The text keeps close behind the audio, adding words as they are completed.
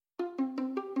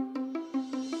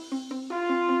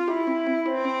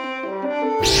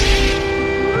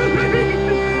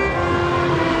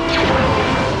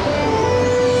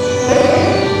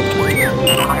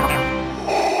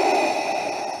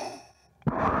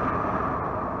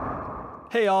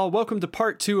Hey all, welcome to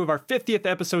part 2 of our 50th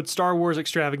episode Star Wars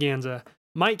extravaganza.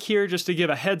 Mike here just to give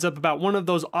a heads up about one of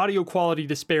those audio quality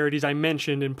disparities I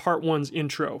mentioned in part 1's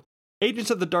intro.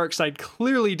 Agents of the Dark Side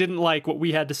clearly didn't like what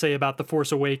we had to say about The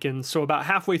Force Awakens, so about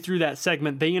halfway through that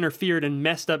segment they interfered and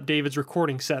messed up David's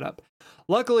recording setup.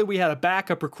 Luckily we had a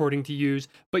backup recording to use,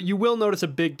 but you will notice a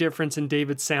big difference in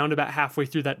David's sound about halfway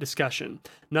through that discussion.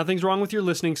 Nothing's wrong with your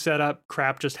listening setup,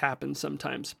 crap just happens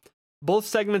sometimes. Both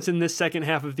segments in this second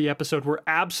half of the episode were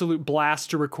absolute blasts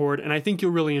to record, and I think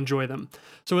you'll really enjoy them.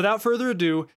 So without further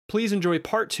ado, please enjoy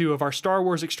part 2 of our Star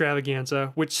Wars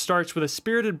extravaganza, which starts with a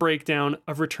spirited breakdown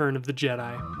of Return of the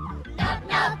Jedi. Nub,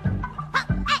 nub.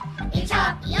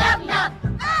 Yum, nub.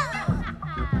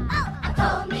 I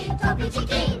told me to be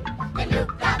chicken. The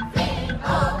Luke got thing.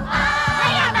 Oh,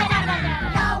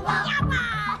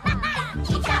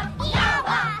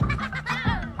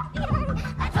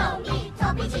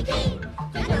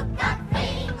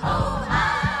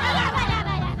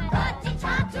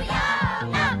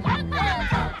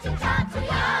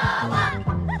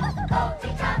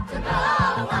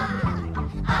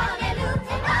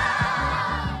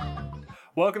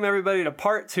 Welcome everybody to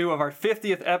part 2 of our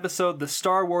 50th episode, the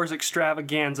Star Wars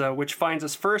extravaganza, which finds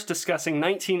us first discussing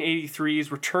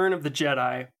 1983's Return of the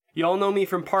Jedi. You all know me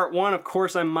from part 1, of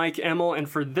course I'm Mike Emmel, and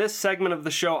for this segment of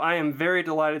the show I am very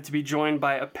delighted to be joined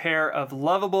by a pair of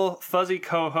lovable, fuzzy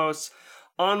co-hosts.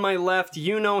 On my left,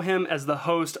 you know him as the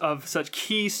host of such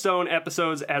keystone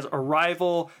episodes as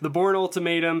Arrival, The Bourne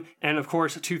Ultimatum, and of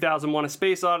course 2001: A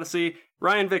Space Odyssey.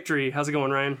 Ryan Victory, how's it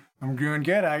going, Ryan? I'm doing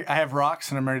good. I have rocks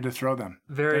and I'm ready to throw them.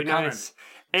 Very nice.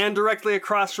 And directly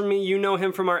across from me, you know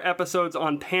him from our episodes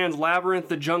on Pan's Labyrinth,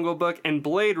 The Jungle Book, and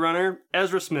Blade Runner,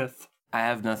 Ezra Smith. I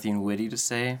have nothing witty to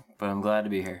say, but I'm glad to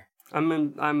be here.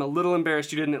 I'm a little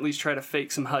embarrassed you didn't at least try to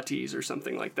fake some hutties or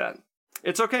something like that.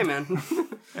 It's okay, man.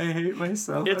 I hate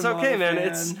myself. It's okay, man.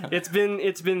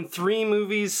 It's been 3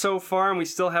 movies so far, and we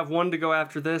still have 1 to go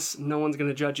after this. No one's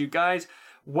gonna judge you guys.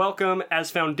 Welcome as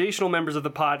foundational members of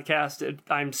the podcast.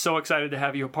 I'm so excited to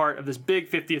have you a part of this big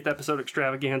 50th episode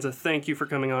extravaganza. Thank you for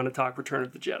coming on to talk Return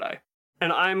of the Jedi.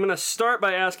 And I'm going to start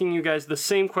by asking you guys the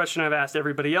same question I've asked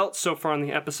everybody else so far on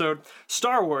the episode.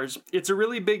 Star Wars, it's a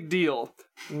really big deal.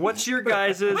 What's your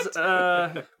guys'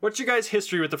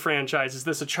 history with the franchise? Is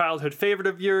this a childhood favorite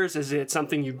of yours? Is it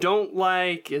something you don't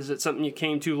like? Is it something you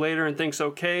came to later and think's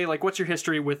okay? Like, what's your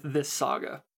history with this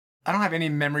saga? I don't have any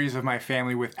memories of my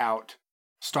family without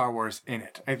Star Wars in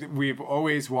it. We've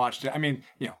always watched it. I mean,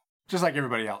 just like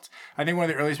everybody else. I think one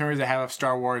of the earliest memories I have of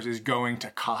Star Wars is going to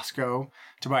Costco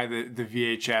to buy the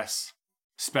VHS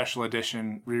special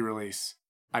edition re-release.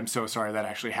 I'm so sorry that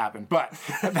actually happened, but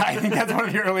I think that's one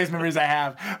of the earliest memories I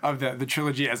have of the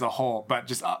trilogy as a whole, but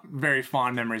just very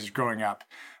fond memories of growing up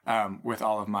with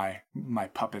all of my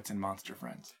puppets and monster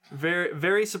friends. Very,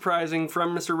 very surprising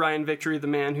from Mr. Ryan Victory, the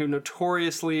man who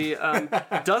notoriously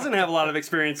doesn't have a lot of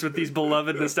experience with these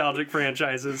beloved nostalgic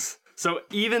franchises. So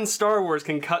even Star Wars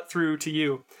can cut through to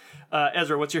you.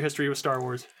 Ezra, what's your history with Star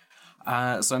Wars?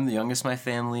 So I'm the youngest in my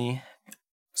family,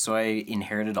 so I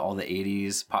inherited all the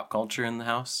 80s pop culture in the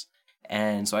house.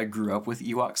 And so I grew up with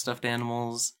Ewok stuffed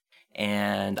animals,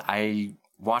 and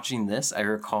watching this, I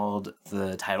recalled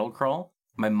the title crawl.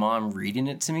 My mom reading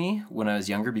it to me when I was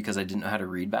younger because I didn't know how to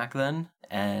read back then.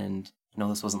 And no,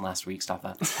 this wasn't last week. Stop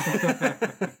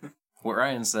that. What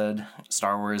Ryan said,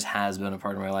 Star Wars has been a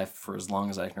part of my life for as long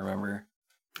as I can remember.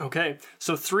 Okay,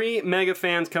 so 3 mega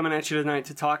fans coming at you tonight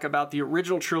to talk about the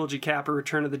original trilogy capper,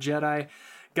 Return of the Jedi.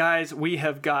 Guys, we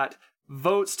have got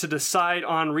votes to decide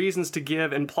on, reasons to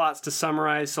give, and plots to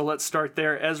summarize, so let's start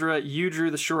there. Ezra, you drew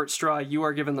the short straw. You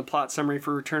are given the plot summary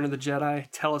for Return of the Jedi.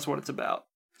 Tell us what it's about.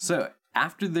 So,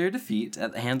 after their defeat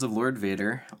at the hands of Lord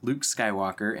Vader, Luke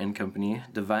Skywalker and company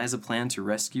devise a plan to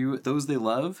rescue those they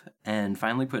love and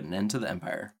finally put an end to the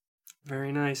Empire.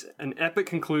 Very nice. An epic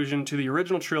conclusion to the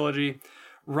original trilogy.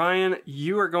 Ryan,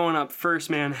 you are going up first,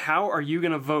 man. How are you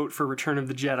going to vote for Return of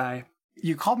the Jedi?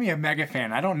 You called me a mega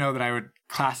fan. I don't know that I would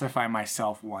classify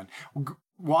myself one.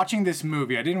 Watching this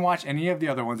movie, I didn't watch any of the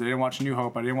other ones. I didn't watch New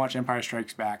Hope. I didn't watch Empire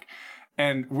Strikes Back.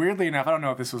 And weirdly enough, I don't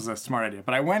know if this was a smart idea,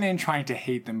 but I went in trying to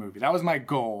hate the movie. That was my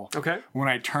goal when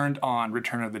I turned on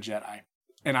Return of the Jedi.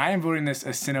 And I am voting this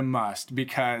a cinema-must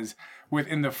because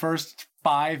within the first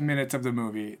 5 minutes of the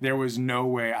movie, there was no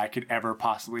way I could ever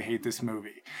possibly hate this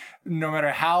movie. No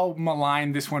matter how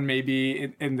maligned this one may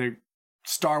be in the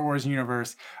Star Wars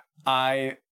universe,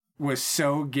 I was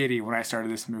so giddy when I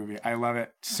started this movie. I love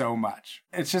it so much.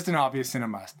 It's just an obvious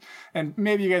cinema-must. And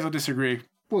maybe you guys will disagree.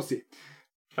 We'll see.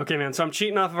 Okay, man. So I'm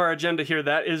cheating off of our agenda here.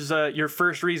 That is your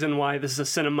first reason why this is a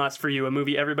cinemust for you, a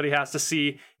movie everybody has to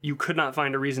see. You could not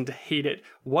find a reason to hate it.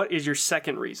 What is your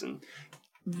second reason?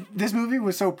 This movie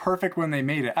was so perfect when they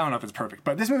made it. I don't know if it's perfect,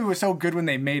 but this movie was so good when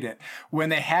they made it. When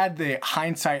they had the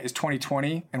hindsight is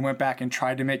 2020 and went back and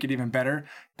tried to make it even better,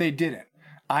 they didn't.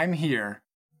 I'm here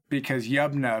because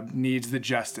Yub Nub needs the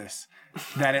justice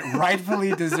that it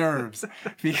rightfully deserves,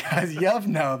 because Yub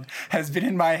Nub has been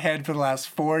in my head for the last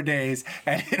 4 days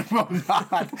and it will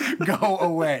not go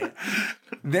away.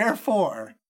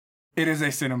 Therefore, it is a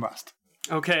cinemust.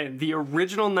 Okay, the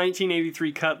original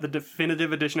 1983 cut, the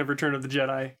definitive edition of Return of the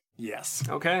Jedi. Yes.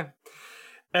 Okay.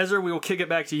 Ezra, we will kick it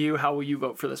back to you. How will you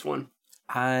vote for this one?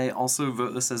 I also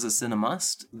vote this as a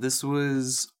cinemust. This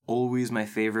was always my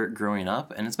favorite growing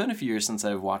up, and it's been a few years since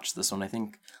I've watched this one. I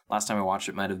think last time I watched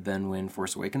it might have been when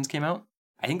Force Awakens came out.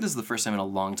 I think this is the first time in a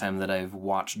long time that I've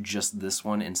watched just this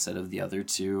one instead of the other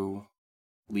two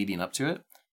leading up to it,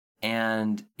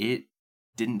 and it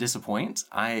didn't disappoint.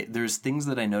 There's things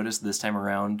that I noticed this time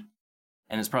around,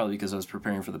 and it's probably because I was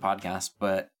preparing for the podcast,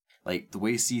 but like the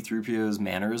way C-3PO's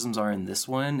mannerisms are in this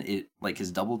one, it like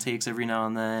his double takes every now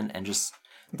and then, and just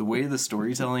the way the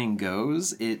storytelling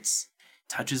goes, it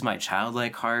touches my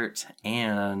childlike heart,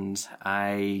 and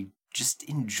I just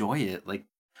enjoy it. Like,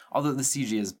 although the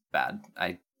CG is bad,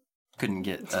 I couldn't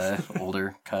get a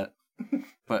older cut.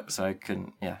 But so I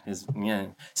couldn't. Yeah,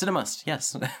 cinemust.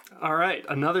 Yes. All right,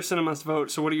 another cinemust vote.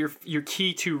 So, what are your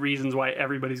key two reasons why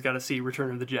everybody's got to see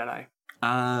Return of the Jedi?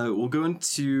 We'll go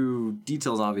into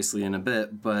details obviously in a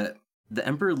bit, but the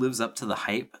Emperor lives up to the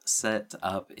hype set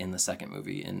up in the second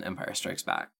movie in Empire Strikes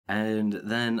Back, and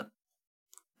then.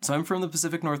 So I'm from the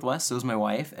Pacific Northwest. So is my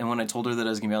wife, and when I told her that I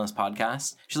was gonna be on this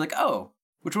podcast, she's like, "Oh,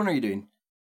 which one are you doing?"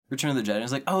 Return of the Jedi. I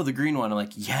was like, "Oh, the green one." I'm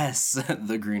like, "Yes,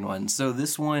 the green one." So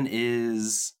this one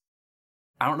is,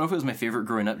 I don't know if it was my favorite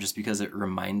growing up just because it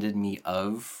reminded me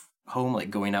of home, like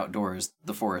going outdoors,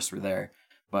 the forests were there.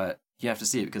 But you have to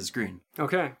see it because it's green.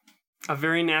 Okay. A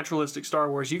very naturalistic Star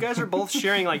Wars. You guys are both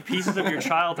sharing like pieces of your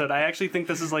childhood. I actually think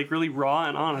this is like really raw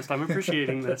and honest. I'm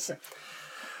appreciating this.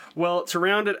 Well, to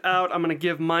round it out, I'm going to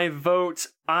give my vote.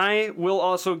 I will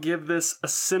also give this a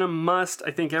cinemust.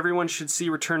 I think everyone should see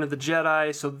Return of the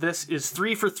Jedi. So this is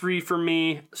 3 for 3 for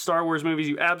me. Star Wars movies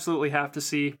you absolutely have to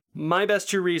see. My best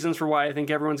two reasons for why I think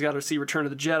everyone's got to see Return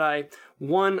of the Jedi.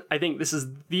 One, I think this is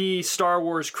the Star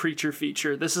Wars creature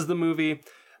feature. This is the movie.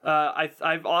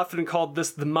 I've often called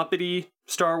this the Muppety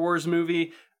Star Wars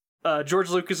movie. George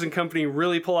Lucas and company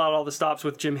really pull out all the stops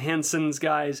with Jim Henson's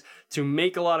guys to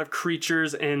make a lot of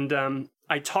creatures, and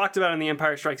I talked about in the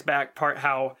Empire Strikes Back part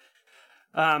how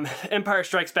Empire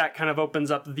Strikes Back kind of opens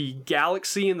up the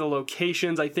galaxy and the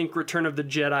locations. I think Return of the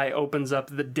Jedi opens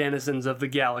up the denizens of the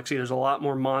galaxy. There's a lot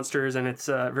more monsters, and it's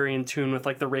very in tune with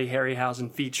like the Ray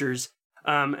Harryhausen features,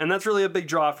 and that's really a big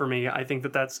draw for me. I think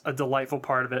that that's a delightful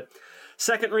part of it.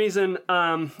 Second reason,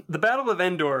 the Battle of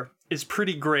Endor is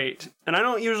pretty great. And I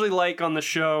don't usually like on the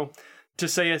show to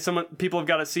say people have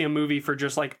got to see a movie for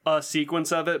just like a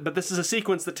sequence of it, but this is a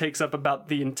sequence that takes up about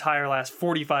the entire last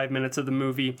 45 minutes of the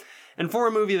movie. And for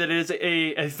a movie that is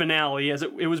a finale, as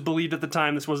it was believed at the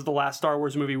time this was the last Star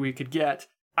Wars movie we could get,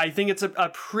 I think it's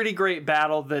a pretty great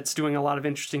battle that's doing a lot of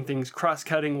interesting things,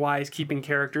 cross-cutting wise, keeping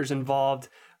characters involved.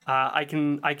 I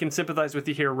can sympathize with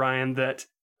you here, Ryan, that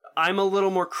I'm a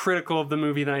little more critical of the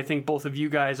movie than I think both of you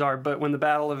guys are, but when the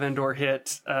Battle of Endor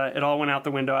hit, it all went out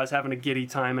the window. I was having a giddy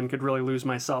time and could really lose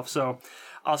myself, so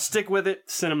I'll stick with it.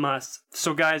 Cinemust.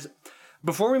 So guys,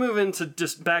 before we move into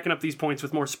just backing up these points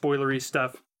with more spoilery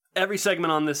stuff, every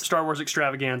segment on this Star Wars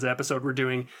Extravaganza episode we're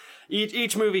doing,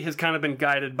 each movie has kind of been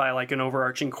guided by like an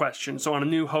overarching question. So on A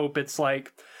New Hope, it's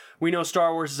like, we know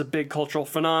Star Wars is a big cultural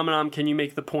phenomenon. Can you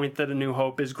make the point that A New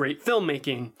Hope is great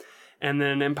filmmaking? And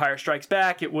then Empire Strikes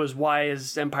Back, it was, why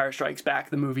is Empire Strikes Back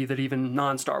the movie that even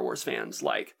non-Star Wars fans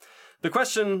like? The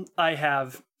question I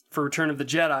have for Return of the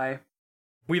Jedi,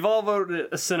 we've all voted it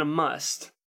a cinemust.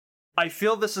 I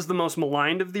feel this is the most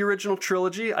maligned of the original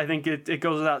trilogy. I think it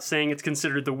goes without saying it's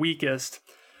considered the weakest.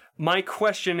 My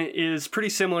question is pretty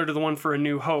similar to the one for A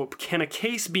New Hope. Can a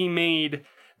case be made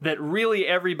that really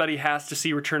everybody has to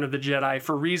see Return of the Jedi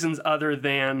for reasons other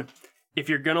than, if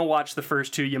you're going to watch the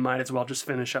first two, you might as well just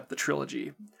finish up the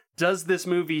trilogy? Does this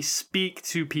movie speak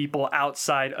to people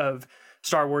outside of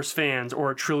Star Wars fans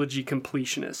or trilogy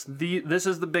completionists? This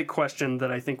is the big question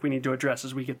that I think we need to address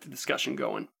as we get the discussion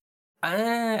going.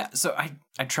 So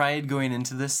I tried going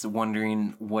into this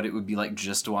wondering what it would be like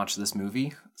just to watch this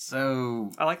movie.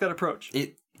 So I like that approach.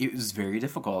 It was very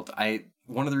difficult.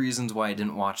 One of the reasons why I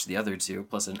didn't watch the other two,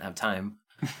 plus I didn't have time.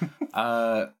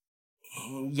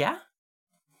 Yeah.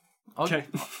 Okay.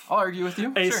 I'll argue with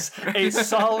you. Sure. A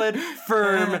solid,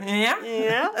 firm.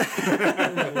 Yeah.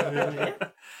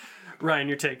 Ryan,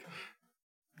 your take.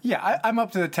 Yeah, I'm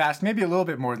up to the task. Maybe a little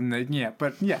bit more than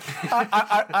but yeah,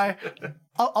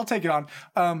 I'll take it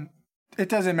on. It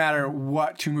doesn't matter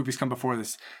what two movies come before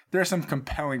this. There are some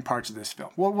compelling parts of this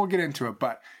film. We'll get into it,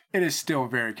 but it is still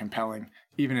very compelling,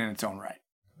 even in its own right.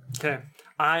 Okay.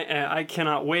 I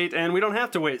cannot wait, and we don't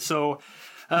have to wait. So,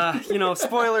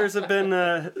 spoilers have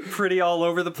been pretty all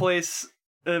over the place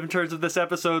in terms of this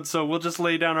episode, so we'll just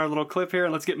lay down our little clip here,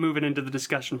 and let's get moving into the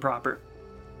discussion proper.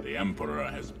 The Emperor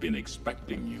has been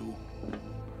expecting you.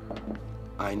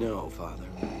 I know, Father.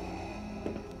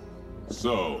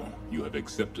 So, you have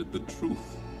accepted the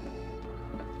truth.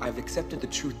 I've accepted the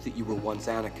truth that you were once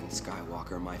Anakin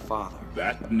Skywalker, my father.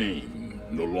 That name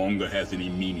no longer has any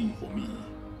meaning for me.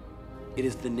 It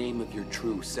is the name of your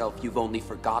true self you've only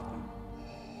forgotten.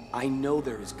 I know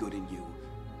there is good in you.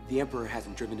 The Emperor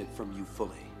hasn't driven it from you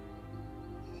fully.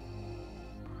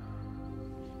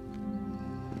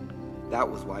 That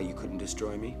was why you couldn't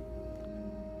destroy me.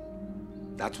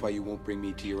 That's why you won't bring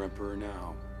me to your Emperor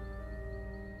now.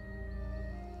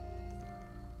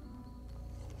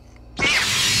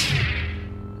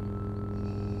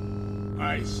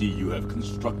 I see you have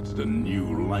constructed a new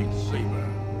lightsaber.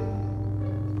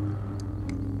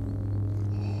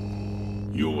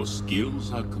 Your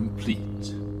skills are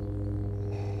complete.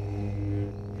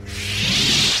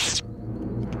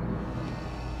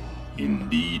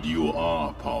 Indeed, you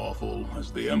are powerful,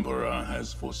 as the Emperor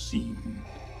has foreseen.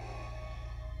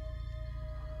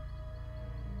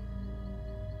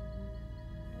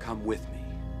 Come with me.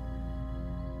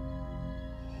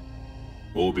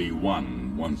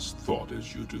 Obi-Wan once thought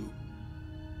as you do.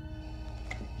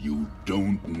 You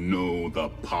don't know the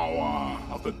power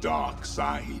of the dark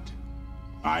side.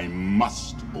 I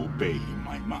must obey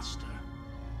my master.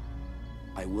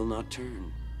 I will not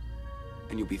turn,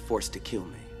 and you'll be forced to kill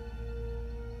me.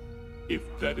 If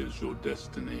that is your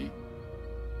destiny.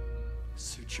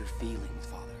 Search your feelings,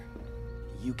 Father.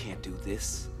 You can't do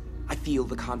this. I feel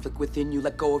the conflict within you.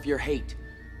 Let go of your hate.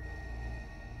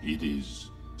 It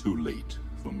is too late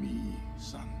for me,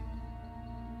 son.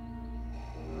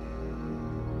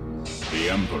 The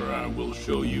Emperor will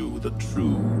show you the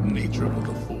true nature of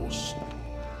the Force.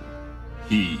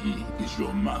 He is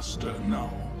your master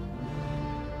now.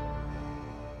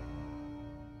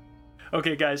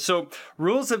 Okay, guys, so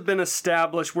rules have been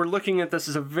established. We're looking at this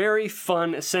as a very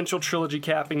fun, essential trilogy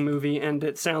capping movie, and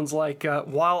it sounds like,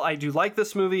 while I do like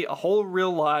this movie a whole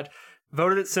real lot,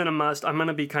 voted it Cinemust, I'm going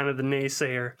to be kind of the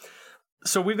naysayer.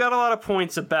 So we've got a lot of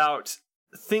points about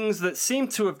things that seem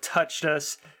to have touched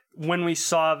us when we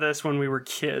saw this when we were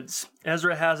kids.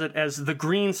 Ezra has it as the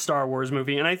green Star Wars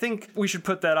movie, and I think we should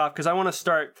put that off because I want to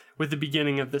start with the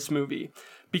beginning of this movie.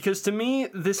 Because to me,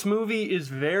 this movie is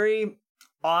very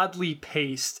oddly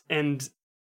paced, and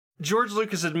George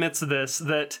Lucas admits this,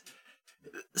 that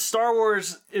Star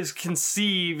Wars is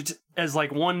conceived as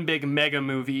like one big mega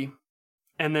movie,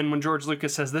 and then when George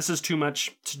Lucas says this is too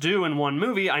much to do in one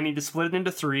movie, I need to split it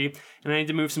into three, and I need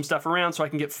to move some stuff around so I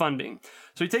can get funding.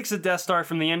 So he takes the Death Star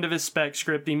from the end of his spec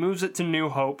script, he moves it to New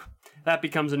Hope. That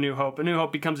becomes A New Hope. A New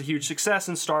Hope becomes a huge success,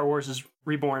 and Star Wars is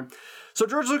reborn. So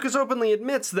George Lucas openly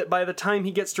admits that by the time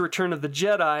he gets to Return of the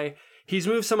Jedi, he's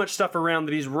moved so much stuff around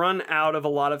that he's run out of a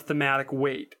lot of thematic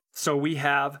weight. So we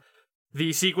have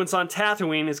the sequence on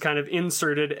Tatooine is kind of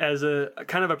inserted as a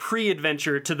kind of a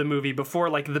pre-adventure to the movie before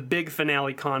like the big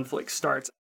finale conflict starts.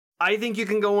 I think you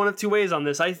can go one of two ways on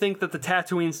this. I think that the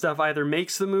Tatooine stuff either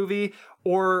makes the movie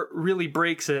or really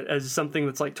breaks it as something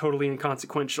that's like totally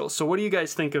inconsequential. So what do you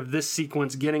guys think of this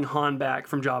sequence getting Han back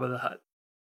from Jabba the Hutt?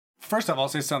 First off, I'll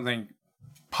say something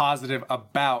positive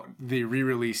about the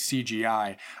re-release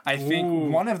CGI. I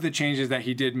think one of the changes that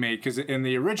he did make, because in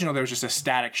the original there was just a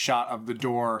static shot of the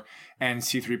door and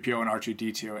C-3PO and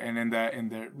R2-D2, and in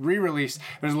the re-release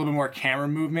there's a little bit more camera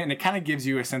movement, and it kind of gives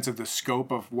you a sense of the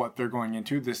scope of what they're going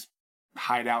into, this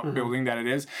hideout building that it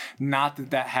is. Not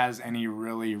that that has any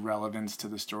really relevance to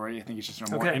the story. I think it's just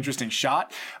a more interesting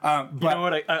shot. But you know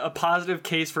what? A positive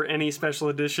case for any special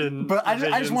edition. But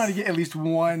I just wanted to get at least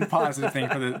one positive thing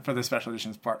for the special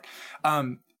editions part.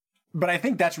 But I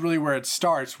think that's really where it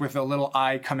starts, with a little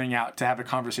eye coming out to have a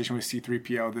conversation with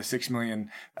C-3PO, the 6 million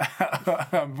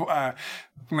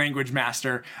language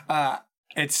master.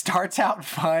 It starts out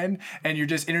fun, and you're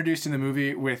just introduced in the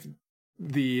movie with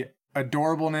the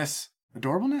adorableness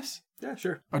adorableness? Yeah,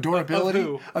 sure. Adorability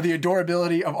who? of the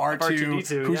adorability of R2,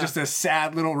 R2-D2, who's yeah. just a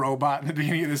sad little robot in the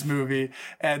beginning of this movie,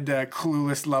 and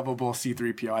clueless, lovable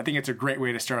C-3PO. I think it's a great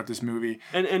way to start this movie.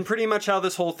 And pretty much how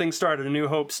this whole thing started. A New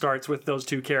Hope starts with those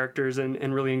two characters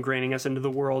and really ingraining us into the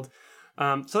world.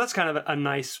 So that's kind of a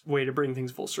nice way to bring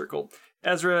things full circle.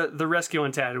 Ezra, the rescue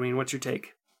on Tatooine, what's your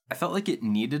take? I felt like it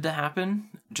needed to happen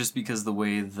just because the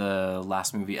way the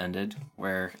last movie ended,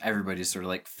 where everybody sort of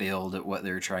like failed at what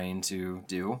they were trying to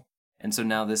do. And so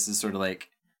now this is sort of like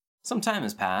some time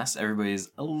has passed.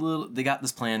 They got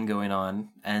this plan going on.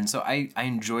 And so I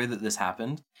enjoy that this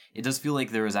happened. It does feel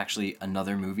like there was actually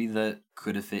another movie that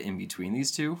could have fit in between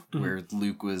these two, where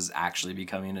Luke was actually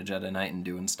becoming a Jedi Knight and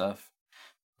doing stuff.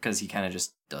 Because he kind of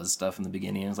just does stuff in the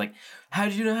beginning. And it's like, how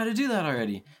did you know how to do that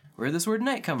already? Where did this word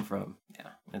knight come from? Yeah,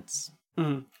 it's...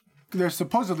 There's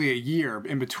supposedly a year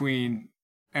in between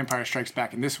Empire Strikes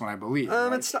Back and this one, I believe.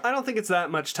 Right? I don't think it's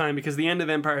that much time because the end of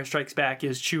Empire Strikes Back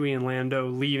is Chewie and Lando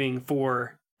leaving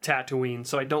for Tatooine.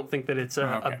 So I don't think that it's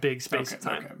a big space of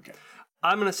time. Okay.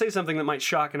 I'm going to say something that might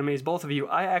shock and amaze both of you.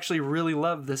 I actually really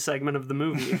love this segment of the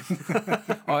movie.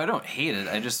 Oh, I don't hate it.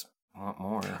 I just want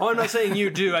more. Oh, I'm not saying you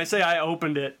do. I say I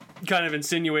opened it, kind of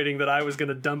insinuating that I was going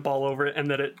to dump all over it and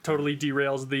that it totally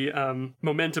derails the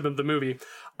momentum of the movie.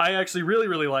 I actually really,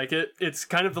 really like it. It's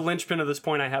kind of the linchpin of this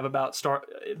point I have about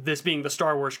this being the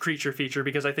Star Wars creature feature,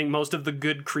 because I think most of the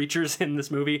good creatures in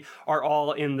this movie are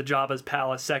all in the Jabba's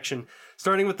palace section.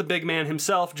 Starting with the big man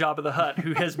himself, Jabba the Hutt,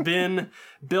 who has been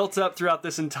built up throughout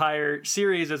this entire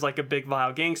series as like a big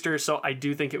vile gangster. So I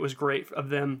do think it was great of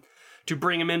them to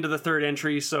bring him into the third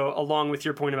entry. So along with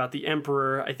your point about the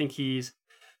Emperor, I think he's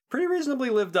pretty reasonably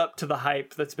lived up to the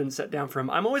hype that's been set down for him.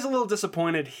 I'm always a little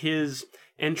disappointed his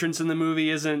entrance in the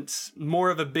movie isn't more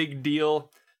of a big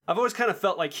deal. I've always kind of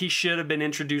felt like he should have been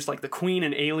introduced like the Queen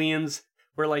and Aliens,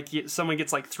 where like someone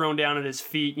gets like thrown down at his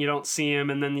feet and you don't see him,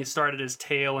 and then you start at his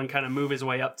tail and kind of move his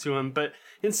way up to him. But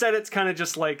instead it's kind of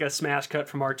just like a smash cut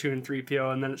from R2 and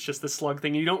 3PO, and then it's just the slug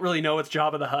thing. You don't really know it's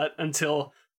Jabba the Hutt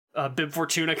until Bib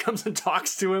Fortuna comes and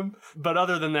talks to him. But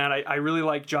other than that, I really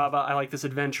like Jabba. I like this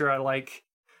adventure. I like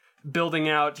building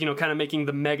out, kind of making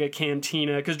the mega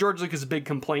cantina, because George Lucas' big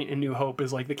complaint in New Hope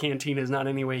is like the cantina is not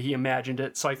any way he imagined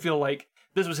it. So I feel like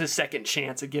this was his second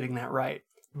chance at getting that right.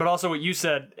 But also what you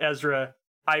said, Ezra,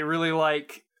 I really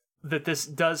like that this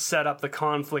does set up the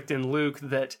conflict in Luke,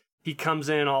 that he comes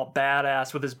in all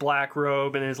badass with his black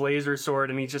robe and his laser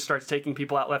sword, and he just starts taking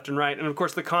people out left and right. And of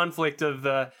course the conflict of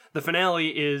the finale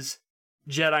is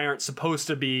Jedi aren't supposed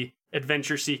to be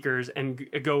adventure seekers and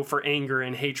go for anger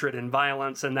and hatred and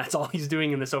violence, and that's all he's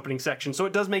doing in this opening section. So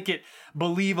it does make it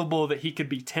believable that he could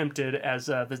be tempted as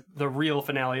the real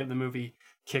finale of the movie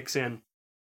kicks in.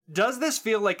 Does this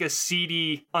feel like a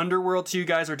seedy underworld to you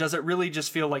guys, or does it really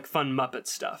just feel like fun Muppet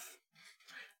stuff?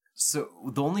 So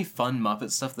the only fun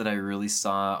Muppet stuff that I really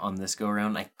saw on this go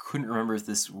around, I couldn't remember if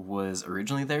this was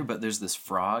originally there, but there's this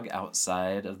frog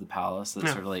outside of the palace that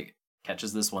sort of like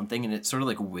catches this one thing and it sort of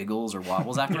like wiggles or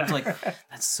wobbles afterwards. Like,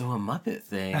 that's so a Muppet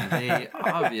thing. They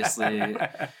obviously,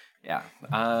 yeah.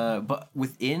 But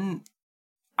within,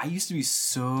 I used to be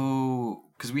so,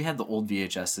 because we had the old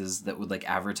VHSs that would like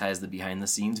advertise the behind the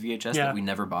scenes VHS that we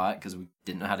never bought because we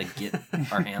didn't know how to get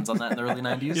our hands on that in the early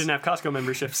 90s. You didn't have Costco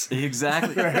memberships.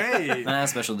 Exactly. Hey.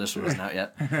 Special edition wasn't out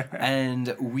yet. And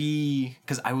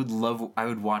because I would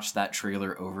watch that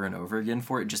trailer over and over again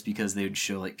for it, just because they would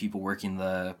show like people working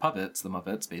the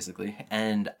Muppets basically.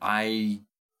 And I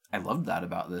loved that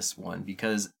about this one,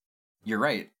 because you're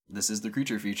right. This is the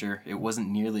creature feature. It wasn't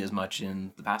nearly as much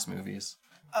in the past movies.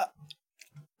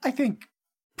 I think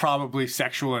probably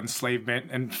sexual enslavement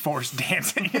and forced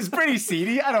dancing is pretty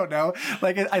seedy. I don't know.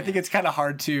 Like, I think it's kind of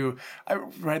hard to,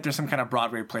 right? There's some kind of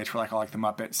Broadway plays where like all like the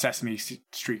Muppet Sesame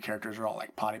Street characters are all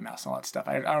like potty mouths and all that stuff.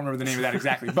 I don't remember the name of that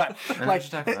exactly, but like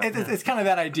it's kind of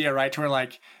that idea, right? Where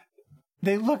like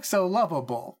they look so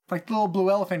lovable, like the little blue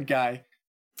elephant guy.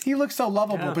 He looks so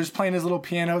lovable, but just playing his little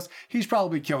pianos. He's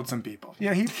probably killed some people.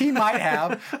 He might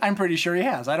have. I'm pretty sure he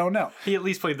has. I don't know. He at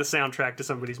least played the soundtrack to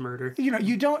somebody's murder.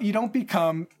 You don't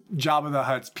become Jabba the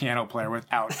Hutt's piano player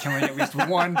without killing at least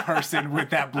one person with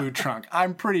that blue trunk.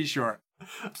 I'm pretty sure.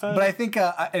 But I think,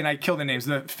 and I killed the names.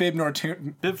 The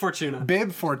Bib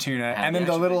Fortuna, and then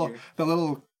the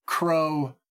little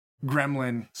crow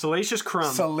gremlin, Salacious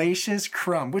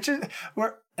Crumb, which is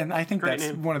where. And I think that's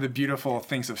name. one of the beautiful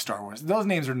things of Star Wars. Those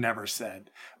names are never said,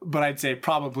 but I'd say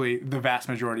probably the vast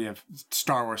majority of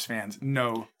Star Wars fans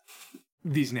know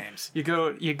these names. You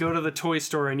go to the toy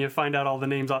store and you find out all the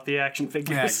names off the action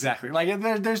figures. Yeah, exactly. Like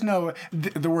there's no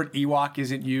the word Ewok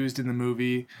isn't used in the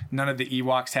movie. None of the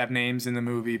Ewoks have names in the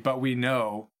movie, but we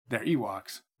know they're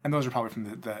Ewoks. and those are probably from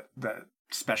the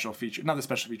special feature, not the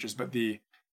special features, but the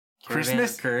Caravan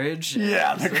Christmas of Courage.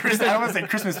 Yeah, I don't want to say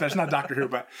Christmas special, not Doctor Who,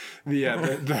 but the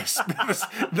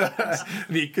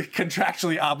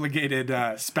contractually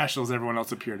obligated specials everyone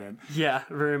else appeared in. Yeah,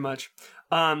 very much.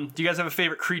 Do you guys have a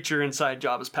favorite creature inside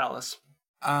Jabba's palace?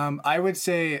 I would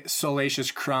say Salacious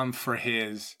Crumb for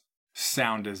his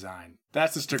sound design.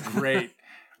 That's just a great.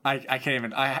 I can't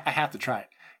even. I have to try it.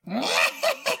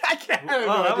 I can't.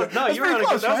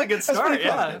 That was a good start.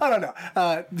 Yeah, I don't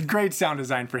know. Great sound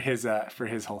design for his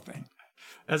whole thing.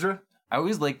 Ezra. I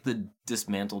always like the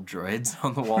dismantled droids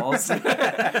on the walls, and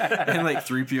like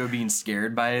 3PO being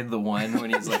scared by the one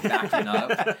when he's like backing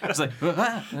up. It's like,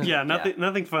 Yeah,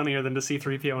 nothing funnier than to see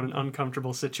 3PO in an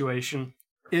uncomfortable situation.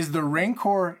 Is the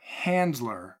Rancor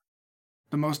handler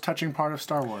the most touching part of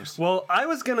Star Wars? Well, I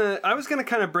was gonna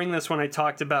kind of bring this when I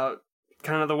talked about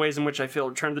kind of the ways in which I feel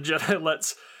Return of the Jedi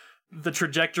lets the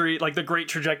trajectory, like the great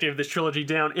trajectory of this trilogy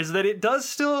down, is that it does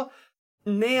still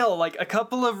nail like a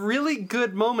couple of really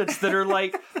good moments that are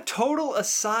like total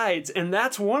asides, and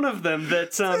that's one of them.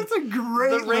 That's a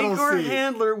great the Rancor scene.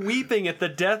 handler weeping at the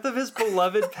death of his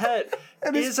beloved pet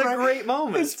is a great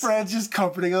moment. His friend's just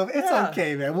comforting him. It's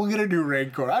okay, man. We'll get a new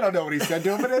Rancor. I don't know what he said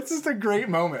to him, but it's just a great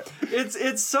moment.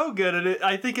 It's so good, and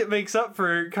I think it makes up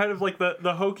for kind of like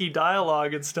the hokey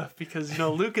dialogue and stuff, because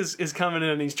Luke is coming in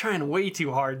and he's trying way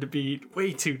too hard to be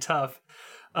way too tough.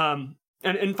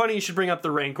 And funny you should bring up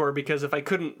the Rancor, because if I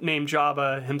couldn't name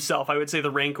Jabba himself, I would say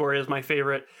the Rancor is my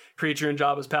favorite creature in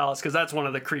Jabba's palace, because that's one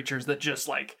of the creatures that just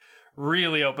like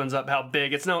really opens up how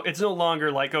big. It's no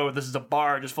longer like, oh, this is a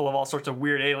bar just full of all sorts of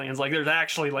weird aliens. Like there's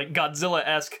actually like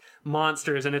Godzilla-esque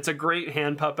monsters, and it's a great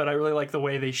hand puppet. I really like the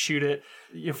way they shoot it.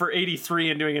 For 83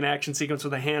 and doing an action sequence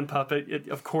with a hand puppet,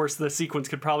 of course the sequence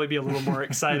could probably be a little more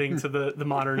exciting to the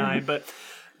modern eye, but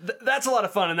that's a lot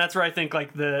of fun, and that's where I think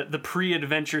like the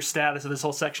pre-adventure status of this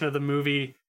whole section of the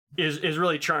movie is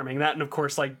really charming. That, and of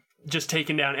course like just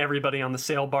taking down everybody on the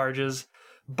sail barges,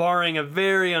 barring a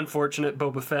very unfortunate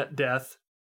Boba Fett death.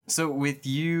 So with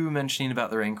you mentioning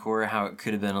about the Rancor, how it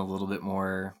could have been a little bit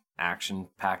more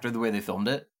action-packed, or the way they filmed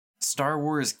it, Star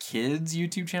Wars Kids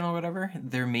YouTube channel or whatever,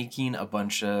 they're making a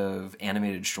bunch of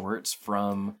animated shorts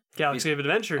from Galaxy of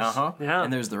Adventures. Yeah.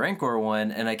 And there's the Rancor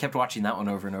one, and I kept watching that one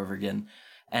over and over again.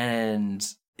 And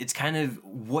it's kind of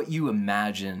what you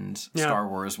imagined Star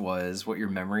Wars was, what your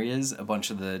memory is. A bunch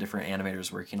of the different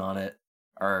animators working on it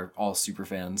are all super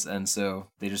fans, and so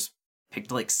they just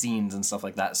picked like scenes and stuff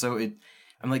like that. So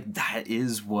I'm like, that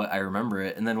is what I remember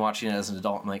it. And then watching it as an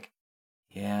adult, I'm like,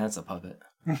 yeah, it's a puppet.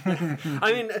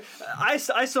 I mean, I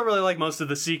still really like most of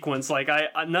the sequence. Like,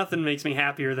 nothing makes me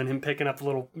happier than him picking up the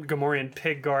little Gamorrean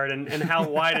pig guard and how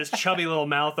wide his chubby little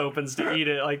mouth opens to eat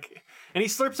it. Like, and he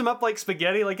slurps him up like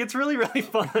spaghetti. Like, it's really, really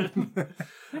fun.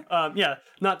 Yeah,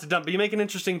 not to dump, but you make an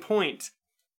interesting point.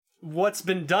 What's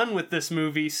been done with this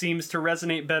movie seems to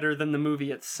resonate better than the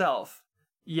movie itself.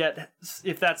 Yet,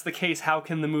 if that's the case, how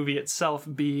can the movie itself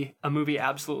be a movie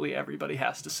absolutely everybody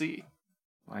has to see?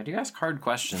 Why do you ask hard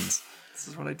questions? This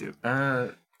is what I do.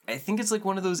 I think it's like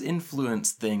one of those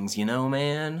influence things,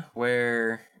 man,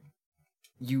 where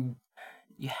I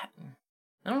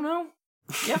don't know.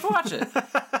 You have to watch it.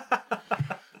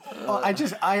 Well,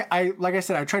 I like I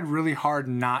said, I tried really hard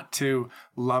not to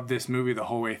love this movie the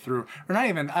whole way through. Or not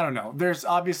even, I don't know. There's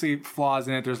obviously flaws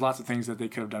in it. There's lots of things that they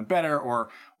could have done better or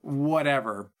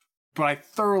whatever. But I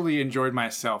thoroughly enjoyed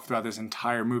myself throughout this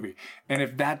entire movie. And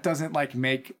if that doesn't like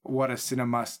make what a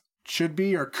cinemust should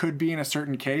be or could be in a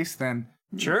certain case, then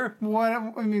sure.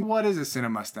 What is a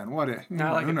cinemust then?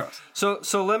 Who knows?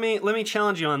 So let me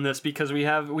challenge you on this, because we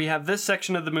have this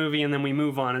section of the movie and then we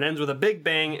move on. It ends with a big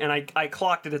bang, and I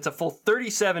clocked it. It's a full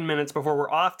 37 minutes before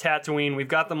we're off Tatooine. We've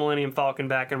got the Millennium Falcon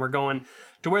back, and we're going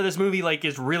to where this movie like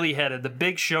is really headed. The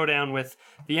big showdown with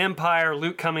the Empire,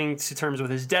 Luke coming to terms with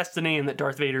his destiny, and that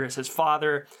Darth Vader is his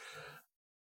father.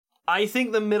 I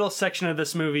think the middle section of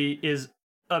this movie is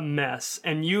a mess.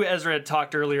 And you, Ezra, had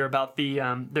talked earlier about the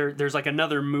there's like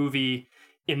another movie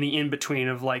in the in-between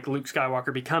of like Luke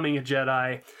Skywalker becoming a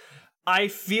Jedi. I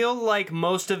feel like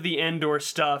most of the Endor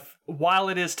stuff, while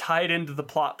it is tied into the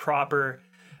plot proper,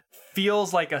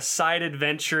 feels like a side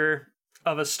adventure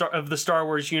of the Star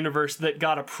Wars universe that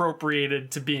got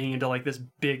appropriated to being into like this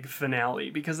big finale,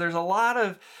 because there's a lot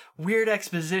of weird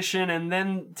exposition, and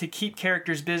then to keep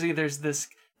characters busy, there's this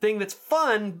thing that's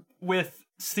fun with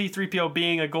C-3PO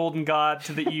being a golden god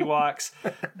to the Ewoks.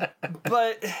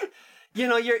 But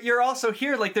you're also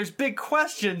here, like, there's big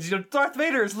questions. Darth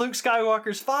Vader is Luke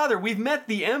Skywalker's father. We've met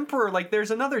the Emperor. Like, there's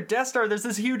another Death Star. There's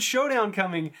this huge showdown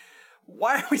coming.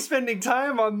 why are we spending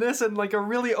time on this and like a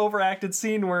really overacted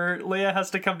scene where Leia has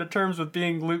to come to terms with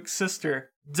being Luke's sister?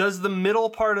 Does the middle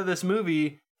part of this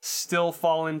movie still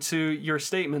fall into your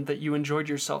statement that you enjoyed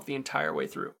yourself the entire way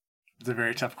through? It's a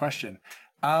very tough question.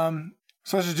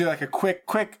 So let's just do like a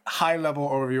quick high-level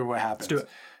overview of what happens. Let's do it.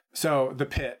 So the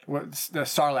pit, what's the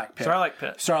Sarlacc pit?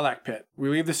 Sarlacc pit. We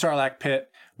leave the Sarlacc pit.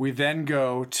 We then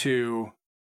go to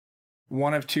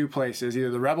one of two places,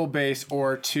 either the Rebel base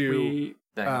or to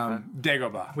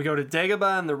Dagobah. We go to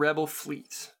Dagobah and the Rebel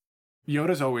fleet.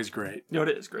 Yoda's always great.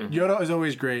 Yoda is great. Yoda is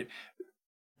always great.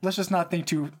 Let's just not think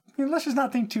too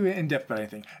in depth about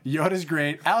anything. Yoda's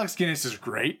great. Alex Guinness is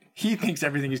great. He thinks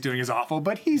everything he's doing is awful,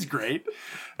 but he's great.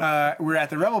 We're at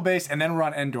the Rebel base, and then we're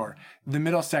on Endor. The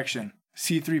middle section,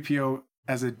 C-3PO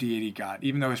as a deity god,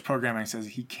 even though his programming says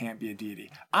he can't be a deity.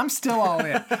 I'm still all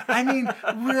in. I mean,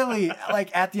 really,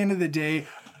 like at the end of the day,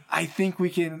 I think we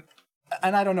can.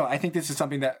 And I don't know. I think this is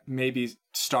something that maybe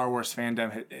Star Wars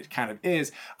fandom it kind of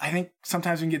is. I think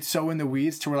sometimes we can get so in the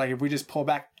weeds to where like if we just pull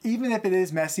back, even if it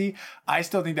is messy, I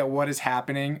still think that what is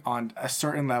happening on a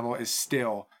certain level is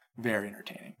still very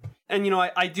entertaining. And, you know,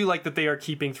 I do like that they are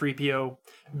keeping 3PO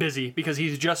busy because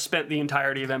he's just spent the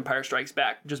entirety of Empire Strikes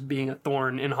Back just being a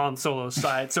thorn in Han Solo's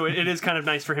side. So it is kind of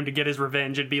nice for him to get his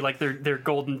revenge and be like their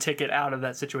golden ticket out of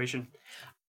that situation.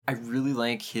 I really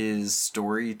like his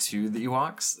story to the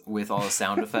Ewoks with all the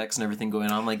sound effects and everything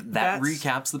going on. Like that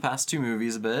recaps the past two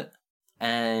movies a bit.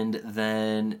 And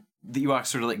then the Ewoks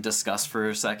sort of like discuss for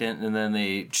a second and then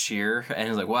they cheer and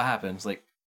he's like, what happened? It's like,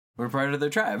 we're part of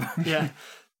their tribe. Yeah.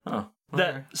 Oh.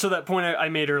 That point I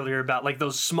made earlier about like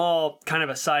those small kind of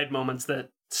aside moments that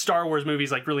Star Wars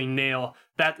movies like really nail.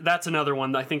 That's another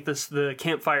one. I think the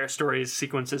campfire stories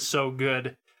sequence is so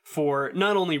good for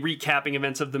not only recapping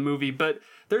events of the movie, but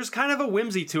there's kind of a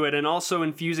whimsy to it and also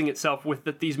infusing itself with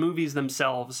that these movies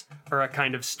themselves are a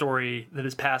kind of story that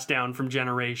is passed down from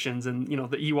generations. And, you know,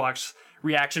 the Ewoks'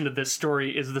 reaction to this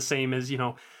story is the same as, you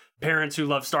know, parents who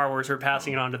love Star Wars who are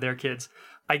passing it on to their kids.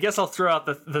 I guess I'll throw out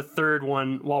the third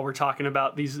one while we're talking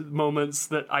about these moments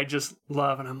that I just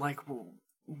love. And I'm like,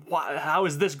 how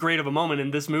is this great of a moment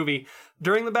in this movie?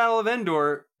 During the Battle of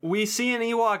Endor, we see an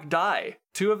Ewok die.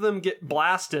 Two of them get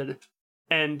blasted,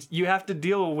 and you have to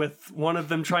deal with one of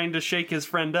them trying to shake his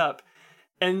friend up.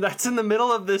 And that's in the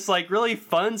middle of this like really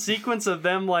fun sequence of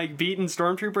them like beating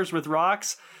stormtroopers with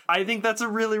rocks. I think that's a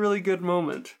really, really good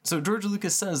moment. So George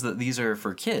Lucas says that these are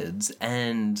for kids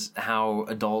and how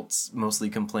adults mostly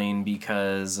complain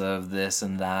because of this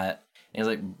and that. And he's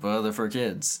like, well, they're for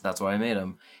kids. That's why I made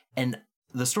them. And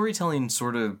the storytelling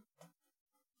sort of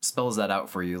spells that out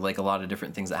for you, like a lot of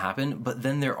different things that happen. But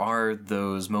then there are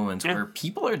those moments where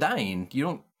people are dying. You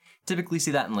don't typically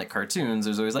see that in like cartoons.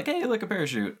 There's always like, hey, look, a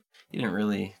parachute. You didn't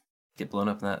really get blown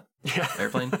up in that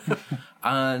airplane.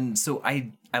 So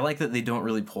I like that they don't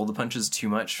really pull the punches too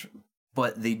much,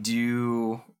 but they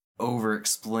do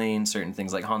over-explain certain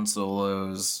things like Han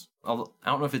Solo's. I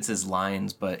don't know if it's his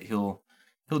lines, but he'll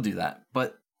do that.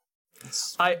 But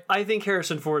I think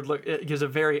Harrison Ford gives a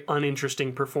very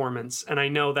uninteresting performance, and I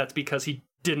know that's because he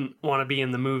didn't want to be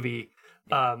in the movie.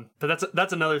 But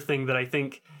that's another thing that I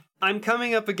think I'm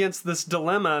coming up against this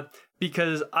dilemma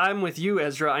because I'm with you,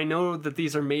 Ezra. I know that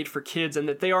these are made for kids and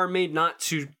that they are made not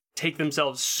to take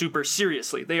themselves super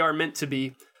seriously. They are meant to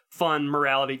be fun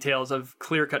morality tales of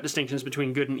clear-cut distinctions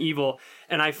between good and evil.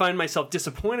 And I find myself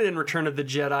disappointed in Return of the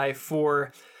Jedi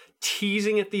for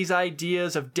teasing at these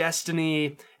ideas of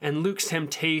destiny and Luke's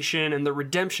temptation and the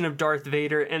redemption of Darth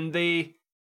Vader, and they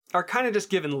are kind of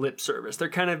just given lip service. They're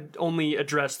kind of only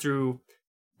addressed through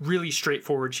really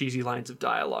straightforward, cheesy lines of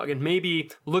dialogue, and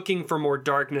maybe looking for more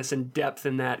darkness and depth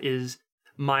in that is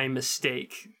my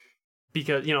mistake.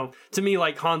 Because, you know, to me,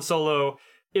 like Han Solo,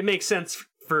 it makes sense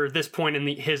for this point in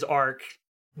his arc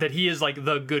that he is like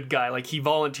the good guy. Like he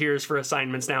volunteers for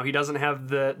assignments now. He doesn't have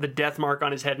the death mark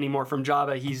on his head anymore from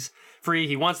Jabba. He's free.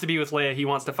 He wants to be with Leia. He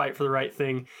wants to fight for the right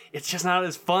thing. It's just not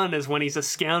as fun as when he's a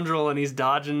scoundrel and he's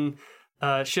dodging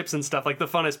ships and stuff. Like the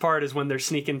funnest part is when they're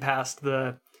sneaking past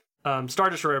the Star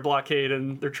Destroyer blockade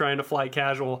and they're trying to fly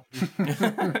casual.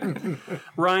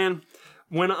 Ryan,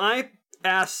 when I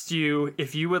asked you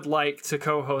if you would like to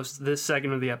co-host this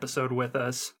segment of the episode with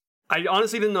us, I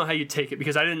honestly didn't know how you'd take it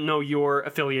because I didn't know your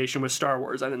affiliation with Star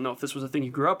Wars. I didn't know if this was a thing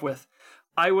you grew up with.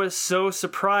 I was so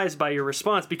surprised by your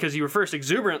response because you were first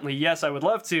exuberantly, yes, I would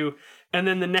love to. And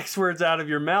then the next words out of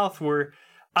your mouth were,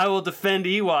 I will defend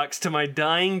Ewoks to my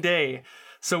dying day.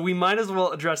 So we might as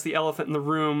well address the elephant in the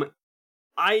room.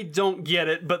 I don't get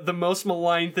it, but the most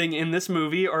malign thing in this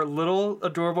movie are little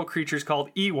adorable creatures called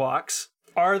Ewoks.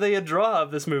 Are they a draw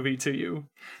of this movie to you?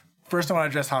 First, I want to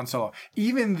address Han Solo.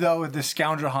 Even though the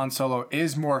scoundrel Han Solo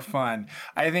is more fun,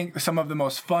 I think some of the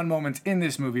most fun moments in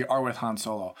this movie are with Han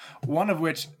Solo. One of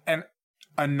which, and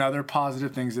another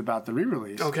positive things about the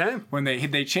re-release. Okay. When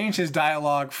they changed his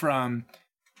dialogue from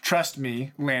 "Trust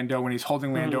me, Lando," when he's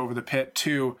holding Lando over the pit,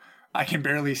 to "I can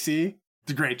barely see."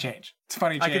 It's a great change. It's a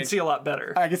funny change. I can see a lot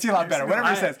better. I can see a lot better. Whatever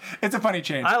he says, it's a funny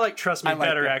change. I like Trust Me I like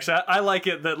better, it. actually. I like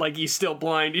it that like he's still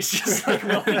blind. He's just like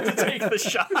willing to take the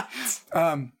shots.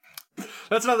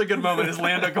 That's another good moment. Is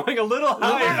Lando going a little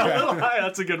higher, a little higher?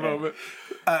 That's a good moment.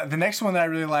 The next one that I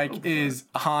really like is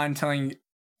Han telling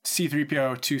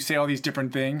C-3PO to say all these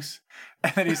different things,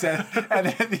 and then he says, and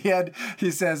then at the end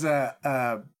he says,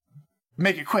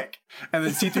 "Make it quick," and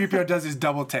then C-3PO does his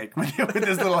double take with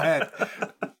his little head.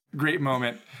 Great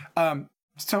moment.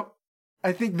 So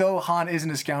I think though Han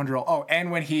isn't a scoundrel. Oh, and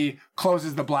when he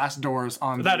closes the blast doors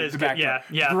on That the is back good. door.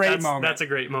 Yeah. Great moment. That's a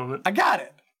great moment. I got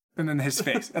it. And then his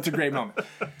face. That's a great moment.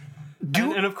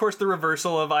 And of course, the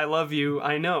reversal of "I love you,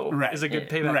 I know" Right. is a good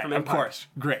payback Right, from of Empire. course.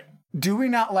 Great. Do we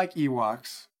not like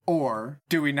Ewoks, or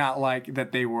do we not like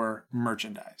that they were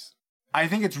merchandise? I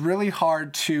think it's really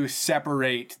hard to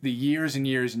separate the years and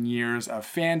years and years of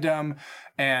fandom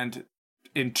and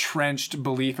entrenched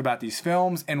belief about these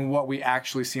films and what we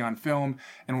actually see on film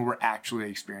and what we're actually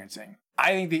experiencing.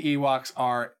 I think the Ewoks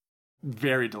are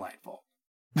very delightful.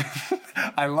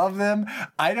 I love them.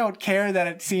 I don't care that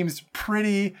it seems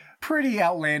pretty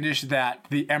outlandish that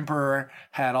the Emperor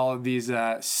had all of these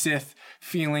Sith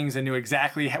feelings and knew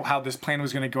exactly how this plan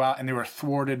was going to go out, and they were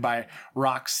thwarted by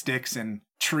rock sticks and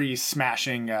trees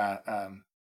smashing.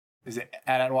 Is it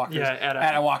At Walker's? Yeah,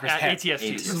 At Walker's head.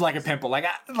 ATST. This is like a pimple. Like,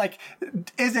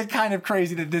 is it kind of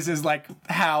crazy that this is like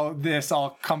how this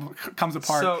all comes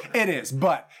apart? So- It is,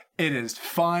 but it is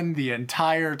fun the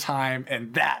entire time,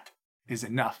 and that is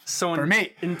enough for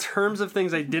me. In terms of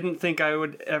things I didn't think I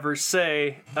would ever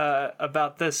say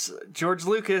about this, George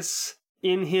Lucas,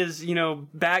 in his,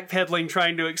 backpedaling,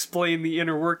 trying to explain the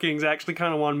inner workings, actually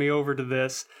kind of won me over to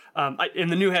this. In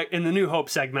the New Hope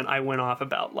segment, I went off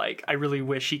about, like, I really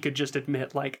wish he could just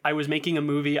admit, like, I was making a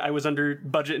movie, I was under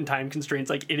budget and time constraints,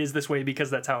 like, it is this way because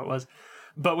that's how it was.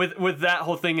 But with that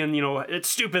whole thing, and, it's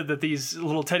stupid that these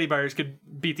little teddy bears could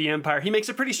beat the Empire, he makes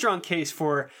a pretty strong case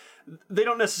for they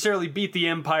don't necessarily beat the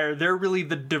Empire, they're really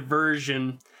the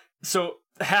diversion. So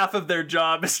half of their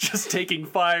job is just taking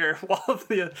fire while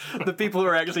the people who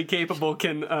are actually capable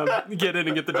can get in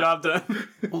and get the job done.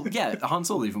 Well, yeah, Han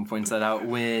Solo even points that out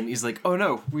when he's like, "Oh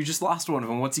no, we just lost one of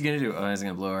them. What's he gonna do? Oh, he's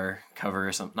gonna blow our cover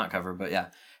or something. Not cover, but yeah."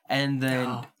 And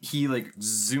then he like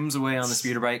zooms away on the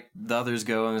speeder bike. The others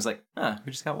go, and he's like,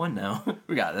 we just got one now.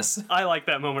 We got this. I like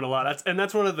that moment a lot.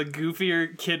 That's one of the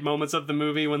goofier kid moments of the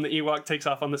movie when the Ewok takes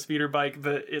off on the speeder bike.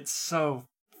 But it's so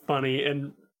funny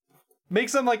and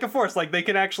makes them like a force. Like they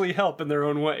can actually help in their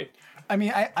own way. I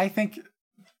mean, I think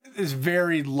this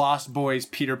very Lost Boys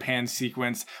Peter Pan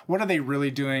sequence. What are they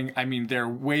really doing? I mean, they're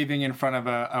waving in front of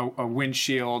a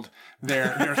windshield.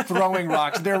 They're throwing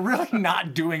rocks. They're really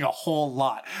not doing a whole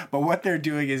lot. But what they're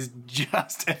doing is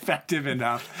just effective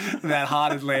enough that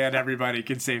Han and Leia and everybody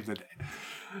can save the day.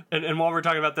 And while we're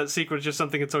talking about that sequence, just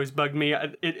something that's always bugged me.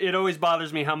 It always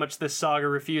bothers me how much this saga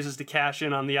refuses to cash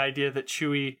in on the idea that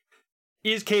Chewie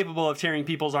is capable of tearing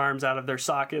people's arms out of their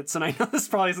sockets. And I know this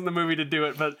probably isn't the movie to do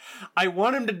it, but I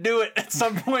want him to do it at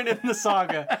some point in the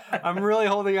saga. I'm really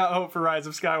holding out hope for Rise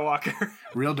of Skywalker.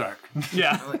 Real dark.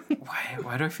 Yeah.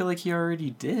 Why do I feel like he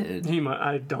already did?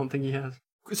 I don't think he has.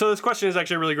 So this question is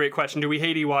actually a really great question. Do we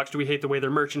hate Ewoks? Do we hate the way they're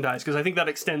merchandised? Because I think that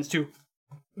extends to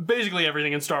basically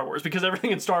everything in Star Wars, because everything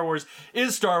in Star Wars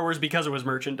is Star Wars because it was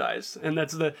merchandised. And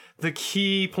that's the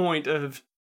key point of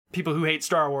people who hate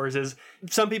Star Wars is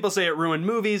some people say it ruined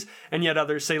movies, and yet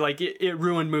others say like it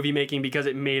ruined movie making because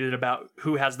it made it about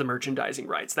who has the merchandising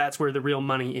rights. That's where the real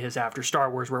money is after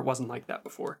Star Wars, where it wasn't like that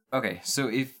before. Okay, so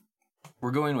if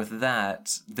we're going with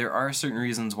that, there are certain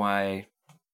reasons why,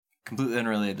 completely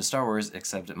unrelated to Star Wars,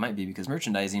 except it might be because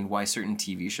merchandising, why certain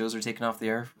TV shows are taken off the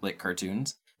air, like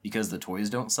cartoons, because the toys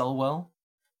don't sell well.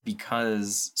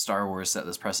 Because Star Wars set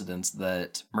this precedence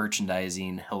that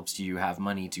merchandising helps you have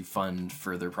money to fund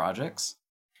further projects.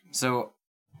 So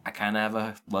I kind of have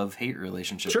a love-hate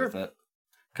relationship with it.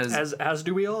 As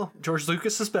do we all. George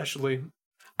Lucas especially.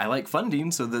 I like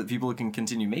funding so that people can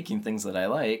continue making things that I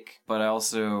like, but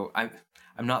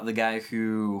I'm not the guy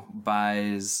who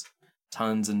buys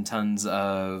tons and tons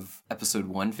of Episode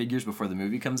 1 figures before the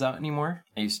movie comes out anymore.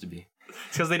 I used to be.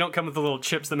 It's because they don't come with the little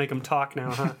chips that make them talk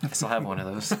now, huh? I still have one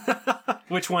of those.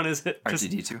 Which one is it?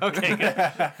 R2-D2. Okay,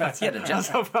 good. He had a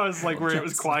jetpack. I was like where it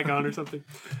was Qui-Gon or something.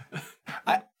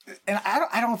 I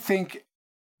don't think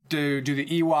do the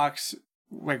Ewoks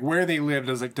where they live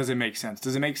does it make sense?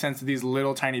 Does it make sense that these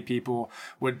little tiny people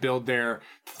would build their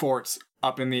forts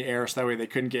up in the air so that way they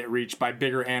couldn't get reached by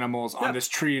bigger animals on this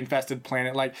tree infested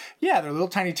planet? Like, yeah, they're little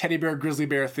tiny teddy bear, grizzly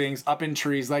bear things up in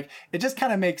trees. Like, it just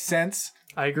kind of makes sense.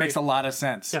 I agree. Makes a lot of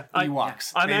sense. Yeah,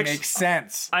 Ewoks. They make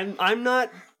sense.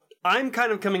 I'm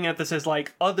kind of coming at this as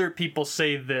like other people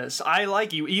say this. I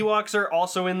like you. Ewoks are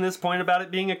also in this point about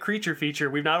it being a creature feature.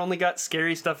 We've not only got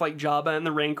scary stuff like Jabba and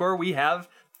the Rancor, we have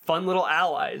fun little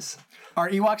allies. Are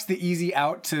Ewoks the easy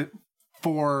out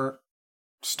for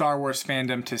Star Wars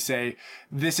fandom to say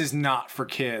this is not for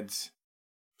kids?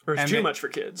 Or it's too much for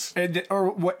kids.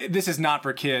 This is not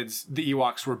for kids. The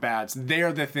Ewoks were bad.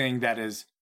 They're the thing that is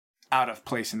out of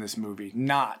place in this movie,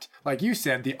 not, like you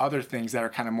said, the other things that are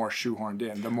kind of more shoehorned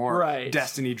in, the more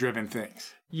destiny-driven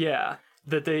things. Yeah,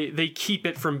 that they keep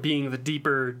it from being the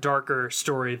deeper, darker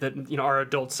story that, you know, our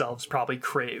adult selves probably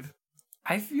crave.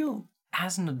 I feel,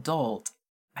 as an adult,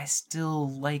 I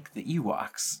still like the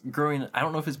Ewoks. I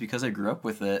don't know if it's because I grew up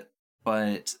with it,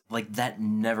 but, like, that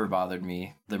never bothered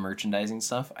me, the merchandising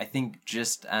stuff. I think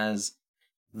just as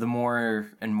the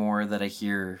more and more that I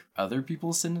hear other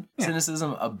people's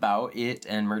cynicism about it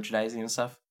and merchandising and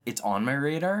stuff, it's on my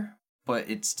radar, but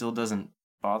it still doesn't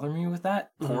bother me with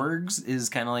that. Porgs is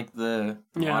kind of like the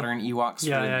modern Ewoks for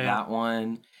that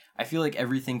one. I feel like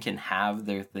everything can have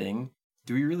their thing.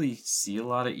 Do we really see a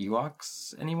lot of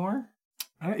Ewoks anymore?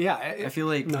 I feel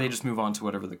like they just move on to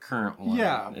whatever the current one is.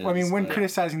 I mean, when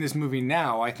criticizing this movie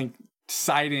now, I think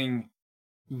citing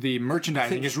the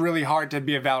merchandising is really hard to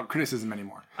be a valid criticism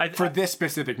anymore for this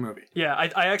specific movie. Yeah,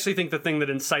 I actually think the thing that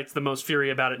incites the most fury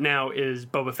about it now is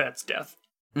Boba Fett's death.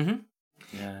 Mm-hmm.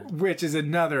 Yeah. Which is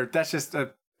that's just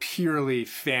a purely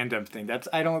fandom thing.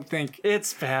 I don't think...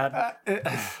 It's bad.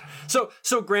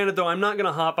 So granted, though, I'm not going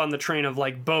to hop on the train of,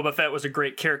 like, Boba Fett was a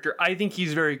great character. I think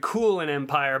he's very cool in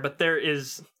Empire, but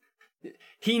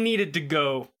he needed to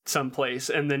go someplace,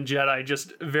 and then Jedi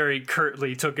just very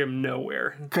curtly took him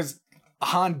nowhere. Because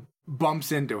Han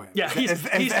bumps into him. Yeah, he's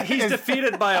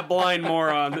defeated by a blind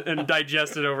moron and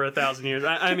digested over 1,000 years.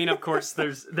 I mean, of course,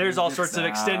 there's all sorts of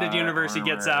extended universe he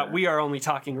gets out. We are only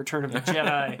talking Return of the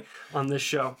Jedi on this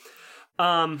show.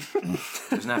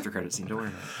 There's an after credit scene, don't worry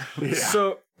about it.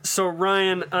 Yeah. So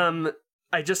Ryan,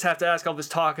 I just have to ask, all this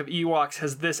talk of Ewoks,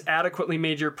 has this adequately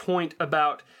made your point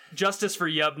about justice for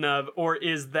Yub Nub, or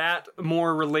is that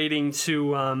more relating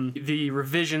to the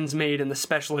revisions made in the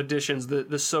special editions,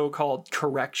 the so-called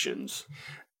corrections?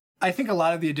 I think a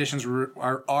lot of the additions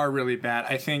are really bad.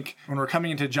 I think when we're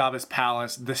coming into Jabba's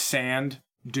palace, the sand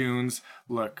dunes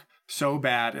look so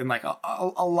bad, and like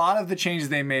a lot of the changes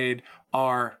they made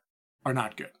are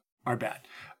not good, are bad.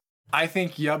 I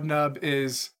think Yub Nub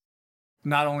is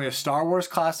not only a Star Wars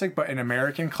classic, but an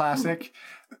American classic.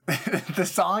 The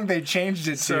song they changed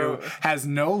it to has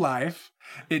no life.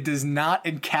 It does not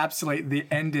encapsulate the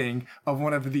ending of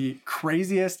one of the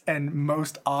craziest and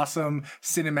most awesome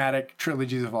cinematic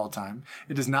trilogies of all time.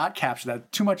 It does not capture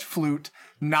that. Too much flute,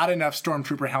 not enough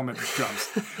Stormtrooper helmet drums.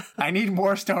 I need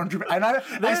more Stormtrooper.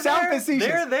 I sound facetious.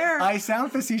 They're there. I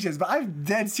sound facetious, but I'm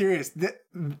dead serious.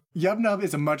 Yub Nub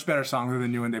is a much better song than the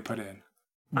new one they put in.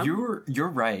 You're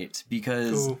right,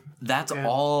 because that's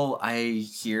all I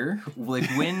hear. Like,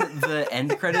 when the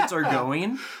end credits are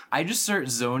going, I just start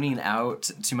zoning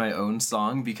out to my own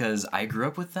song because I grew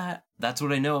up with that. That's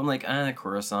what I know. I'm like,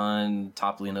 Coruscant,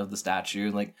 toppling of the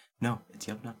statue. Like, no, it's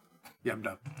Yub Nub. Yub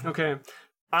Nub. Okay.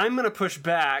 I'm going to push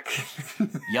back.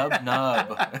 Yub Nub.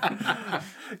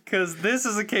 Because this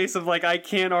is a case of, like, I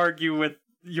can't argue with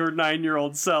your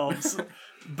 9-year-old selves.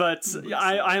 But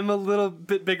I'm a little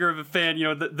bit bigger of a fan. You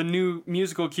know, the new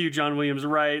musical cue John Williams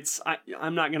writes,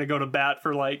 I'm not going to go to bat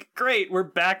for, like, great, we're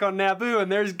back on Naboo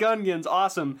and there's Gungans,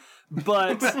 awesome.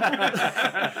 But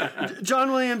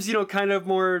John Williams, you know, kind of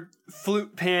more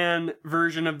flute pan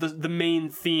version of the main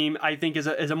theme, I think is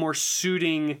a more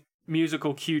suiting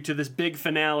musical cue to this big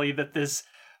finale that this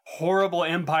horrible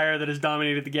empire that has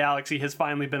dominated the galaxy has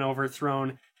finally been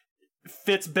overthrown.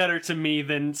 Fits better to me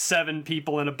than 7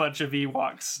 people and a bunch of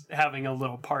Ewoks having a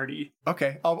little party.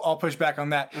 Okay, I'll push back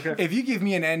on that. Okay. If you give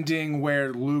me an ending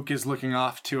where Luke is looking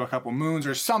off to a couple moons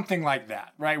or something like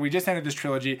that, right? We just ended this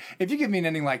trilogy. If you give me an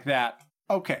ending like that,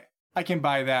 okay, I can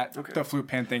buy that. Okay. The flute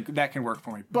pan thing, that can work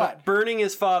for me. But burning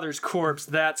his father's corpse,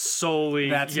 that's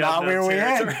solely... That's not where we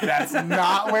end. That's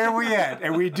not where we end.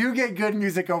 And we do get good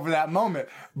music over that moment.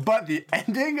 But the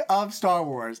ending of Star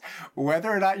Wars,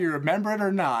 whether or not you remember it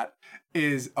or not,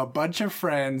 is a bunch of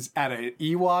friends at an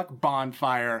Ewok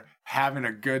bonfire having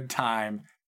a good time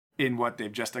in what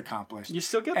they've just accomplished. You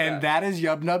still get that. And that is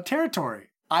Yub Nub territory.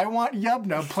 I want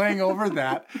Yubnub playing over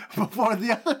that before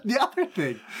the other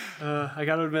thing. I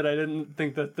gotta admit, I didn't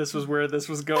think that this was where this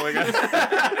was going.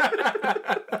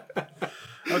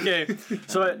 Okay,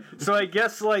 so I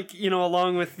guess, like, you know,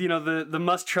 along with, you know, the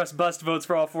must trust bust votes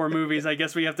for all 4 movies, I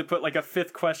guess we have to put like a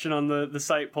 5th question on the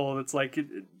site poll. That's like,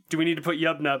 do we need to put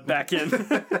Yubnub back in?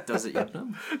 Does it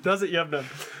Yubnub? Does it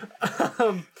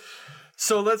Yubnub?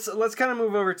 So let's kind of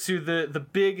move over to the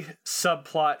big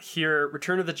subplot here.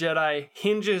 Return of the Jedi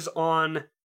hinges on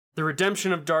the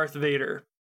redemption of Darth Vader.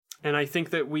 And I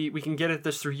think that we can get at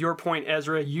this through your point,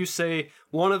 Ezra. You say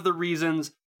one of the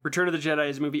reasons Return of the Jedi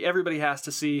is a movie everybody has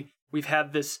to see. We've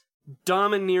had this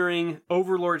domineering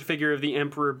overlord figure of the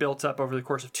Emperor built up over the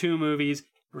course of 2 movies.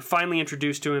 We're finally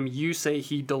introduced to him. You say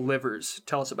he delivers.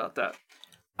 Tell us about that.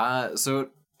 So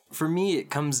for me, it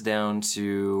comes down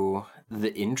to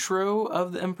the intro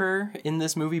of the Emperor in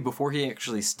this movie before he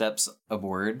actually steps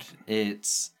aboard.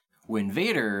 It's when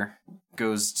Vader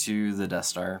goes to the Death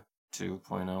Star 2.0,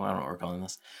 I don't know what we're calling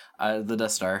this, the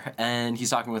Death Star, and he's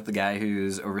talking with the guy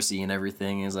who's overseeing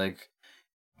everything. He's like,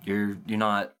 you're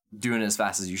not doing it as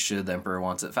fast as you should. The Emperor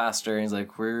wants it faster. And he's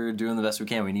like, we're doing the best we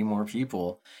can. We need more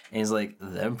people. And he's like,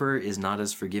 the Emperor is not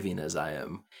as forgiving as I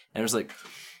am. And it's like,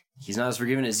 he's not as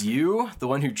forgiving as you, the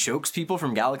one who chokes people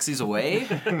from galaxies away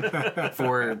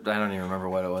for, I don't even remember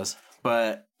what it was.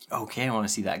 But, okay, I want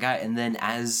to see that guy. And then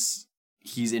as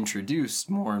he's introduced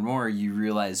more and more, you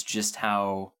realize just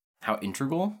how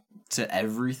integral to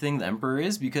everything the Emperor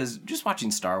is. Because just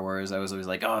watching Star Wars, I was always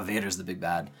like, oh, Vader's the big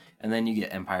bad. And then you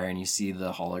get Empire and you see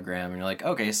the hologram and you're like,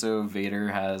 okay, so Vader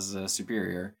has a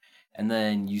superior. And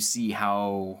then you see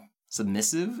how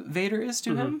submissive Vader is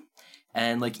to him.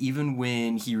 And, like, even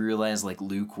when he realized, like,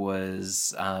 Luke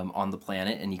was on the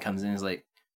planet and he comes in and is like,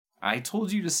 I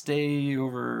told you to stay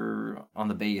over on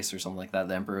the base or something like that.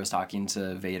 The Emperor was talking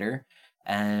to Vader.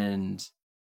 And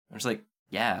I'm just like,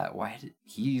 yeah, why did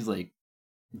he, like,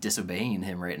 disobeying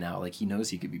him right now? Like, he knows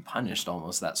he could be punished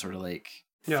almost, that sort of, like,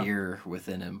 fear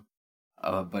within him.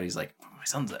 But he's like, my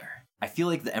son's there. I feel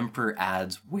like the Emperor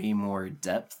adds way more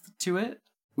depth to it.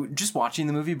 Just watching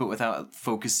the movie, but without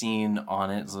focusing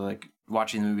on it, so like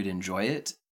watching the movie to enjoy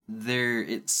it,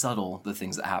 it's subtle, the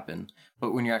things that happen.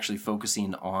 But when you're actually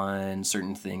focusing on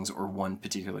certain things or one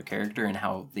particular character and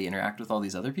how they interact with all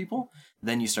these other people,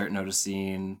 then you start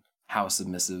noticing how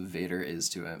submissive Vader is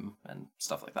to him and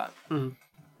stuff like that.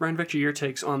 Ryan Victor, your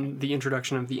takes on the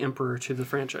introduction of the Emperor to the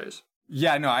franchise?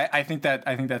 Yeah, no, I think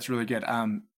that's really good.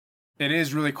 It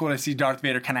is really cool to see Darth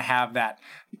Vader kind of have that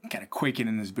kind of quaking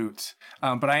in his boots.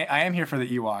 But I am here for the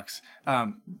Ewoks,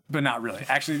 but not really.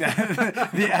 Actually,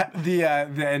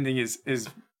 the ending is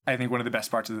I think one of the best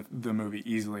parts of the movie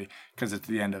easily, because it's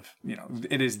the end of, you know,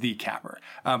 it is the capper.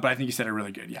 But I think you said it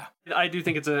really good. Yeah, I do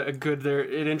think it's a good there.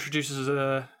 It introduces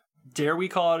a, dare we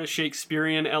call it, a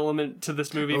Shakespearean element to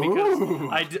this movie,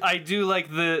 because I do like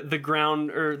the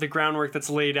groundwork that's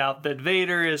laid out, that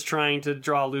Vader is trying to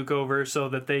draw Luke over so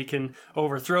that they can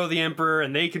overthrow the Emperor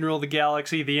and they can rule the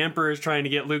galaxy. The Emperor is trying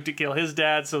to get Luke to kill his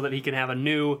dad so that he can have a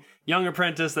new young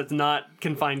apprentice that's not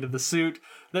confined to the suit.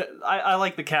 I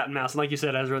like the cat and mouse, and like you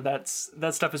said, Ezra, that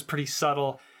stuff is pretty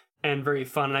subtle and very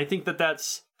fun, and I think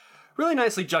that's really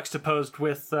nicely juxtaposed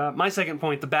with my second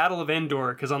point, the Battle of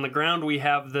Endor, because on the ground we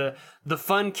have the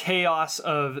fun chaos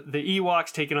of the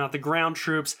Ewoks taking out the ground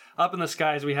troops. Up in the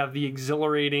skies we have the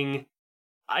exhilarating,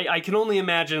 I can only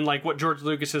imagine like what George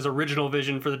Lucas's original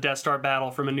vision for the Death Star battle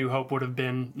from A New Hope would have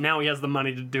been. Now he has the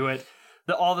money to do it.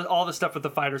 All the stuff with the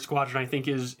fighter squadron I think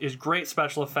is great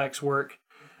special effects work,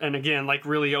 and again, like,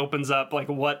 really opens up like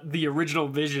what the original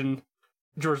vision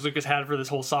George Lucas had for this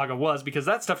whole saga was, because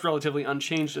that stuff's relatively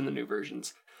unchanged in the new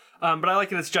versions. But I like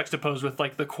that it's juxtaposed with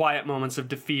like the quiet moments of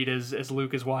defeat as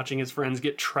Luke is watching his friends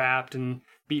get trapped and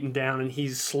beaten down, and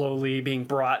he's slowly being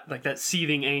brought, like that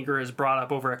seething anger is brought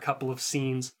up over a couple of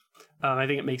scenes. I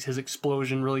think it makes his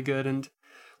explosion really good. And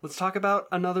let's talk about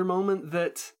another moment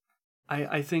that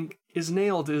I think is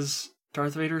nailed, is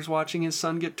Darth Vader's watching his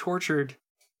son get tortured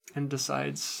and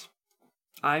decides,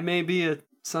 I may be a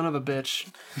son of a bitch,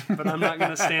 but I'm not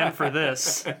going to stand for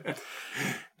this.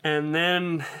 And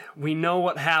then we know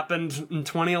what happened in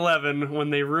 2011 when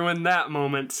they ruined that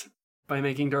moment by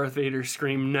making Darth Vader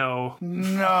scream no.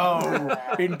 No!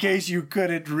 In case you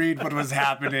couldn't read what was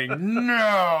happening.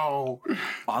 No!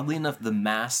 Oddly enough, the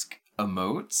mask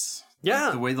emotes. Yeah.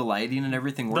 Like the way the lighting and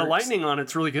everything works. The lightning on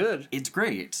it's really good. It's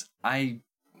great. They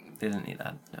didn't need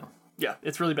that, no. Yeah,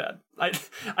 it's really bad.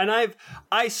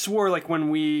 I swore, like, when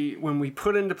we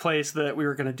put into place that we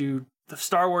were going to do the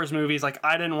Star Wars movies, like,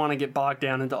 I didn't want to get bogged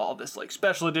down into all this, like,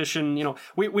 special edition, you know,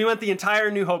 we went the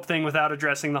entire New Hope thing without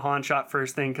addressing the Han shot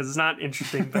first thing, because it's not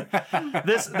interesting, but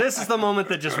this is the moment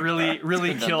that just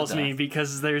really kills me,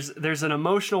 because there's an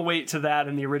emotional weight to that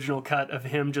in the original cut of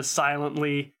him just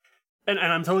silently, and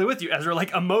I'm totally with you, Ezra, like,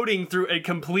 emoting through a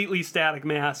completely static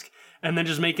mask, and then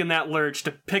just making that lurch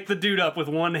to pick the dude up with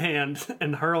one hand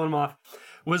and hurl him off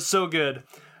was so good.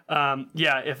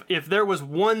 If there was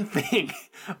one thing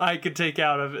I could take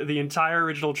out of the entire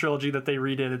original trilogy that they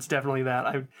redid, it's definitely that.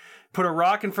 I put a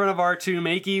rock in front of R2,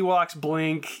 make Ewoks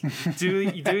blink, do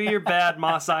your bad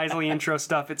Mos Eisley intro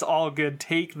stuff. It's all good.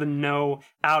 Take the no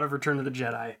out of Return of the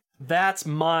Jedi. That's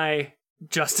my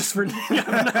justice for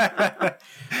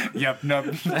Yep, nope.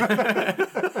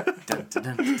 Dun,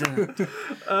 dun, dun, dun.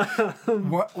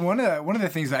 One of the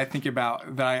things that I think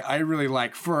about that I really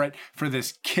like for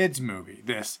this kids movie,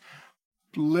 this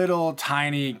little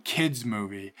tiny kids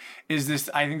movie, is this.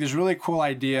 I think this really cool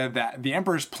idea that the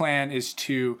Emperor's plan is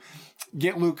to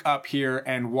get Luke up here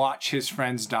and watch his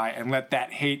friends die and let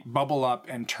that hate bubble up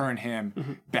and turn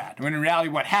him bad. When in reality,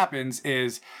 what happens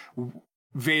is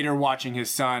Vader watching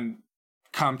his son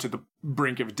come to the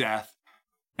brink of death,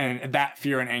 and that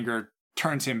fear and anger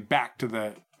turns him back to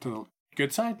the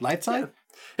good side, light side.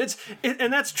 Yeah.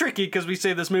 And that's tricky, because we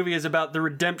say this movie is about the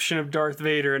redemption of Darth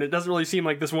Vader, and it doesn't really seem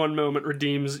like this one moment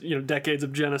redeems, you know, decades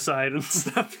of genocide and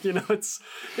stuff. You know, it's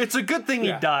a good thing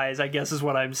he dies, I guess, is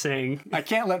what I'm saying. I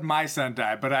can't let my son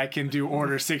die, but I can do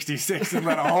Order 66 and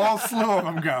let a whole slew of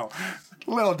them go.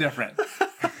 A little different.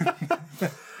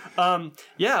 What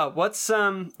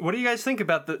do you guys think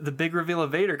about the big reveal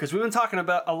of Vader? Because we've been talking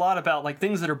a lot about like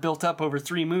things that are built up over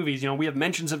 3 movies. You know, we have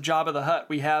mentions of Jabba the Hutt.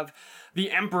 We have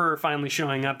the Emperor finally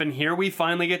showing up, and here we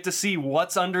finally get to see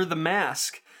what's under the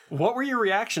mask. What were your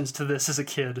reactions to this as a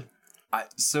kid?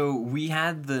 So we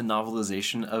had the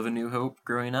novelization of A New Hope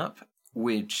growing up,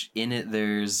 which in it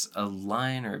there's a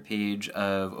line or a page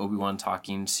of Obi-Wan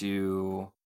talking to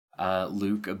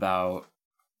Luke about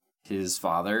his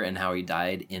father and how he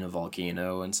died in a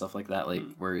volcano and stuff like that, like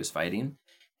where he was fighting.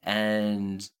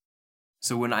 And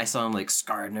so when I saw him like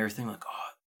scarred and everything, like, oh,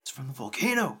 it's from the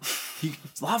volcano.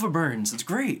 It's lava burns. It's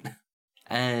great.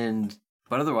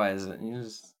 But otherwise, he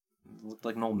just looked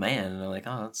like an old man. And I'm like,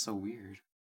 oh, that's so weird.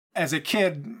 As a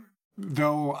kid,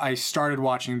 though I started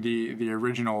watching the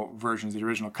original versions, the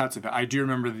original cuts of it, I do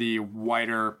remember the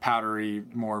whiter, powdery,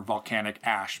 more volcanic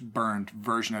ash burned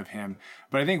version of him.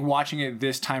 But I think watching it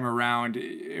this time around,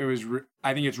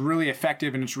 I think it's really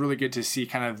effective, and it's really good to see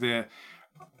kind of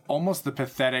almost the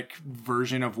pathetic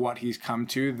version of what he's come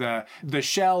to. The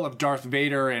shell of Darth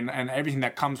Vader and everything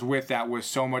that comes with that was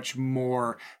so much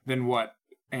more than what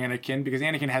Anakin, because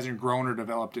Anakin hasn't grown or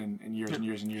developed in years and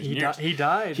years and years and years. He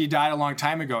died. He died a long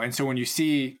time ago. And so when you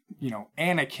see, you know,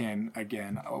 Anakin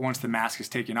again, once the mask is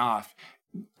taken off,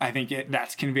 I think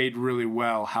that's conveyed really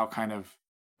well how kind of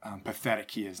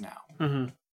pathetic he is now. Mm-hmm.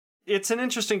 It's an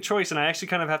interesting choice, and I actually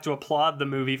kind of have to applaud the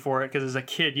movie for it, because as a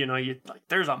kid, you know,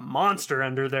 there's a monster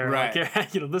under there. Right.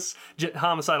 Like, you know, this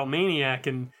homicidal maniac,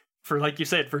 and for, like you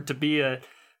said, to be a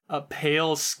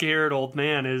pale, scared old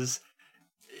man is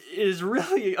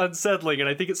really unsettling, and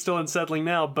I think it's still unsettling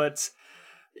now, but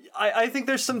I think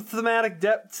there's some thematic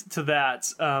depth to that.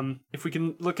 If we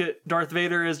can look at Darth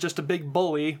Vader as just a big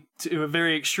bully to a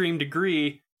very extreme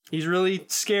degree, he's really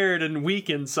scared and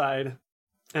weak inside.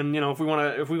 And, you know, if we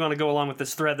want to go along with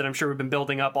this thread that I'm sure we've been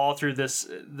building up all through this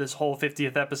whole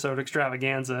 50th episode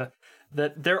extravaganza,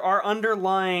 that there are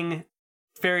underlying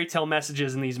fairy tale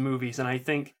messages in these movies, and I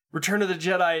think Return of the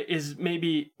Jedi is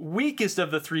maybe weakest of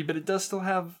the 3, but it does still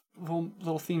have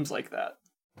little themes like that.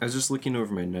 I was just looking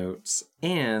over my notes,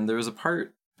 and there was a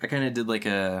part I kind of did like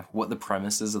what the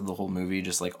premise is of the whole movie,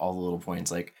 just like all the little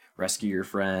points, like rescue your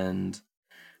friend,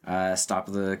 stop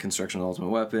the construction of the ultimate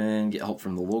weapon, get help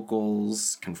from the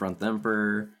locals, confront the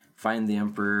Emperor, find the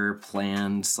Emperor,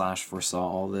 planned / foresaw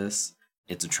all this.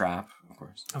 It's a trap, of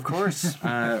course. Of course.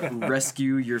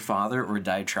 Rescue your father or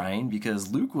die trying,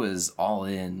 because Luke was all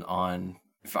in on,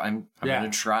 if I'm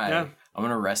going to try, I'm going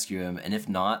to rescue him, and if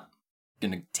not,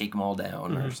 going to take them all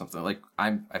down or something. Like,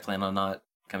 I plan on not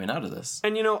coming out of this.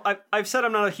 And, you know, I've said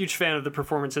I'm not a huge fan of the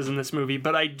performances in this movie,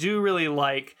 but I do really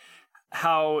like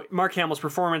how Mark Hamill's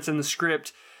performance in the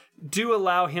script do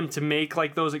allow him to make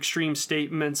like those extreme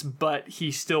statements, but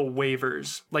he still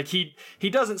wavers. Like he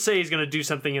doesn't say he's going to do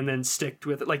something and then stick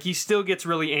with it. Like he still gets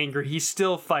really angry. He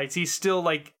still fights. He's still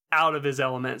like out of his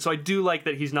element. So I do like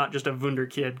that he's not just a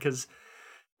Wunderkid, because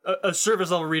a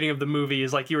surface level reading of the movie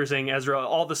is, like you were saying, Ezra,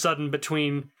 all of a sudden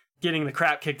between getting the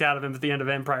crap kicked out of him at the end of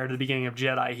Empire to the beginning of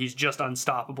Jedi, he's just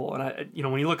unstoppable. And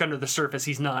when you look under the surface,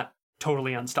 he's not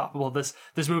totally unstoppable. This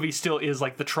movie still is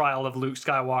like the trial of Luke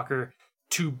Skywalker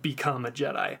to become a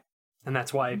Jedi. And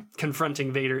that's why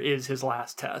confronting Vader is his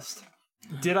last test.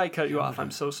 Did I cut you off?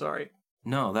 I'm so sorry.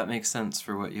 No, that makes sense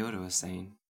for what Yoda was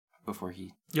saying before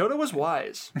he... Yoda was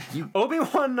wise.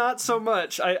 Obi-Wan, not so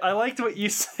much. I liked what you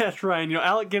said, Ryan.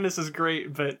 Alec Guinness is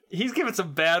great, but he's given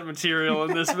some bad material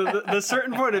in this. But the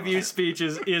certain point of view speech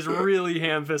is really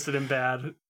ham-fisted and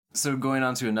bad. So going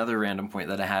on to another random point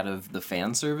that I had of the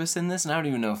fan service in this, and I don't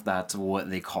even know if that's what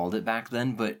they called it back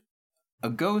then, but a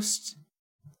ghost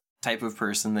type of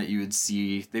person that you would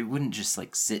see, they wouldn't just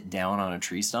like sit down on a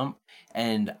tree stump.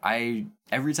 And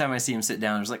every time I see him sit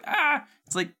down, I was like,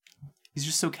 it's like, he's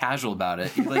just so casual about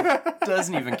it. He like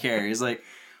doesn't even care. He's like,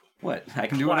 what? I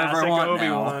can do whatever I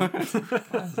want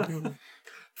now.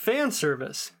 Fan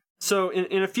service. So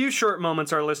in a few short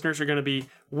moments, our listeners are going to be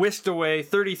whisked away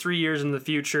 33 years in the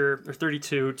future, or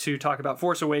 32, to talk about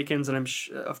Force Awakens. And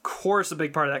of course, a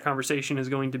big part of that conversation is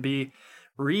going to be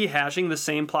rehashing the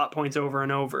same plot points over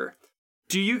and over.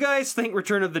 Do you guys think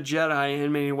Return of the Jedi,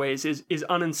 in many ways, is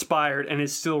uninspired and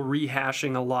is still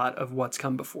rehashing a lot of what's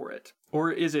come before it?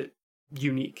 Or is it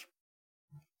unique?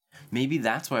 Maybe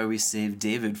that's why we saved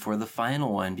David for the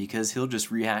final one, because he'll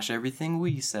just rehash everything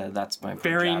we said. That's my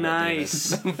very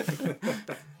nice.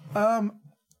 I'm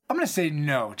going to say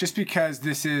no, just because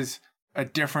this is a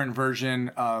different version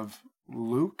of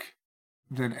Luke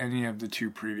than any of the two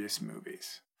previous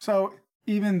movies. So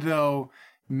even though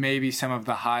maybe some of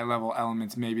the high-level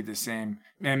elements may be the same,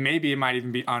 and maybe it might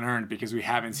even be unearned because we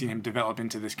haven't seen him develop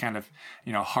into this kind of,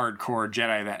 hardcore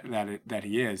Jedi that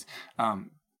he is.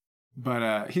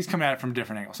 But he's coming at it from a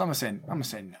different angle. So I'm gonna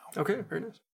say no. Okay, very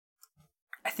nice.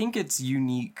 I think it's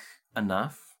unique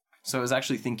enough. So I was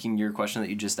actually thinking your question that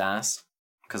you just asked,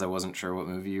 because I wasn't sure what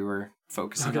movie you were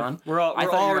focusing on. We're all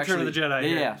Return of the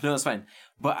Jedi. Yeah, no, that's fine.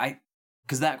 But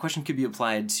because that question could be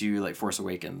applied to like Force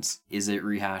Awakens. Is it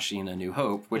rehashing A New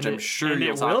Hope? Which I'm sure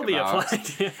you'll talk about. It will be applied,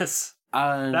 yes.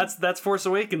 That's Force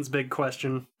Awakens' big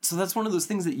question. So that's one of those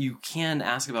things that you can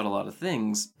ask about a lot of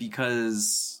things,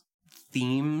 because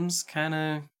themes kind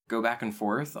of go back and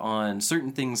forth on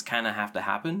certain things kind of have to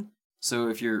happen. So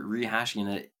if you're rehashing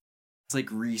it, it's like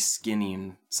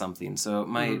reskinning something. So it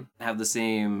might have the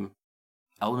same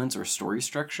elements or story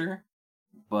structure,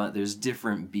 but there's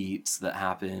different beats that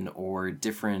happen, or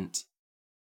different,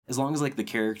 as long as like the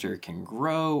character can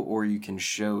grow or you can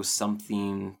show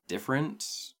something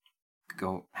different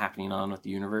happening on with the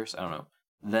universe, I don't know,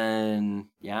 then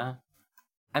yeah,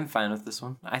 I'm fine with this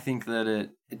one. I think that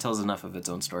it tells enough of its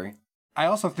own story. I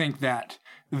also think that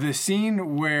the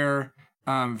scene where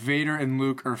Vader and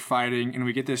Luke are fighting and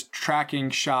we get this tracking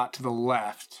shot to the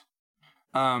left,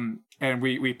 and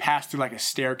we pass through like a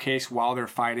staircase while they're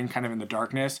fighting kind of in the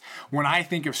darkness. When I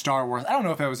think of Star Wars, I don't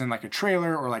know if that was in like a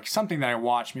trailer or like something that I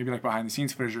watched, maybe like behind the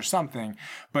scenes footage or something,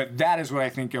 but that is what I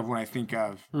think of when I think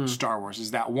of Star Wars,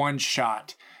 is that one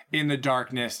shot in the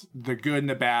darkness, the good and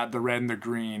the bad, the red and the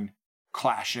green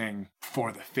clashing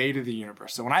for the fate of the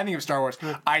universe. So when I think of Star Wars,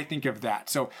 I think of that.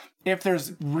 So if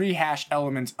there's rehash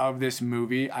elements of this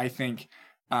movie, I think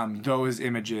those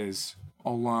images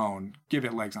alone give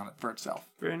it legs on it for itself.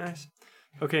 Very nice.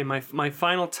 Okay, my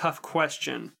final tough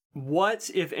question. What,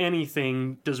 if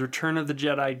anything, does Return of the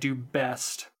Jedi do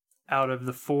best out of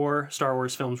the 4 Star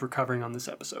Wars films we're covering on this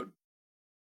episode?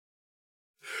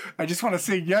 I just want to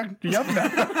say Yum Num.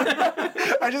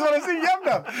 I just want to say Yum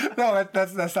Num. No,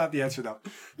 that's not the answer though.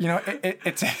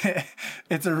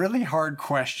 It's a really hard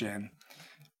question,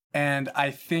 and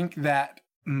I think that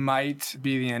might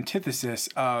be the antithesis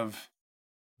of,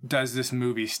 does this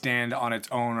movie stand on its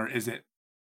own, or is it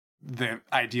the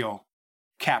ideal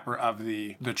capper of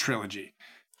the trilogy?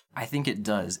 I think it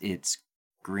does. It's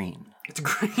green. It's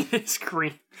green. It's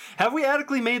green. Have we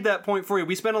adequately made that point for you?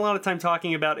 We spent a lot of time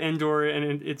talking about Endor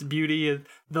and its beauty,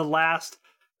 the last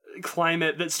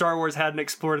climate that Star Wars hadn't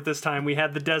explored at this time. We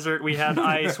had the desert, we had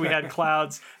ice, we had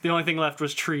clouds. The only thing left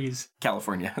was trees.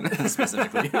 California,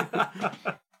 specifically.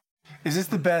 Is this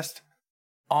the best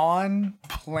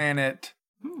on-planet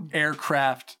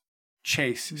aircraft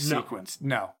chase sequence?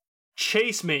 No.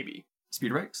 Chase, maybe.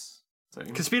 Speeder bikes?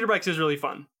 Because speeder bikes is really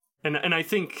fun. And I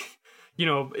think,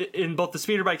 in both the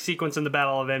speeder bike sequence and the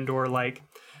Battle of Endor, like,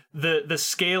 the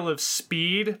scale of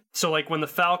speed, so like when the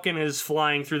Falcon is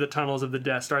flying through the tunnels of the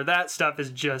Death Star, that stuff is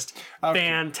just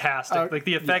fantastic. Like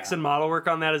the effects and model work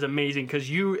on that is amazing, because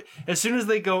as soon as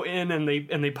they go in and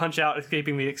they punch out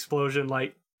escaping the explosion,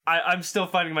 like I'm still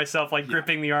finding myself like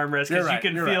gripping the armrest, because you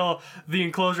can feel the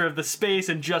enclosure of the space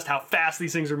and just how fast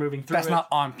these things are moving through. That's not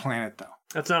on planet though.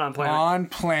 That's not on planet. On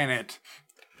planet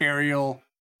aerial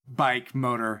bike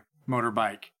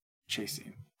motorbike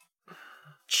chasing.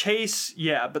 chase,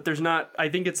 yeah, but there's not. I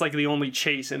think it's like the only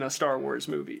chase in a Star Wars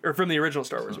movie, or from the original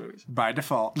Star Wars movies. By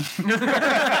default. it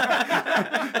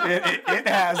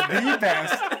has the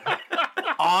best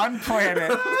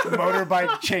on-planet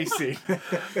motorbike chasing.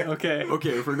 Okay, Okay,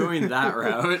 if we're going that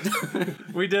route,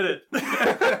 we did it.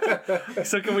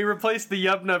 So can we replace the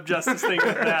Yub Nub Justice thing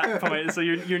with that point? So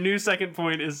your new second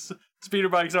point is speeder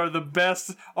bikes are the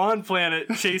best on-planet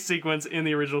chase sequence in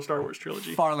the original Star Wars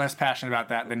trilogy. Far less passionate about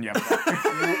that than you.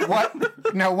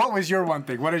 What? Now, what was your one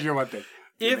thing? What is your one thing?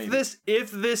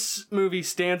 If this movie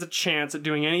stands a chance at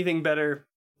doing anything better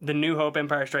than New Hope,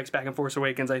 Empire Strikes Back, and Force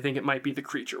Awakens, I think it might be the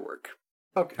creature work.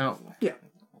 Okay. oh, Yeah.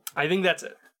 I think that's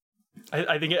it.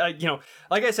 I think,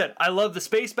 like I said, I love the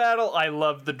space battle. I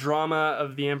love the drama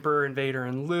of the Emperor and Vader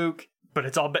and Luke, but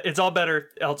it's all better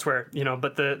elsewhere,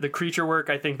 But the creature work,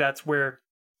 I think that's where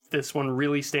this one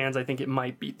really stands. I think it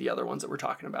might beat the other ones that we're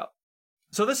talking about.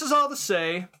 So this is all to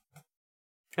say,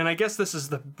 and I guess this is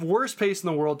the worst pace in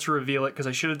the world to reveal it because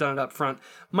I should have done it up front.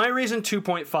 My reason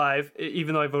 2.5,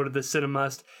 even though I voted this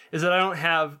Cinemust, is that I don't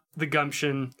have the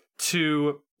gumption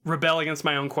to rebel against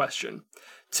my own question.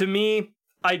 To me,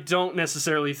 I don't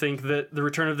necessarily think that The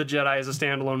Return of the Jedi as a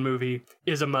standalone movie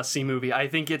is a must-see movie. I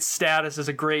think its status as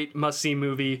a great must-see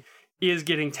movie is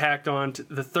getting tacked on to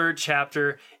the third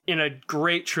chapter in a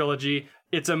great trilogy.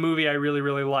 It's a movie I really,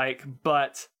 really like,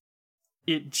 but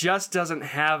it just doesn't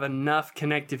have enough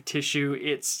connective tissue.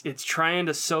 It's trying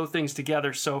to sew things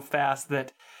together so fast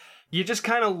that you just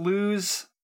kind of lose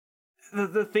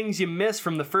the things you miss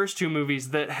from the first two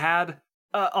movies that had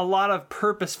a lot of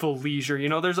purposeful leisure.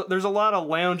 There's a lot of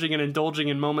lounging and indulging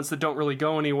in moments that don't really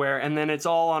go anywhere, and then it's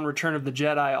all on Return of the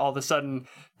Jedi all of a sudden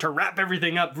to wrap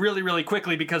everything up really, really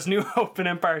quickly because New Hope and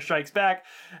Empire Strikes Back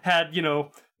had,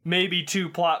 maybe 2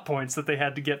 plot points that they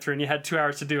had to get through, and you had 2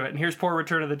 hours to do it. And here's poor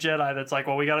Return of the Jedi that's like,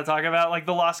 well, we got to talk about like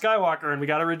the Lost Skywalker, and we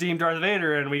got to redeem Darth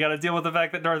Vader, and we got to deal with the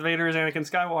fact that Darth Vader is Anakin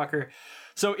Skywalker.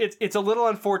 So it's a little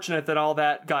unfortunate that all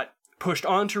that got pushed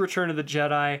onto Return of the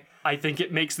Jedi. I think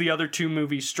it makes the other 2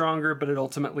 movies stronger, but it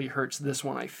ultimately hurts this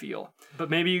one, I feel. But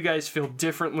maybe you guys feel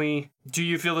differently. Do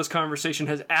you feel this conversation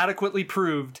has adequately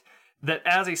proved that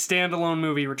as a standalone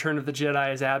movie, Return of the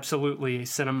Jedi is absolutely a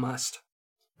Cinemust?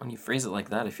 when you phrase it like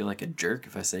that, I feel like a jerk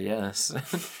if I say yes.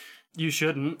 You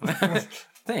shouldn't.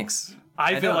 Thanks.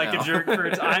 I feel like now. a jerk for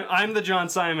it. I'm the John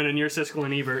Simon and you're Siskel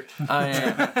and Ebert.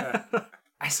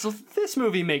 I still This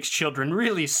movie makes children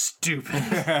really stupid.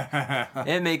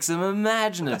 it makes them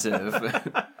imaginative.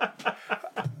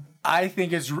 I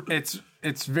think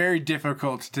it's very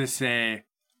difficult to say.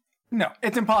 No,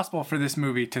 it's impossible for this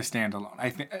movie to stand alone.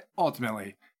 I think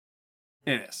ultimately,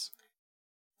 it is.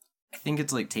 I think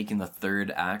it's like taking the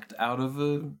third act out of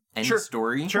any Sure.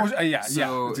 story. Sure. Yeah,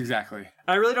 So- it's exactly.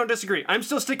 I really don't disagree. I'm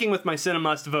still sticking with my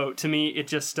Cinemust vote. To me, it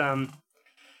just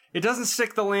it doesn't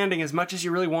stick the landing as much as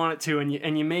you really want it to,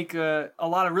 and you make a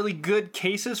lot of really good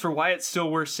cases for why it's still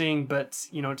worth seeing. But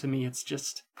to me, it's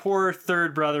just poor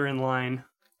third brother in line.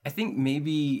 I think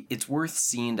maybe it's worth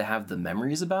seeing to have the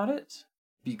memories about it,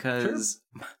 because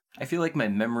I feel like my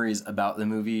memories about the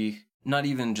movie, not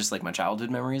even just like my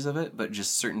childhood memories of it, but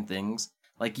just certain things,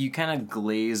 like you kind of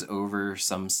glaze over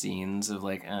some scenes of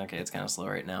like, okay, it's kind of slow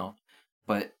right now.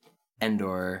 But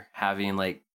Endor, having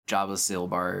like Jabba's sail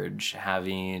barge,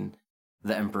 having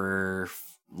the Emperor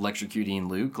electrocuting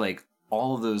Luke, like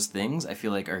all of those things I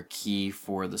feel like are key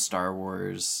for the Star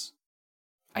Wars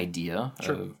idea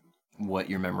of what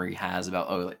your memory has about,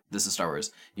 like, this is Star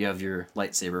Wars. You have your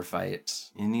lightsaber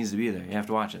fight. It needs to be there. You have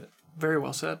to watch it. Very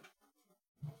well said.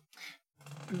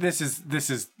 This is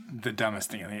the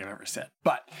dumbest thing I think I've ever said.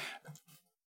 But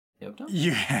Yep. No?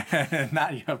 you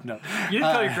not you have no. You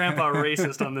didn't call your grandpa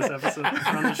racist on this episode,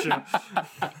 on the show.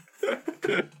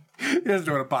 He doesn't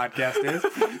know what a podcast is.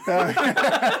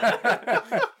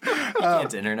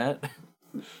 It's internet.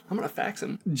 I'm gonna fax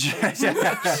him. Just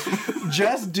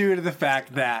due to the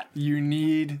fact that you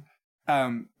need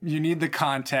the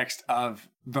context of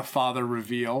the father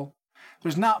reveal.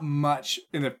 There's not much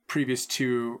in the previous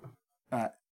 2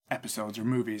 episodes or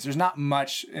movies. There's not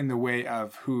much in the way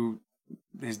of who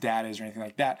his dad is or anything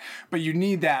like that. But you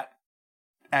need that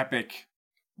epic,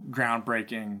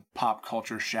 groundbreaking, pop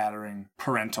culture shattering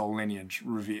parental lineage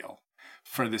reveal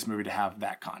for this movie to have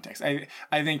that context. I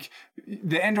think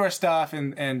the Endor stuff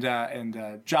and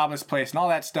Jabba's place and all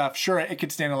that stuff, sure, it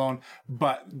could stand alone,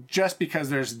 but just because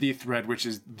there's the thread, which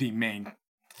is the main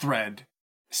thread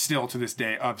still to this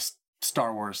day of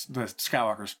Star Wars, the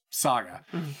Skywalker saga,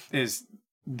 is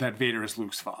that Vader is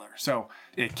Luke's father. So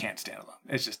it can't stand alone.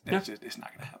 It's not going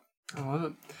to happen. I love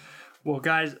it. Well,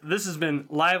 guys, this has been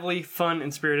lively, fun,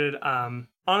 and spirited.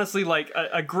 honestly, like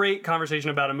a great conversation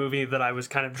about a movie that I was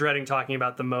kind of dreading talking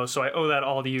about the most. So I owe that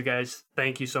all to you guys.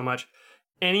 Thank you so much.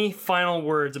 Any final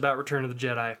words about Return of the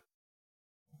Jedi?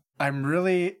 I'm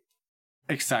really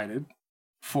excited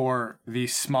for the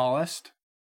smallest,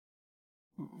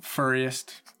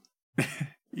 furriest,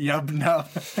 yub-nub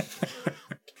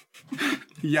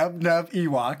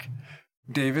Ewok,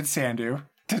 David Sandu,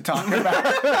 to talk about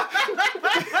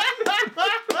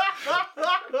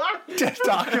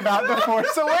The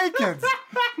Force Awakens.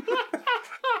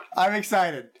 I'm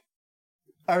excited.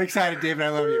 David. I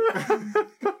love you.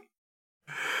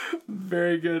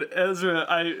 Very good, Ezra.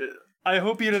 I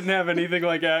hope you didn't have anything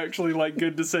like actually like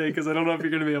good to say, because I don't know if you're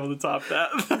going to be able to top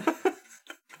that.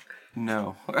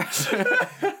 No.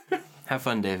 Have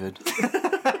fun, David.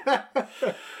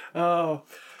 Oh,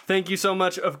 thank you so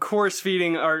much. Of course,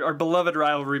 feeding our beloved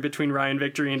rivalry between Ryan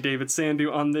Victory and David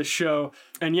Sandu on this show.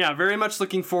 And yeah, very much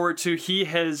looking forward to. He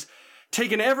has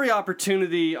taken every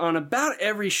opportunity on about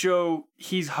every show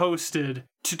he's hosted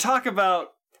to talk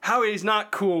about how he's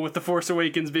not cool with The Force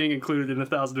Awakens being included in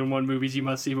 1001 movies you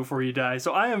must see before you die.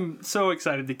 So I am so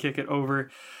excited to kick it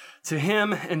over to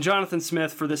him and Jonathan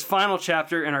Smith for this final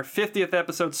chapter in our 50th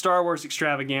episode Star Wars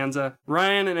Extravaganza.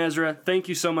 Ryan and Ezra, thank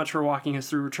you so much for walking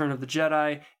us through Return of the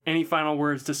Jedi. Any final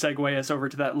words to segue us over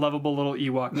to that lovable little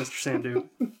Ewok, Mr. Sandu?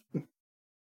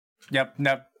 Yep.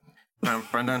 Yep.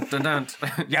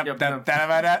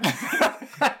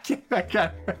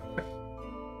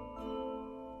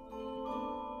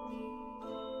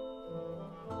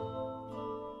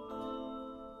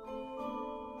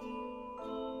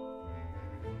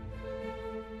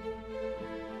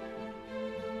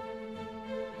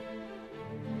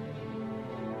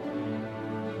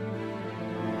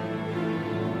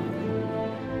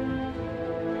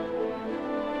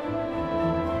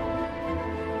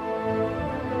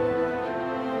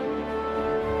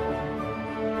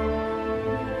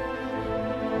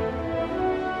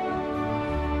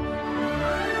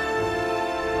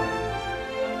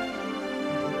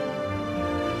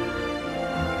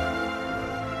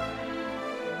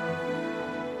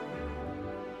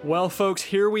 Well, folks,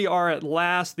 here we are at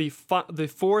last, the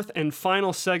fourth and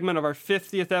final segment of our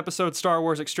 50th episode Star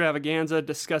Wars Extravaganza,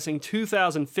 discussing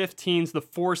 2015's The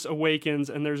Force Awakens,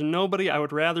 and there's nobody I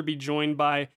would rather be joined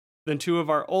by than two of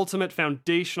our ultimate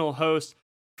foundational hosts.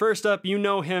 First up, you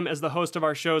know him as the host of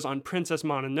our shows on Princess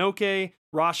Mononoke,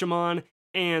 Rashomon,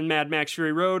 and Mad Max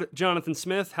Fury Road, Jonathan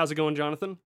Smith. How's it going,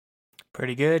 Jonathan?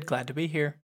 Pretty good. Glad to be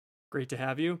here. Great to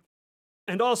have you.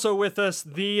 And also with us,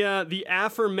 the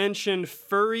aforementioned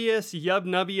furriest,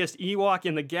 yub-nubbiest Ewok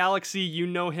in the galaxy. You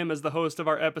know him as the host of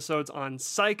our episodes on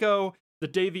Psycho, The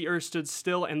Day the Earth Stood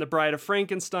Still, and The Bride of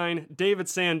Frankenstein, David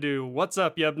Sandu. What's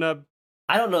up, yub-nub?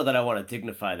 I don't know that I want to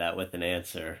dignify that with an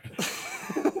answer.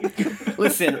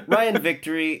 Listen, Ryan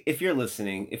Victory, if you're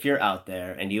listening, if you're out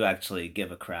there and you actually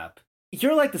give a crap,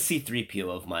 you're like the C-3PO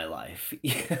of my life.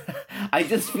 I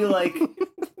just feel like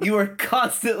you are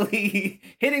constantly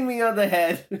hitting me on the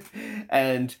head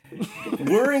and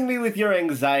worrying me with your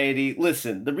anxiety.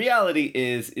 Listen, the reality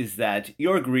is that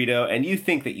you're Greedo and you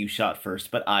think that you shot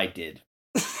first, but I did.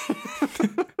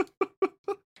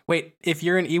 Wait, if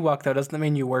you're an Ewok, though, doesn't that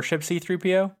mean you worship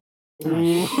C-3PO?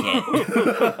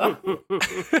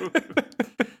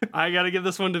 I gotta give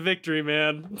this one to Victory,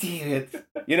 man. Damn it.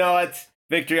 You know what?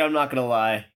 Victory, I'm not gonna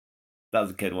lie. That was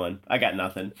a good one. I got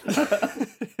nothing.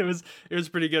 It was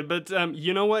pretty good, but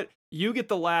you know what? You get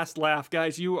the last laugh,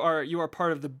 guys. You are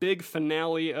part of the big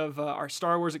finale of our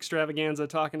Star Wars Extravaganza,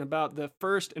 talking about the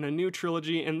first in a new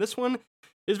trilogy, and this one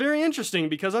is very interesting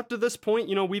because up to this point,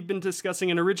 you know, we've been discussing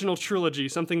an original trilogy,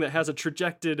 something that has a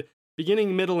trajected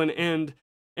beginning, middle, and end.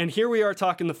 And here we are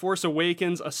talking The Force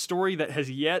Awakens, a story that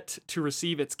has yet to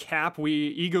receive its cap. We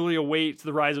eagerly await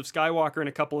The Rise of Skywalker in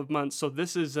a couple of months. So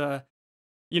this is,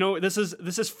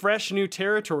 this is fresh new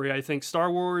territory, I think. Star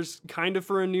Wars kind of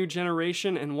for a new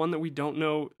generation and one that we don't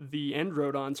know the end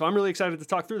road on. So I'm really excited to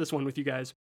talk through this one with you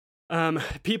guys.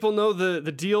 People know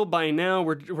the deal by now.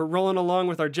 We're rolling along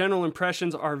with our general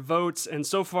impressions, our votes, and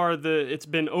so far it's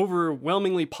been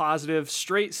overwhelmingly positive,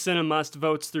 straight cinemust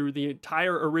votes through the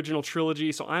entire original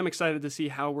trilogy. So I'm excited to see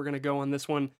how we're going to go on this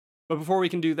one. But before we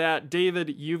can do that,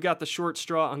 David, you've got the short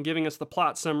straw on giving us the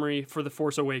plot summary for The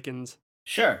Force Awakens.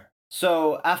 Sure.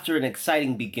 So after an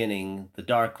exciting beginning, the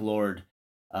Dark Lord,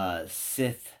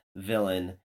 Sith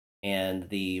villain, and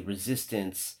the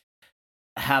Resistance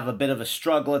have a bit of a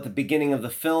struggle at the beginning of the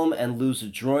film and lose a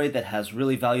droid that has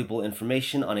really valuable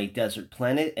information on a desert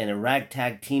planet, and a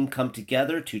ragtag team come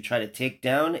together to try to take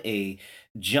down a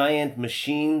giant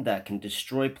machine that can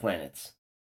destroy planets.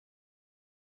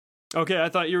 Okay, I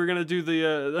thought you were gonna do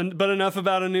the but enough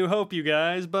about A New Hope, you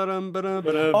guys.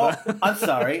 Oh, I'm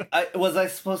sorry. Was I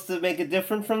supposed to make it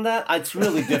different from that? It's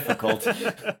really difficult.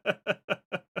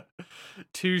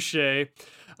 Touche.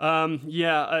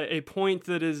 Yeah, a point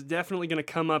that is definitely going to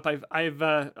come up.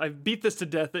 I've beat this to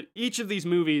death that each of these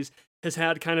movies has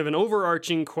had kind of an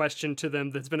overarching question to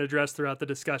them that's been addressed throughout the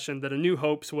discussion. That A New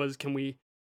Hope's was, can we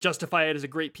justify it as a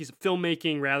great piece of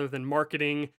filmmaking rather than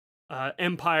marketing?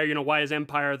 Empire, why is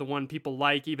Empire the one people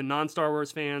like, even non-Star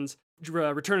Wars fans?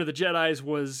 Return of the Jedi's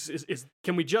is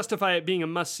can we justify it being a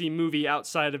must-see movie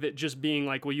outside of it just being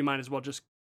like, well, you might as well just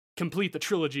complete the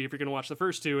trilogy if you're going to watch the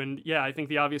first two? And yeah, I think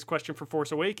the obvious question for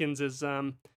Force Awakens is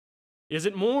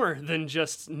it more than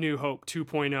just New Hope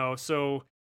 2.0? So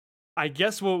I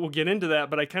guess we'll get into that,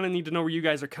 but I kind of need to know where you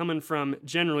guys are coming from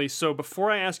generally. So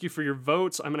before I ask you for your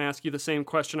votes, I'm going to ask you the same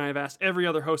question I've asked every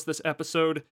other host this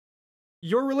episode.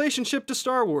 Your relationship to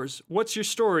Star Wars, what's your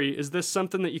story? Is this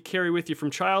something that you carry with you from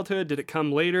childhood? Did it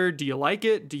come later? Do you like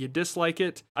it? Do you dislike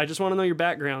it? I just want to know your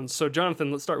background. So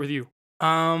Jonathan, let's start with you.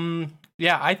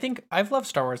 Yeah, I think I've loved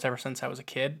Star Wars ever since I was a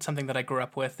kid, something that I grew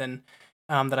up with and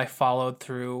that I followed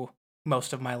through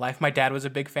most of my life. My dad was a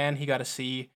big fan. He got to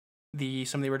see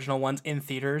some of the original ones in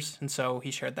theaters, and so he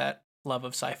shared that love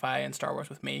of sci-fi and Star Wars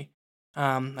with me.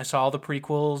 I saw all the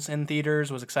prequels in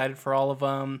theaters, was excited for all of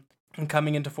them. And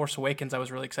coming into Force Awakens, I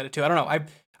was really excited too. I don't know.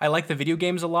 I like the video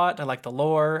games a lot. I like the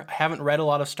lore. I haven't read a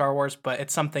lot of Star Wars, but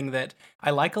it's something that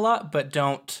I like a lot, but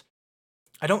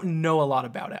I don't know a lot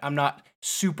about it. I'm not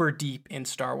super deep in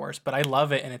Star Wars, but I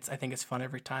love it, and I think it's fun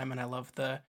every time, and I love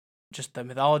just the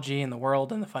mythology and the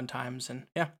world and the fun times, and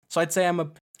yeah. So I'd say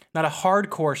I'm not a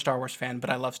hardcore Star Wars fan, but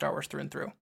I love Star Wars through and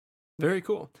through. Very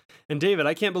cool. And David,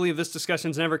 I can't believe this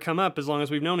discussion's never come up as long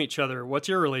as we've known each other. What's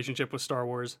your relationship with Star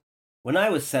Wars? When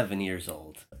I was 7 years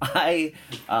old,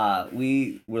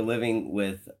 we were living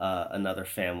with another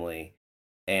family,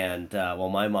 and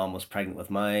my mom was pregnant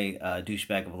with my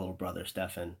douchebag of a little brother,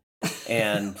 Stefan,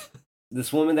 and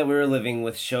this woman that we were living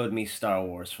with showed me Star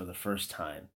Wars for the first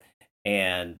time,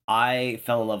 and I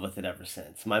fell in love with it ever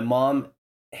since. My mom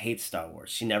hates Star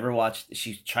Wars. She never watched.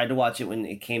 She tried to watch it when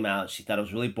it came out. She thought it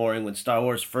was really boring when Star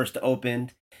Wars first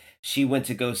opened. She went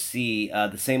to go see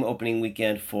the same opening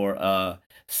weekend for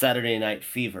Saturday Night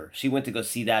Fever. She went to go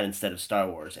see that instead of Star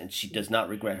Wars, and she does not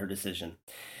regret her decision.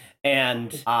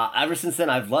 And ever since then,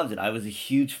 I've loved it. I was a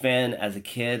huge fan as a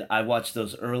kid. I watched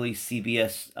those early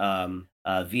CBS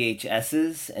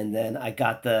VHSs, and then I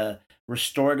got the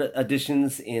restored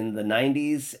editions in the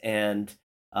 90s, and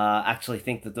actually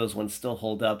think that those ones still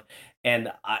hold up.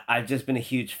 And I've just been a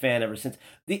huge fan ever since.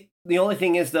 The only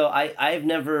thing is, though, I've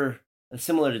never,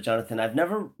 similar to Jonathan, I've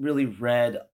never really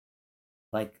read,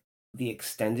 like, the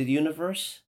extended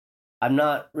universe. I'm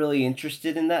not really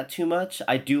interested in that too much.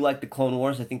 I do like the Clone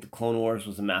Wars. I think the Clone Wars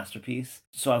was a masterpiece.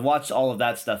 So I've watched all of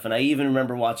that stuff, and I even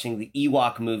remember watching the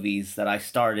Ewok movies that I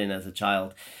starred in as a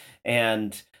child.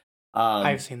 And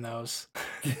I've seen those.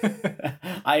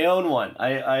 I own one.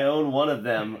 I own one of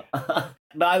them.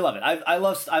 But I love it.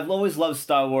 I've always loved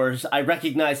Star Wars. I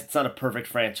recognize it's not a perfect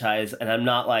franchise, and I'm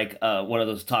not like one of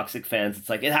those toxic fans. It's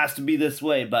like, it has to be this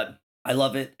way, but I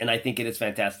love it, and I think it is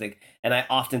fantastic. And I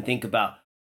often think about,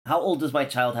 how old does my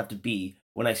child have to be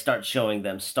when I start showing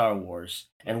them Star Wars?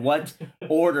 And what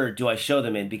order do I show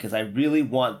them in? Because I really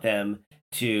want them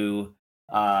to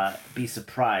be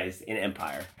surprised in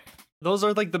Empire. Those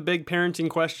are like the big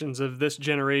parenting questions of this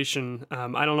generation.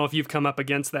 I don't know if you've come up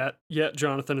against that yet,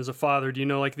 Jonathan, as a father. Do you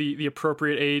know like the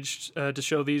appropriate age to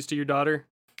show these to your daughter?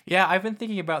 Yeah, I've been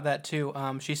thinking about that too.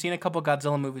 She's seen a couple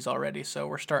Godzilla movies already, so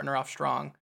we're starting her off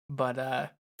strong.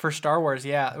 But for Star Wars,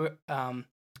 yeah,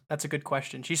 that's a good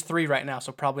question. She's 3 right now,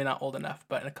 so probably not old enough,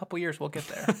 but in a couple years we'll get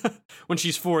there. When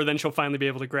she's 4, then she'll finally be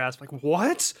able to grasp, like,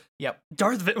 what? Yep.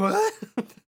 Darth Vader, what?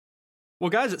 Well,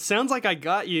 guys, it sounds like I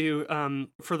got you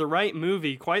for the right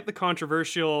movie. Quite the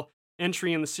controversial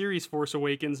entry in the series Force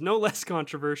Awakens. No less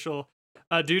controversial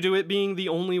due to it being the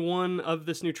only one of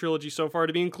this new trilogy so far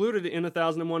to be included in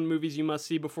 1001 Movies You Must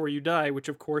See Before You Die, which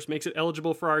of course makes it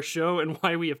eligible for our show and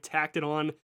why we have tacked it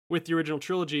on with the original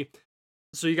trilogy.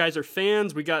 So you guys are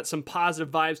fans. We got some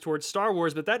positive vibes towards Star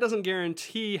Wars, but that doesn't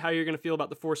guarantee how you're going to feel about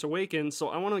The Force Awakens. So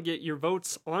I want to get your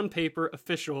votes on paper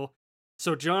official.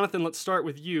 So Jonathan, let's start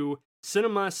with you.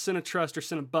 Cinemust, Cinetrust, or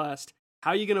Cinebust,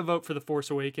 how are you going to vote for The Force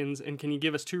Awakens, and can you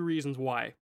give us 2 reasons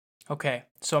why? Okay,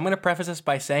 so I'm going to preface this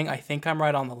by saying I think I'm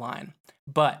right on the line,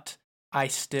 but I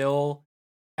still,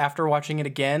 after watching it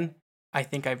again, I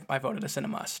think I voted a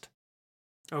Cinemust.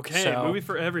 Okay, so, movie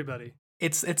for everybody.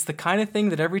 It's the kind of thing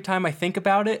that every time I think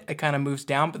about it, it kind of moves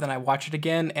down, but then I watch it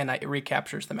again, and it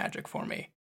recaptures the magic for me.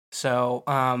 So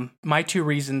my two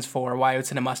reasons for why I would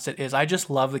say a must is I just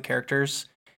love the characters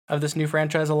of this new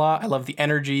franchise a lot. I love the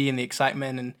energy and the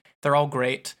excitement, and they're all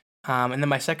great. And then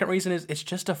my second reason is it's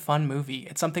just a fun movie.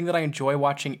 It's something that I enjoy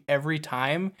watching every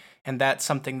time, and that's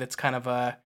something that's kind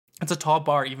of it's a tall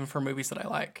bar even for movies that I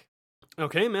like.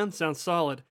 Okay, man, sounds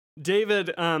solid.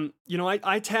 David,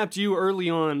 I tapped you early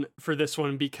on for this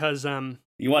one because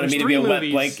You wanted me to be a wet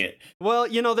blanket. Well,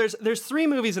 there's 3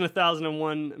 movies in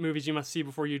 1001 movies you must see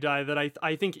before you die that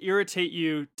I think irritate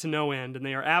you to no end, and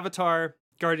they are Avatar,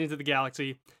 Guardians of the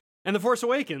Galaxy, and The Force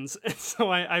Awakens. And so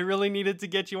I really needed to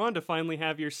get you on to finally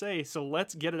have your say. So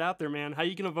let's get it out there, man. How are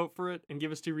you going to vote for it? And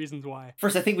give us 2 reasons why.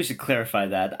 First, I think we should clarify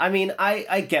that. I mean,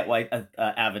 I get why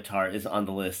Avatar is on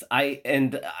the list. I'm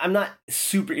not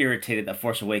super irritated that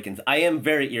Force Awakens. I am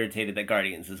very irritated that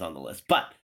Guardians is on the list.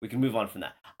 But we can move on from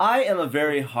that. I am a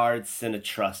very hard sin of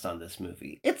trust on this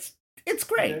movie. It's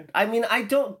great. Okay. I mean, I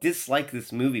don't dislike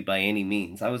this movie by any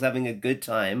means. I was having a good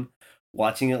time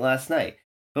watching it last night.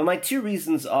 But my 2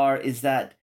 reasons is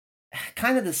that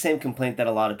kind of the same complaint that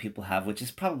a lot of people have, which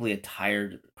is probably a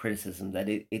tired criticism, that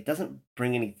it doesn't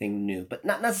bring anything new, but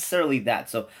not necessarily that.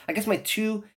 So I guess my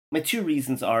two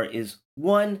reasons is,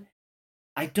 one,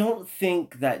 I don't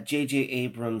think that J.J.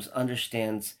 Abrams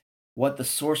understands what the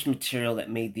source material that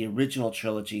made the original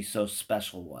trilogy so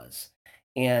special was.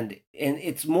 And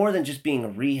it's more than just being a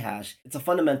rehash. It's a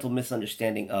fundamental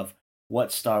misunderstanding of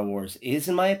what Star Wars is,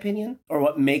 in my opinion, or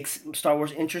what makes Star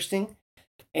Wars interesting.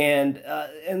 And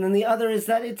then the other is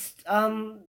that it's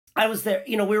I was there,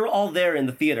 we were all there in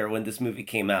the theater when this movie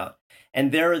came out,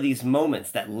 and there are these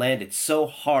moments that landed so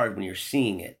hard when you're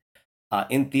seeing it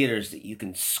in theaters that you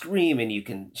can scream and you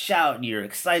can shout and you're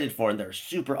excited for, and they're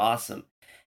super awesome.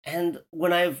 And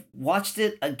when I've watched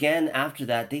it again after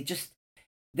that,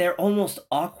 they're almost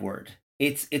awkward.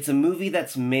 It's a movie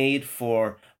that's made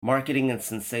for marketing and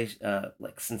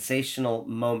sensational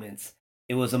moments.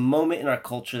 It was a moment in our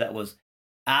culture that was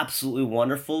absolutely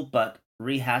wonderful, but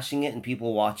rehashing it and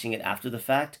people watching it after the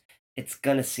fact, it's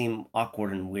gonna seem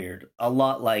awkward and weird. A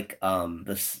lot like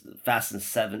the Fast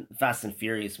and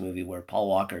Furious movie where Paul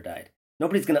Walker died.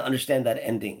 Nobody's gonna understand that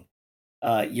ending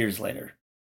years later.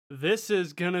 This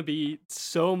is gonna be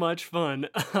so much fun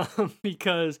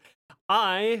because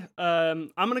I'm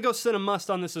gonna go sin a must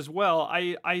on this as well.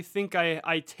 I think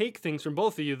I take things from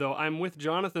both of you though. I'm with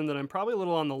Jonathan that I'm probably a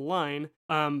little on the line.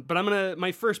 But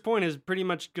my first point is pretty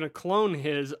much gonna clone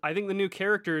his. I think the new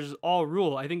characters all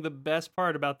rule. I think the best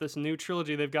part about this new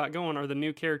trilogy they've got going are the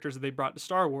new characters that they brought to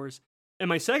Star Wars. And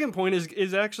my second point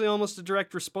is actually almost a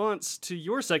direct response to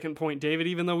your second point, David,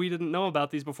 even though we didn't know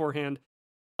about these beforehand.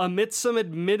 Amidst some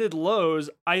admitted lows,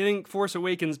 I think Force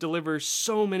Awakens delivers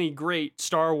so many great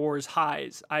Star Wars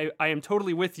highs. I am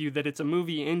totally with you that it's a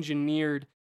movie engineered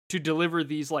to deliver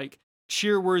these like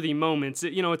cheer-worthy moments.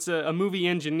 It's a movie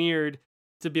engineered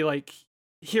to be like,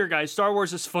 here guys, Star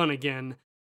Wars is fun again.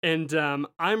 And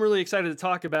I'm really excited to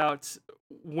talk about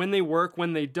when they work,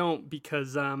 when they don't,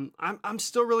 because I'm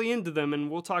still really into them. And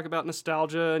we'll talk about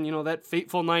nostalgia and, that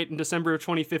fateful night in December of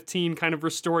 2015 kind of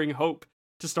restoring hope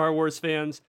to Star Wars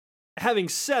fans. Having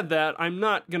said that, I'm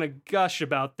not going to gush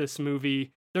about this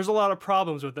movie. There's a lot of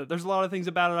problems with it. There's a lot of things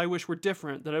about it I wish were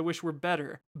different, that I wish were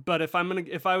better. But if I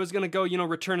was going to go,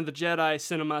 Return of the Jedi,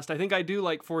 cinemust, I think I do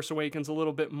like Force Awakens a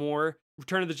little bit more.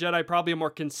 Return of the Jedi, probably a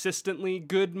more consistently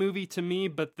good movie to me,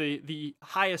 but the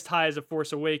highest highs of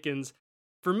Force Awakens,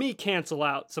 for me, cancel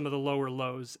out some of the lower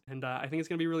lows. And I think it's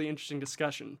going to be a really interesting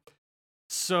discussion.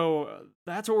 So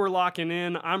that's what we're locking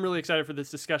in. I'm really excited for this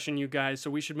discussion, you guys,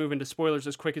 so we should move into spoilers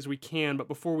as quick as we can. But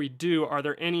before we do, are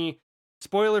there any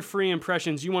spoiler-free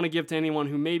impressions you want to give to anyone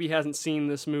who maybe hasn't seen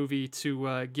this movie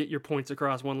to get your points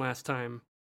across one last time?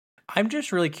 I'm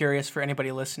just really curious for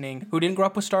anybody listening who didn't grow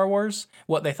up with Star Wars,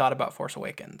 what they thought about Force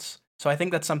Awakens. So I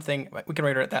think that's something, we can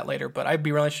reiterate that later, but I'd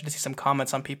be really interested to see some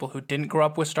comments on people who didn't grow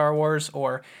up with Star Wars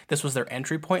or this was their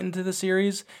entry point into the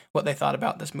series, what they thought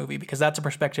about this movie, because that's a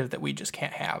perspective that we just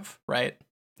can't have, right?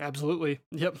 Absolutely.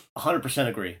 Yep. 100%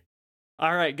 agree.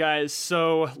 All right, guys.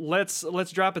 So let's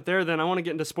drop it there then. I want to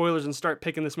get into spoilers and start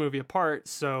picking this movie apart.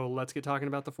 So let's get talking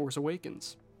about The Force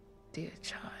Awakens. Dear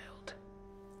child,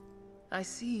 I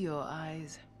see your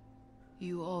eyes.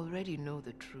 You already know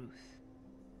the truth.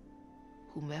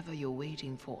 Whomever you're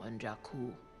waiting for on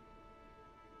Jakku,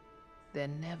 they're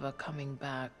never coming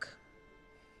back.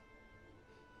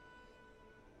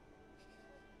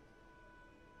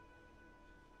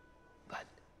 But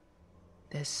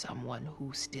there's someone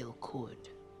who still could.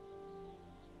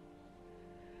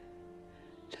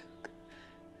 Look,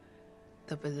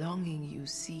 the belonging you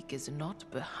seek is not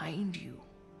behind you,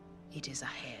 it is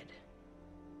ahead.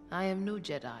 I am no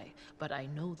Jedi, but I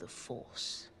know the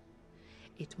Force.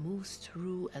 It moves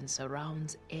through and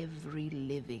surrounds every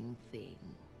living thing.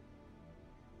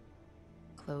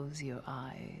 Close your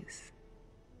eyes.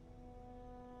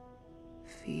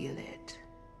 Feel it.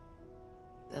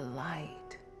 The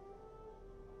light.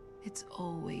 It's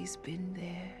always been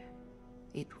there.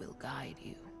 It will guide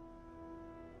you.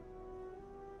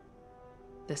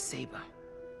 The saber.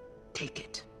 Take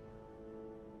it.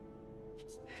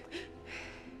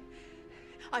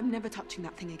 I'm never touching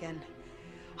that thing again.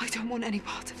 I don't want any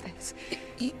part of this.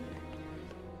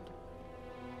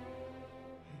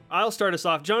 I'll start us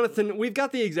off. Jonathan, we've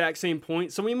got the exact same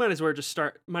point, so we might as well just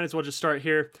start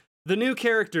here. The new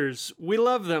characters, we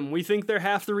love them. We think they're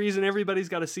half the reason everybody's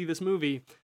got to see this movie.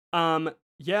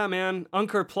 Yeah, man,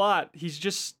 Unkar Plutt, he's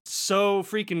just so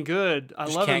freaking good. I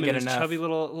love him in his chubby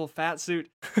little fat suit.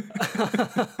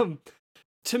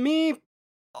 To me,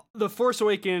 The Force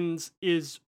Awakens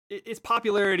its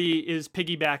popularity is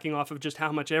piggybacking off of just how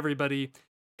much everybody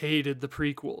hated the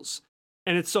prequels.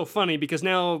 And it's so funny because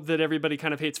now that everybody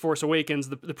kind of hates Force Awakens,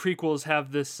 the prequels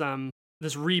have this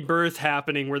rebirth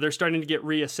happening where they're starting to get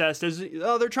reassessed as,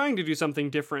 oh, they're trying to do something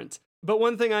different. But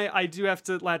one thing I do have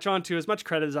to latch on to, as much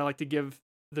credit as I like to give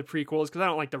the prequels, because I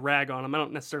don't like to rag on them. I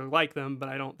don't necessarily like them, but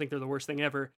I don't think they're the worst thing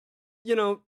ever. You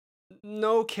know,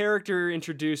 no character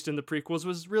introduced in the prequels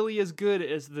was really as good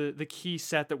as the key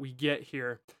set that we get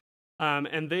here.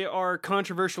 And they are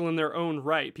controversial in their own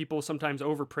right. People sometimes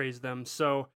overpraise them.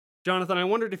 So, Jonathan, I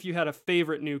wondered if you had a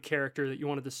favorite new character that you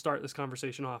wanted to start this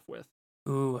conversation off with.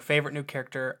 Ooh, a favorite new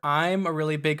character. I'm a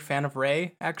really big fan of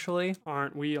Rey, actually.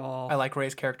 Aren't we all? I like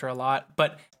Rey's character a lot.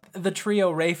 But the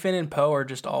trio, Rey, Finn, and Poe, are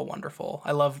just all wonderful.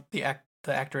 I love the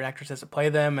actor and actresses that play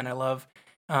them, and I love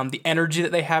the energy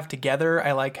that they have together.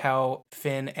 I like how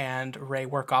Finn and Rey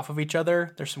work off of each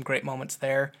other. There's some great moments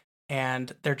there.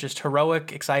 And they're just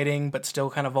heroic, exciting, but still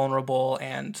kind of vulnerable.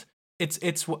 And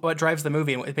it's what drives the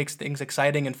movie. It makes things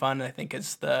exciting and fun, I think,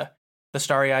 is the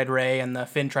starry-eyed Rey and the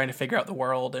Finn trying to figure out the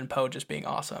world and Poe just being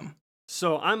awesome.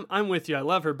 So I'm with you. I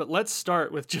love her. But let's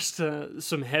start with just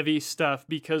some heavy stuff,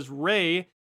 because Rey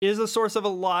is a source of a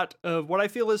lot of what I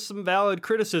feel is some valid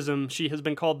criticism. She has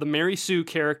been called the Mary Sue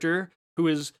character, who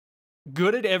is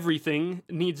good at everything,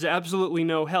 needs absolutely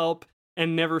no help,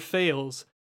 and never fails.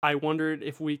 I wondered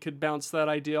if we could bounce that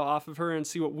idea off of her and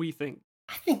see what we think.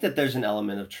 I think that there's an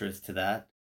element of truth to that.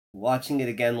 Watching it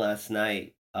again last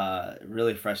night,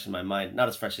 really fresh in my mind. Not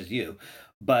as fresh as you,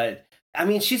 but I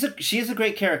mean, she is a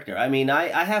great character. I mean,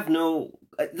 I have no.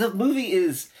 The movie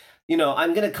is,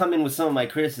 I'm gonna come in with some of my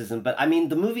criticism, but I mean,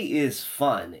 the movie is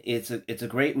fun. It's a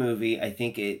great movie. I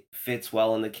think it fits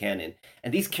well in the canon,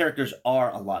 and these characters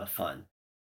are a lot of fun.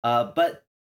 But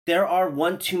there are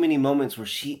one too many moments where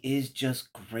she is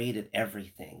just great at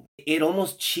everything. It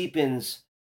almost cheapens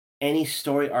any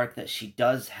story arc that she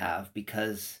does have,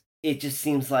 because it just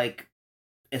seems like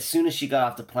as soon as she got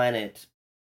off the planet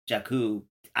Jakku,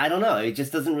 I don't know, it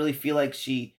just doesn't really feel like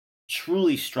she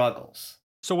truly struggles.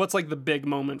 So what's like the big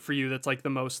moment for you that's like the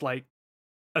most like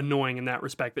annoying in that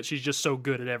respect, that she's just so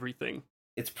good at everything?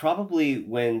 It's probably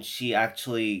when she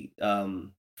actually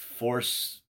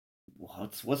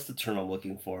what's the term I'm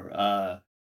looking for?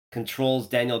 Controls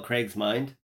Daniel Craig's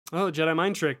mind. Oh, Jedi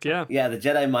mind trick, yeah. Yeah, the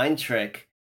Jedi mind trick.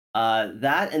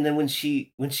 That, and then when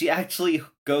she actually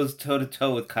goes toe to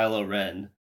toe with Kylo Ren,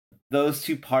 those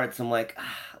two parts, I'm like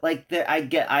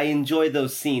I enjoy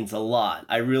those scenes a lot.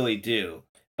 I really do.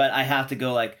 But I have to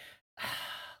go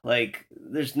like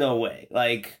there's no way.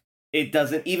 Like, it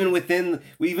doesn't, even within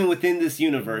this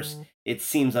universe, it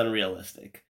seems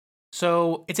unrealistic.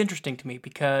 So it's interesting to me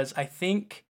because I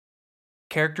think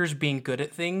characters being good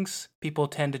at things, people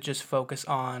tend to just focus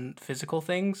on physical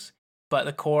things, but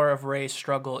the core of Rey's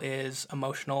struggle is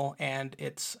emotional, and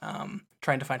it's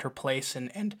trying to find her place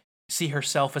and see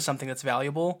herself as something that's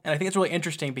valuable. And I think it's really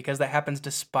interesting because that happens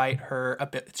despite her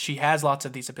she has lots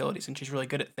of these abilities and she's really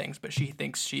good at things, but she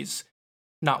thinks she's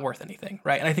not worth anything,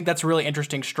 right? And I think that's a really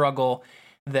interesting struggle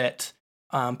that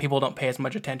people don't pay as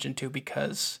much attention to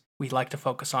because we like to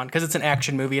focus on, because it's an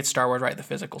action movie, it's Star Wars, right? The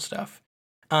physical stuff.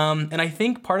 And I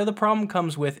think part of the problem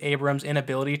comes with Abrams'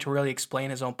 inability to really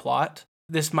explain his own plot.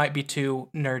 This might be too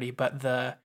nerdy, but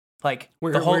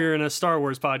we're in a Star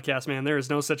Wars podcast, man. There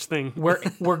is no such thing.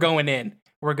 we're going in.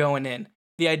 We're going in.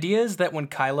 The idea is that when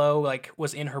Kylo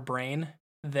was in her brain,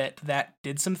 that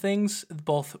did some things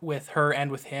both with her and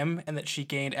with him, and that she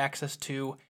gained access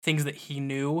to things that he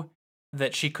knew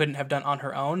that she couldn't have done on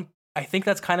her own. I think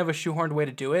that's kind of a shoehorned way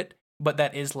to do it, but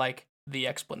that is the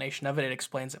explanation of it. It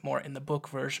explains it more in the book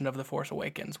version of The Force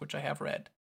Awakens, which I have read.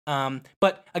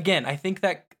 But again, I think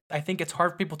it's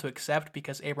hard for people to accept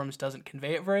because Abrams doesn't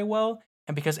convey it very well,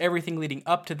 and because everything leading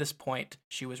up to this point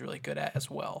she was really good at as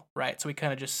well, right? So we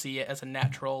kind of just see it as a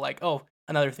natural, like, oh,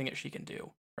 another thing that she can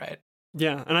do, right?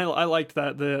 Yeah, and I liked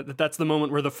that that's the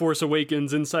moment where the Force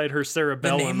awakens inside her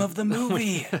cerebellum. The name of the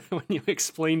movie. when you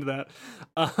explained that.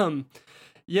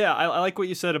 Yeah, I like what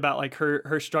you said about like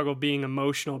her struggle being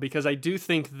emotional, because I do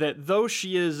think that though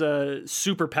she is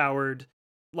super powered,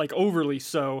 like overly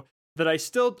so, that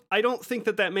I don't think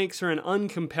that makes her an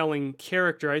uncompelling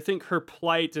character. I think her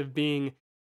plight of being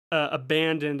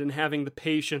abandoned and having the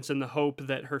patience and the hope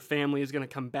that her family is going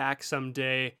to come back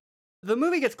someday. The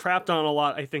movie gets crapped on a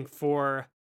lot, I think, for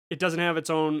it doesn't have its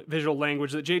own visual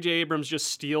language, that J.J. Abrams just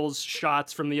steals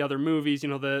shots from the other movies, you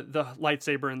know, the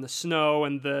lightsaber in the snow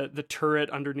and the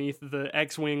turret underneath the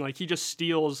X-Wing. Like, he just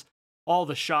steals all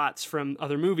the shots from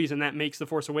other movies, and that makes The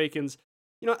Force Awakens.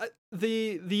 You know,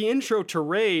 the intro to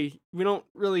Rey, we don't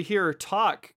really hear her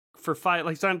talk for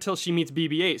it's not until she meets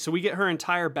BB-8. So we get her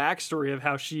entire backstory of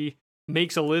how she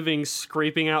makes a living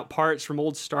scraping out parts from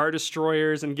old Star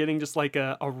Destroyers and getting just like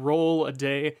a roll a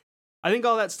day. I think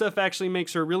all that stuff actually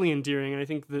makes her really endearing. And I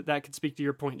think that could speak to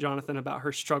your point, Jonathan, about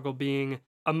her struggle being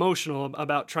emotional,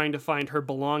 about trying to find her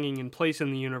belonging and place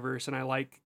in the universe. And I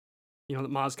like, you know,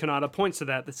 that Maz Kanata points to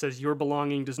that says your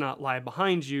belonging does not lie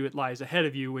behind you, it lies ahead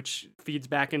of you, which feeds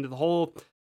back into the whole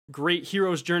great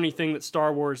hero's journey thing that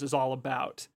Star Wars is all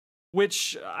about.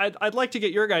 Which I'd like to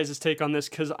get your guys' take on this,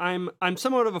 because I'm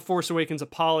somewhat of a Force Awakens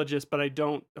apologist, but I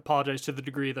don't apologize to the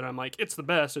degree that I'm like, it's the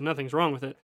best and nothing's wrong with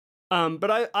it.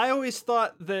 But I always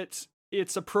thought that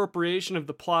its appropriation of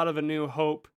the plot of A New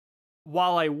Hope,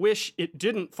 while I wish it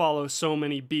didn't follow so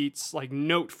many beats, like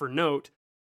note for note,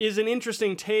 is an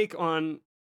interesting take on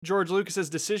George Lucas's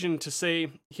decision to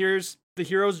say, here's the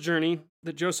hero's journey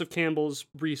that Joseph Campbell's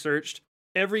researched.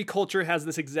 Every culture has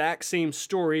this exact same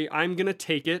story. I'm going to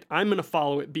take it, I'm going to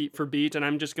follow it beat for beat, and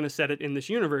I'm just going to set it in this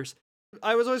universe.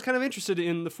 I was always kind of interested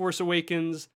in The Force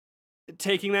Awakens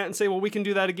taking that and say, well, we can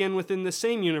do that again within the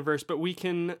same universe, but we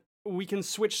can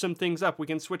switch some things up. We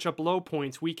can switch up low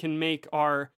points. We can make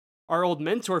our old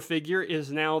mentor figure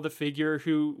is now the figure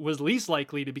who was least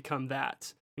likely to become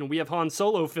that. You know, we have Han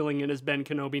Solo filling in as Ben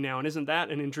Kenobi now, and isn't that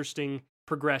an interesting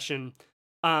progression?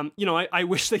 You know, I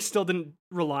wish they still didn't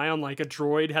rely on like a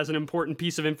droid has an important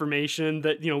piece of information,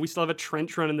 that, you know, we still have a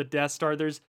trench run in the Death Star.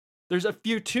 There's a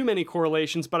few too many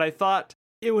correlations, but I thought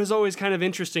it was always kind of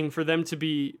interesting for them to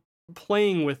be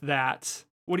playing with that.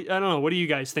 I don't know. What do you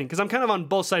guys think? Because I'm kind of on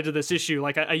both sides of this issue.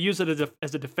 Like, I use it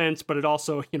as a defense, but it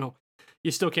also, you know,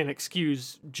 you still can't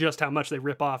excuse just how much they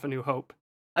rip off A New Hope.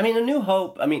 I mean,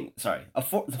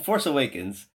 The Force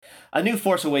Awakens, A New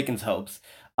Force Awakens hopes,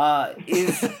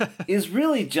 is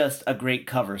really just a great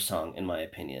cover song, in my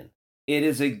opinion. It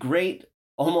is a great,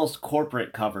 almost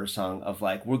corporate cover song of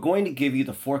like, we're going to give you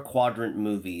the 4-quadrant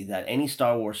movie that any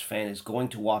Star Wars fan is going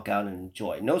to walk out and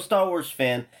enjoy. No Star Wars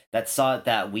fan that saw it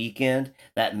that weekend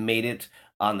that made it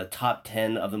on the top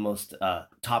 10 of the most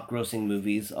top grossing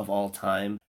movies of all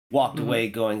time walked away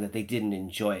going that they didn't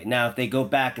enjoy it. Now, if they go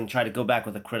back and try to go back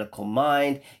with a critical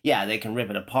mind, yeah, they can rip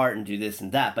it apart and do this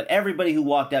and that. But everybody who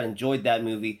walked out enjoyed that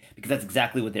movie because that's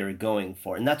exactly what they were going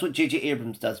for. And that's what J.J.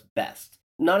 Abrams does best.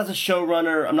 Not as a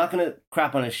showrunner, I'm not going to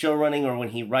crap on his showrunning or when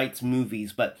he writes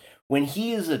movies, but when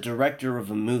he is a director of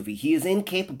a movie, he is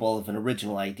incapable of an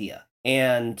original idea.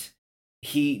 And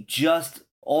he just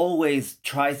always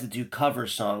tries to do cover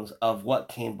songs of what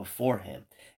came before him.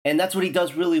 And that's what he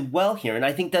does really well here. And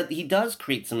I think that he does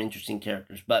create some interesting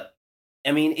characters. But,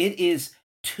 I mean, it is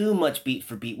too much beat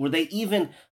for beat, where they even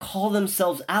call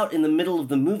themselves out in the middle of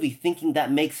the movie thinking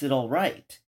that makes it all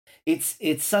right. It's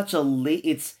such a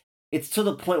it's to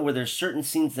the point where there's certain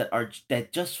scenes that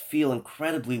just feel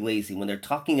incredibly lazy when they're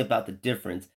talking about the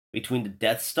difference between the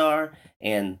Death Star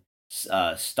and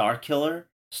Star Killer.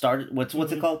 What's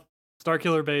it called? Star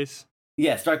Killer Base.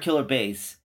 Yeah, Star Killer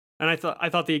Base. And I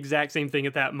thought the exact same thing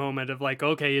at that moment of like,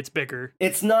 okay, it's bigger.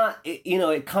 It's not,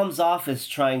 it comes off as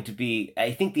trying to be,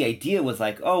 I think the idea was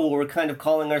like, oh, well, we're kind of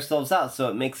calling ourselves out, so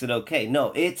it makes it okay.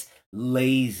 No, it's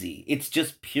lazy. It's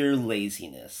just pure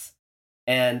laziness.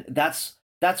 And that's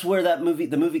where the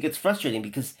movie gets frustrating,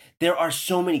 because there are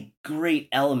so many great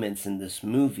elements in this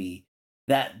movie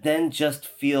that then just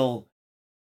feel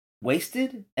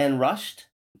wasted and rushed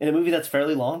in a movie that's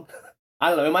fairly long. I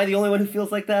don't know. Am I the only one who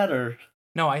feels like that, or?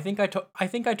 No, I think I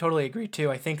totally agree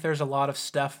too. I think there's a lot of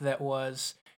stuff that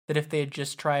if they had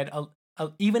just tried,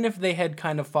 even if they had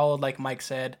kind of followed, like Mike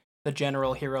said, the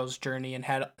general hero's journey and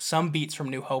had some beats from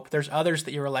New Hope, there's others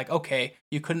that you were like, okay,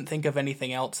 you couldn't think of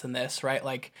anything else than this, right?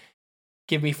 Like,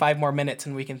 give me 5 more minutes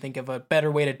and we can think of a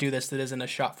better way to do this that isn't a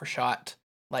shot for shot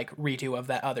like redo of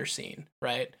that other scene,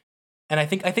 right? And I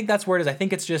think that's where it is. I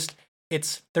think it's just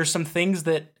there's some things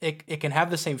that it can have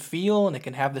the same feel and it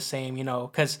can have the same,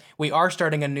 because we are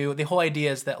starting the whole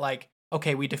idea is that like,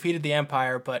 okay, we defeated the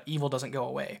Empire, but evil doesn't go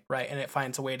away, right? And it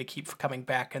finds a way to keep coming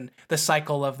back and the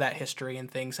cycle of that history and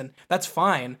things, and that's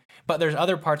fine. But there's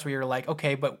other parts where you're like,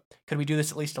 okay, but could we do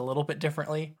this at least a little bit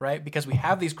differently, right? Because we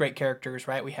have these great characters,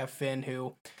 right? We have Finn,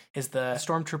 who is the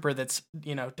stormtrooper that's,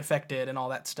 defected and all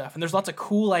that stuff. And there's lots of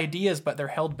cool ideas, but they're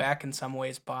held back in some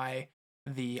ways by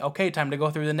time to go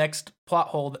through the next plot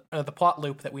hole, the plot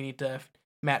loop that we need to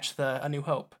match A New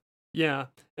Hope. Yeah.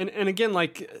 And again,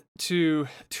 like to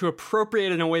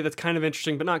appropriate it in a way that's kind of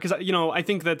interesting, but not, because, I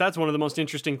think that's one of the most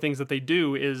interesting things that they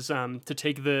do is to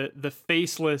take the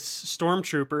faceless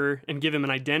stormtrooper and give him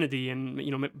an identity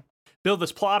and, build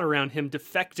this plot around him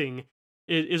defecting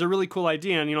is a really cool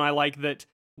idea. And, I like that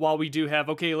while we do have,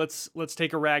 okay, let's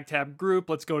take a ragtag group,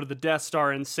 let's go to the Death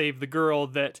Star and save the girl,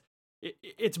 that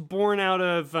it's born out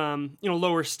of,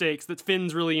 lower stakes, that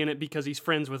Finn's really in it because he's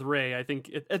friends with Rey. I think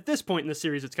at this point in the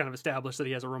series, it's kind of established that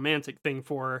he has a romantic thing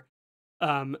for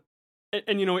her.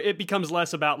 It becomes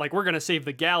less about, like, we're going to save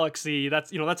the galaxy.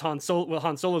 That's Han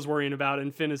Solo's worrying about,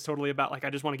 and Finn is totally about, like,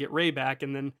 I just want to get Rey back.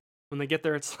 And then when they get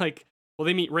there, it's like, well,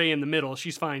 they meet Rey in the middle.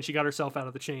 She's fine. She got herself out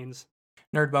of the chains.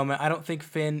 Nerd moment. I don't think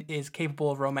Finn is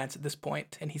capable of romance at this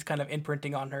point, and he's kind of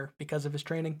imprinting on her because of his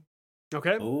training.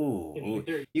 Okay. Ooh.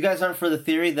 You guys aren't for the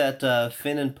theory that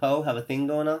Finn and Poe have a thing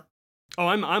going on? Oh,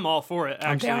 I'm all for it,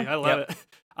 actually. I love it.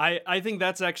 I think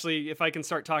that's actually, if I can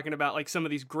start talking about like some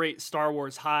of these great Star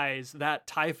Wars highs, that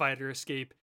TIE fighter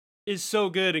escape is so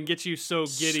good and gets you so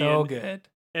giddy. So good.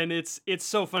 And it's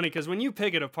so funny because when you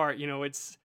pick it apart,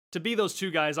 it's to be those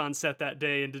two guys on set that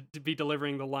day and to be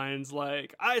delivering the lines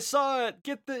like, I saw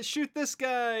it, shoot this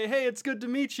guy, hey, it's good to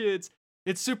meet you.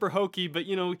 It's super hokey, but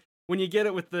when you get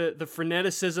it with the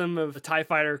freneticism of the TIE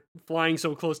fighter flying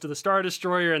so close to the Star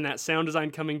Destroyer and that sound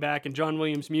design coming back and John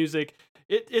Williams music,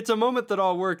 it's a moment that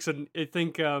all works, and I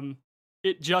think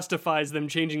it justifies them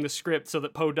changing the script so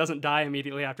that Poe doesn't die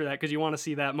immediately after that, because you want to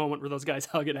see that moment where those guys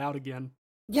hug it out again.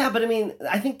 Yeah, but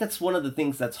I think that's one of the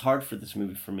things that's hard for this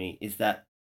movie for me, is that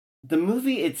the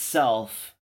movie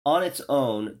itself, on its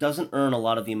own, doesn't earn a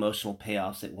lot of the emotional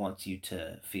payoffs it wants you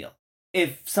to feel.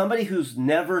 If somebody who's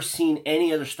never seen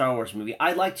any other Star Wars movie,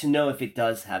 I'd like to know if it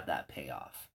does have that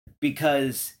payoff.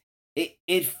 Because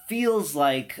it feels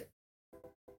like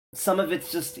some of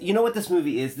it's just, what this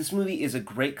movie is? This movie is a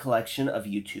great collection of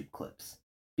YouTube clips.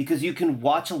 Because you can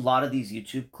watch a lot of these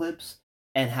YouTube clips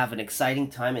and have an exciting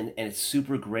time, and it's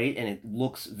super great, and it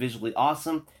looks visually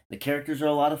awesome. The characters are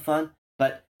a lot of fun,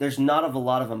 but there's not a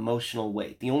lot of emotional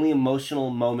weight. The only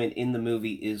emotional moment in the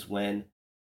movie is when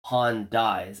Han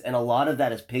dies, and a lot of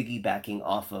that is piggybacking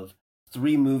off of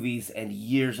 3 movies and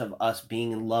years of us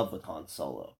being in love with Han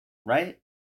Solo, right?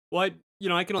 Well,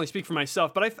 I can only speak for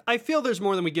myself, but I feel there's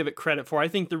more than we give it credit for. I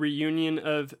think the reunion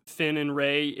of Finn and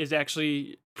Rey is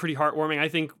actually pretty heartwarming. I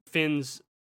think Finn's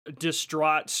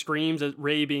distraught screams at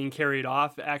Rey being carried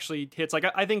off actually hits. Like,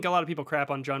 I think a lot of people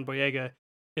crap on John Boyega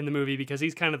in the movie because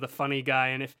he's kind of the funny guy,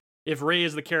 and if Rey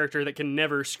is the character that can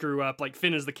never screw up, like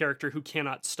Finn is the character who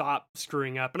cannot stop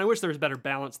screwing up. And I wish there was better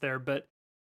balance there, but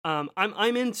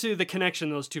I'm into the connection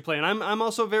those two play. And I'm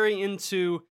also very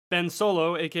into Ben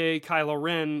Solo, aka Kylo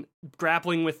Ren,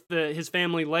 grappling with his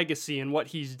family legacy and what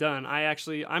he's done.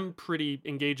 I'm pretty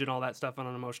engaged in all that stuff on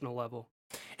an emotional level.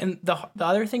 And the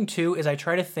other thing too is I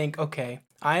try to think, okay,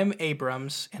 I'm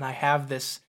Abrams and I have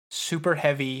this super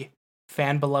heavy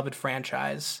fan beloved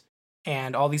franchise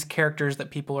and all these characters that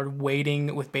people are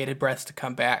waiting with bated breath to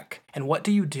come back. And what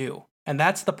do you do? And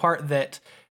that's the part that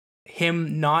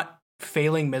him not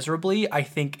failing miserably, I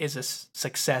think, is a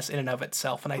success in and of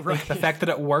itself. And I think the fact that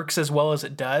it works as well as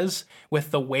it does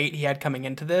with the weight he had coming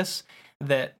into this,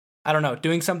 that, I don't know,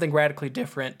 doing something radically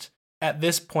different at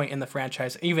this point in the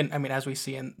franchise, even, as we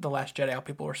see in The Last Jedi, how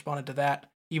people responded to that,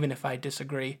 even if I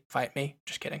disagree, fight me,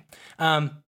 just kidding.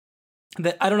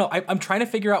 That I don't know. I'm trying to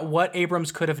figure out what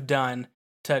Abrams could have done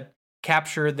to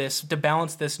capture this, to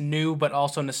balance this new but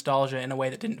also nostalgia in a way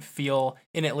that didn't feel,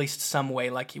 in at least some way,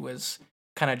 like he was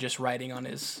kind of just writing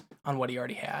on what he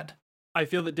already had. I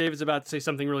feel that David's about to say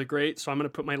something really great, so I'm going to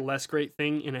put my less great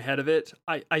thing in ahead of it.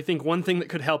 I think one thing that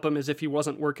could help him is if he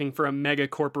wasn't working for a mega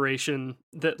corporation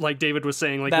that, like David was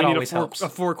saying, like, that we need a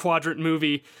 4-quadrant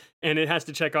movie and it has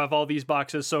to check off all these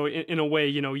boxes. So in a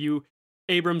way,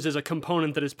 Abrams is a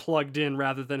component that is plugged in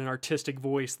rather than an artistic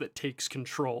voice that takes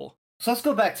control. So let's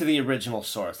go back to the original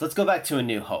source. Let's go back to A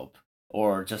New Hope,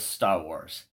 or just Star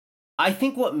Wars. I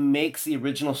think what makes the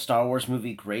original Star Wars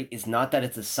movie great is not that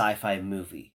it's a sci-fi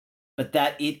movie, but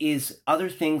that it is other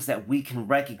things that we can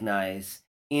recognize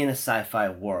in a sci-fi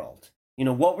world. You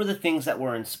know, what were the things that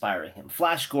were inspiring him?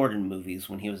 Flash Gordon movies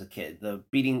when he was a kid,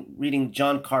 reading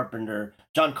John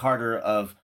Carter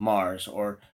of Mars,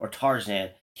 or Tarzan.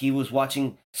 He was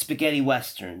watching spaghetti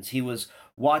westerns. He was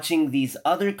watching these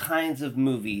other kinds of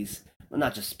movies, well,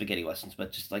 not just spaghetti westerns,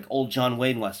 but just like old John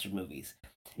Wayne western movies.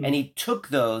 And he took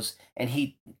those and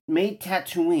he made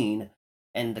Tatooine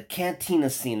and the cantina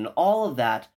scene and all of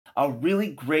that a really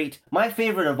great. My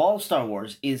favorite of all Star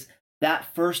Wars is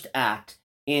that first act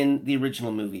in the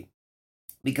original movie,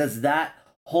 because that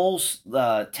whole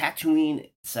Tatooine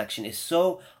section is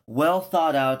so well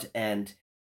thought out, and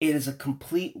it is a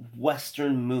complete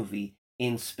Western movie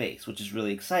in space, which is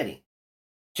really exciting.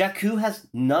 Jakku has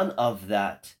none of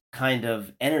that kind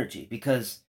of energy,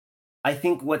 because I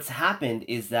think what's happened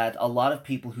is that a lot of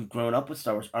people who've grown up with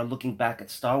Star Wars are looking back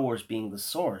at Star Wars being the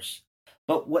source.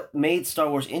 But what made Star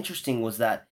Wars interesting was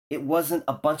that it wasn't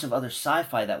a bunch of other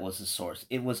sci-fi that was the source.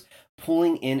 It was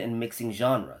pulling in and mixing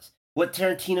genres. What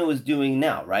Tarantino is doing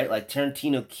now, right? Like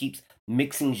Tarantino keeps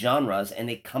mixing genres, and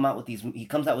he comes out with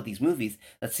these movies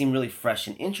that seem really fresh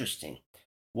and interesting.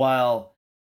 While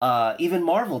even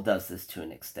Marvel does this to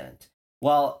an extent.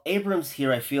 While Abrams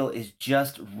here, I feel, is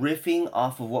just riffing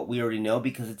off of what we already know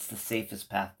because it's the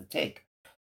safest path to take.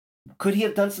 Could he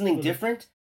have done something different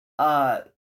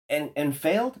and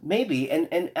failed? Maybe. And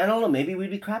I don't know, maybe we'd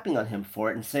be crapping on him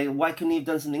for it and say, why couldn't he have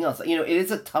done something else? You know, it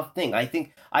is a tough thing. I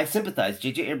think I sympathize.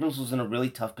 J.J. Abrams was in a really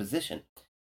tough position.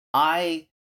 Like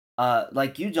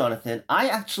you, Jonathan, I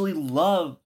actually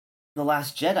love The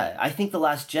Last Jedi. I think The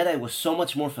Last Jedi was so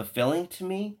much more fulfilling to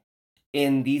me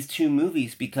in these two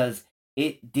movies because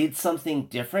it did something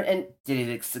different. And did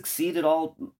it succeed at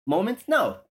all moments?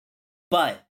 No.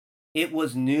 But it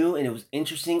was new and it was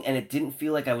interesting, and it didn't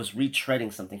feel like I was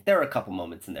retreading something. There are a couple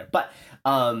moments in there. But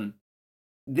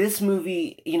this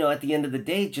movie, you know, at the end of the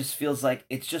day, just feels like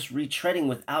it's just retreading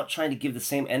without trying to give the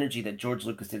same energy that George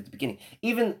Lucas did at the beginning.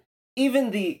 Even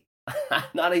the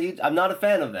I'm not a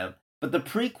fan of them, but the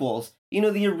prequels, you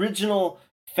know, the original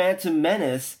Phantom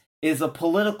Menace is a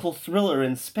political thriller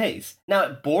in space. Now,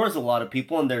 it bores a lot of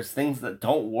people, and there's things that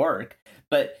don't work,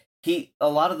 but a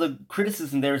lot of the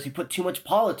criticism there is he put too much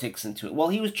politics into it. Well,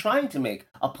 he was trying to make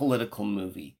a political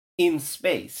movie in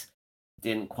space.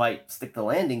 Didn't quite stick the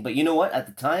landing, but you know what? At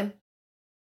the time,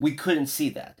 we couldn't see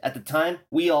that. At the time,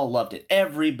 we all loved it.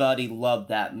 Everybody loved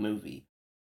that movie.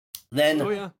 Then,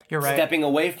 You're right. Stepping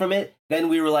away from it, then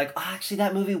we were like, oh, actually,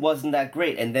 that movie wasn't that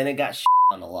great. And then it got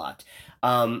on a lot.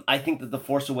 I think that The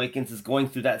Force Awakens is going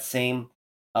through that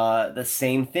the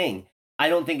same thing. I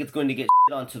don't think it's going to get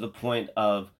on to the point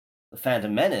of The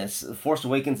Phantom Menace. The Force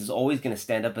Awakens is always going to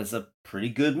stand up as a pretty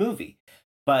good movie.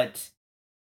 But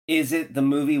is it the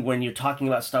movie when you're talking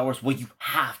about Star Wars, well, you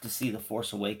have to see The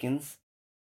Force Awakens?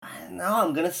 No,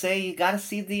 I'm going to say you got to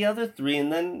see the other three.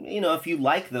 And then, you know, if you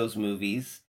like those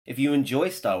movies, if you enjoy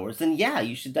Star Wars, then yeah,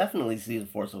 you should definitely see The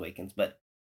Force Awakens. But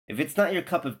if it's not your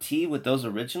cup of tea with those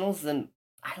originals, then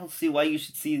I don't see why you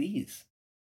should see these.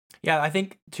 Yeah, I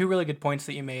think two really good points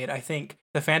that you made. I think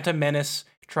The Phantom Menace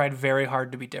tried very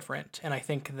hard to be different. And I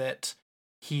think that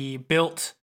he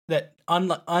built that,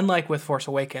 unlike with Force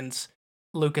Awakens,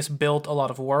 Lucas built a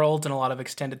lot of worlds and a lot of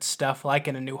extended stuff, like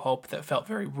in A New Hope, that felt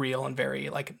very real and very,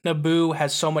 like, Naboo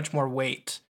has so much more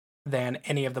weight than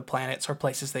any of the planets or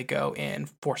places they go in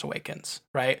Force Awakens,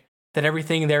 right? That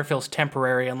everything there feels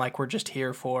temporary and like we're just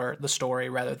here for the story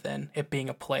rather than it being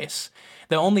a place.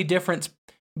 The only difference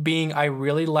being I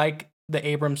really like the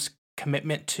Abrams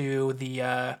commitment to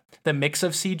the mix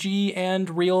of CG and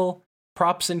real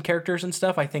props and characters and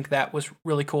stuff. I think that was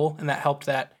really cool, and that helped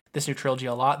this new trilogy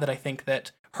a lot, that I think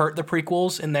that hurt the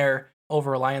prequels in their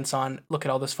over-reliance on, look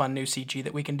at all this fun new CG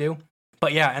that we can do.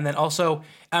 But yeah, and then also,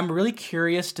 I'm really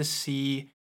curious to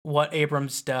see what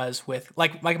Abrams does with,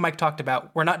 like Mike talked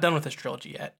about, we're not done with this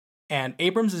trilogy yet. And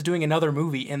Abrams is doing another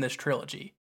movie in this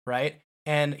trilogy, right?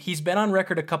 And he's been on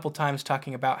record a couple times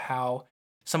talking about how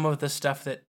some of the stuff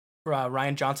that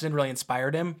Rian Johnson did really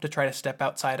inspired him to try to step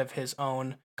outside of his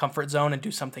own comfort zone and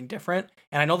do something different.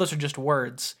 And I know those are just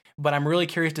words, but I'm really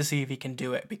curious to see if he can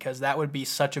do it, because that would be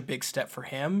such a big step for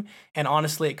him. And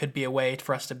honestly, it could be a way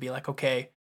for us to be like, okay,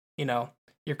 you know,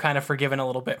 you're kind of forgiven a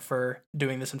little bit for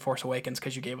doing this in Force Awakens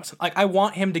because you gave us, like, I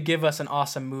want him to give us an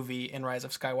awesome movie in Rise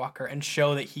of Skywalker and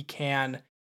show that he can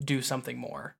do something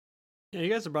more. Yeah, you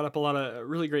guys have brought up a lot of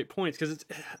really great points, because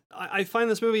I find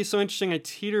this movie so interesting. I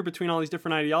teeter between all these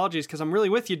different ideologies, because I'm really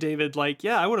with you, David. Like,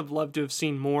 yeah, I would have loved to have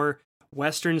seen more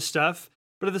Western stuff.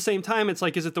 But at the same time, it's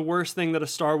like, is it the worst thing that a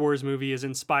Star Wars movie is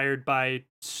inspired by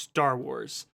Star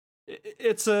Wars?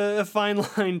 It's a fine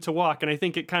line to walk, and I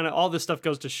think it kind of, all this stuff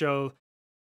goes to show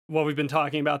what we've been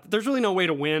talking about. There's really no way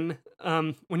to win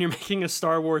when you're making a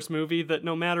Star Wars movie, that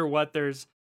no matter what, there's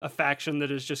a faction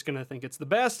that is just going to think it's the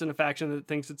best and a faction that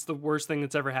thinks it's the worst thing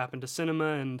that's ever happened to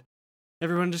cinema, and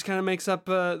everyone just kind of makes up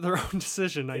their own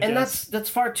decision, I guess. And that's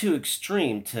far too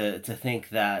extreme to think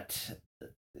that,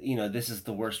 you know, this is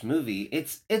the worst movie.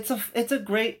 It's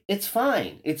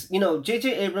fine. It's, you know,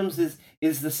 J.J. Abrams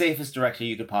is the safest director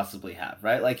you could possibly have,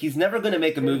 right? Like, he's never going to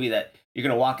make a movie that you're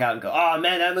going to walk out and go, oh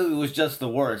man, that movie was just the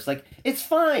worst. Like, it's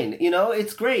fine, you know,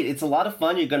 it's great. It's a lot of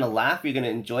fun. You're going to laugh. You're going to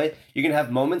enjoy it. You're going to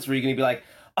have moments where you're going to be like,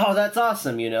 oh, that's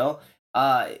awesome, you know?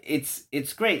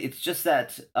 It's great. It's just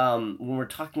that when we're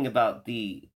talking about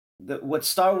what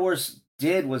Star Wars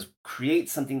did was create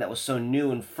something that was so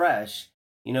new and fresh.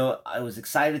 You know, I was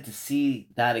excited to see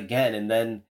that again, and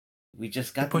then we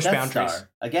just got the Death Star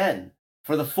again.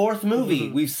 For the fourth movie,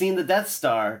 we've seen the Death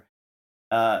Star.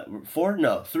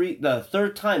 The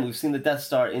third time we've seen the Death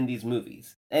Star in these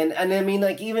movies. And I mean,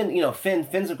 like, even, you know,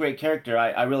 Finn's a great character.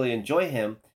 I really enjoy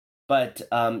him. But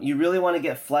you really want to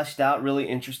get fleshed out, really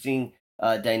interesting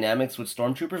dynamics with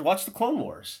stormtroopers, watch the Clone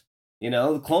Wars. You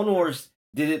know, the Clone Wars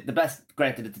did it the best.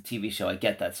 Granted, it's a TV show. I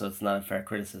get that, so it's not a fair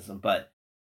criticism. But,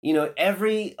 you know,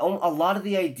 a lot of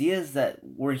the ideas that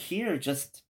were here,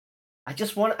 I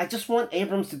just want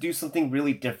Abrams to do something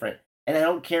really different, and I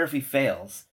don't care if he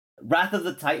fails. Wrath of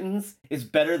the Titans is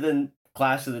better than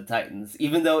Clash of the Titans,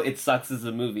 even though it sucks as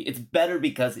a movie. It's better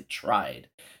because it tried.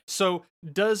 So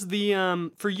does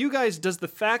for you guys, does the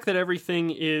fact that everything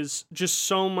is just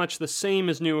so much the same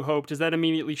as New Hope, does that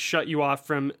immediately shut you off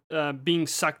from being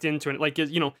sucked into it? Like,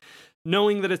 you know,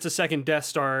 knowing that it's a second Death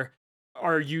Star,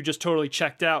 are you just totally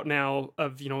checked out now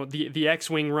of, you know, the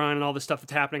X-Wing run and all the stuff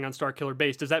that's happening on Starkiller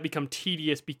Base? Does that become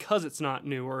tedious because it's not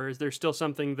new, or is there still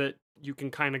something that you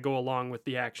can kind of go along with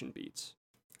the action beats?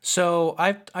 So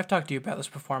I've talked to you about this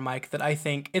before, Mike, that I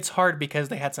think it's hard because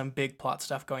they had some big plot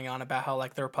stuff going on about how,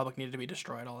 like, the Republic needed to be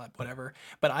destroyed, all that, whatever.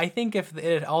 But I think if it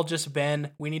had all just been,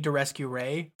 we need to rescue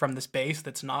Rey from this base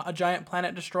that's not a giant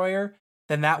planet destroyer,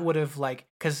 then that would have, like,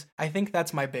 because I think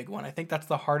that's my big one. I think that's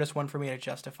the hardest one for me to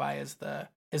justify is the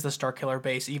Starkiller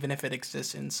Base, even if it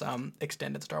exists in some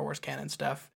extended Star Wars canon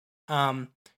stuff.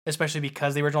 Especially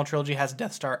because the original trilogy has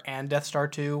Death Star and Death Star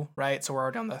 2, right? So we're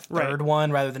already on the third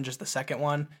one rather than just the second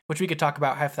one, which we could talk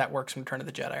about if that works from Return of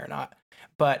the Jedi or not.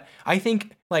 But I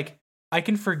think, like, I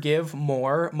can forgive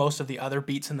most of the other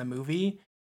beats in the movie.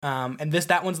 And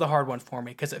that one's the hard one for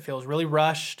me because it feels really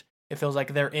rushed. It feels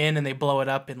like they're in and they blow it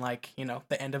up in, like, you know,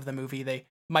 the end of the movie.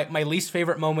 My least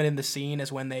favorite moment in the scene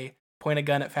is when they point a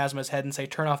gun at Phasma's head and say,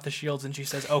 "Turn off the shields," and she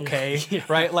says, "Okay,"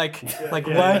 right? Like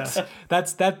what? Yeah.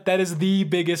 That is the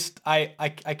biggest. I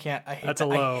can't. I hate. That's a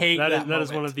low. I hate that. That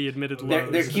is one of the admitted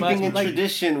lows. They're keeping in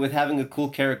tradition with having a cool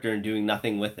character and doing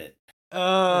nothing with it.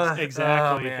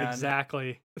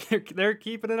 Exactly. They're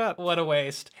keeping it up. What a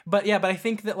waste. But I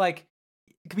think that, like,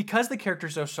 because the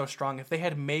characters are so strong, if they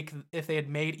had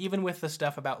made even with the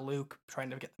stuff about Luke trying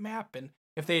to get the map, and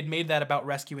if they had made that about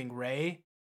rescuing Rey,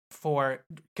 for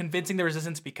convincing the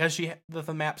Resistance because she had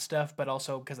the map stuff, but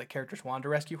also because the characters wanted to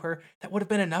rescue her, that would have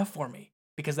been enough for me.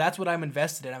 Because that's what I'm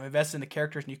invested in. I'm invested in the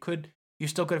characters, and you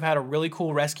still could have had a really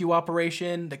cool rescue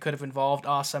operation that could have involved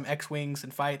awesome X-Wings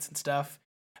and fights and stuff.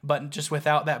 But just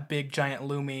without that big giant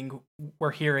looming,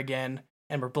 we're here again,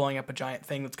 and we're blowing up a giant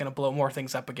thing that's going to blow more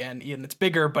things up again. And it's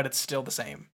bigger, but it's still the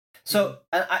same. So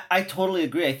I totally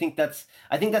agree. I think that's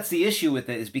the issue with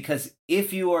it, is because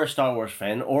if you are a Star Wars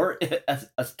fan or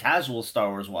a casual Star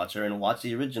Wars watcher and watch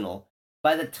the original,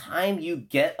 by the time you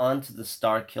get onto the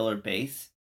Starkiller Base,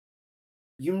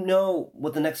 you know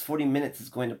what the next 40 minutes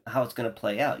is how it's going to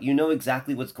play out. You know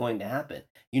exactly what's going to happen.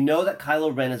 You know that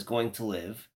Kylo Ren is going to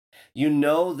live. You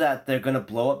know that they're going to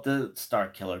blow up the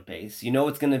Starkiller Base. You know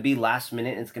it's going to be last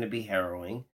minute and it's going to be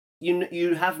harrowing.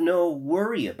 You have no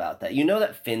worry about that. You know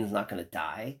that Finn's not going to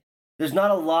die. There's not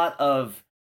a lot of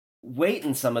weight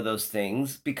in some of those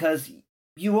things because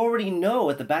you already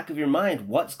know at the back of your mind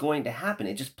what's going to happen.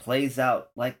 It just plays out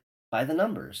like by the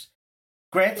numbers.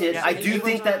 Granted, I do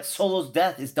think that Solo's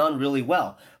death is done really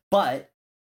well, but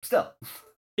still.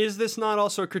 Is this not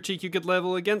also a critique you could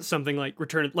level against something like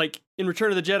in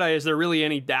Return of the Jedi? Is there really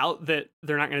any doubt that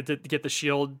they're not going to get the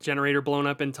shield generator blown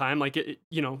up in time? Like, do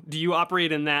you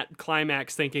operate in that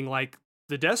climax thinking like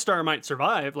the Death Star might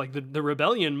survive, like the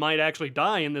rebellion might actually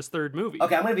die in this third movie?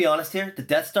 Okay, I'm going to be honest here. The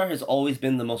Death Star has always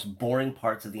been the most boring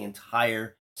parts of the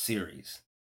entire series.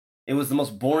 It was the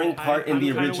most boring part in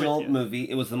the original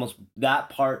movie. That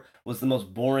part was the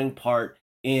most boring part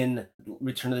in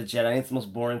Return of the Jedi. It's the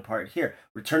most boring part here.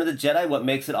 Return of the Jedi, what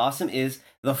makes it awesome is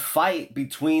the fight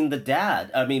between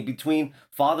between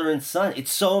father and son.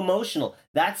 It's so emotional.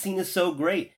 That scene is so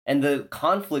great. And the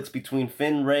conflicts between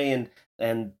Finn, Rey,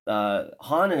 and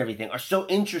Han and everything are so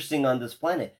interesting on this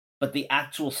planet. But the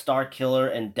actual Star Killer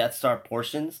and Death Star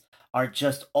portions are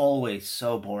just always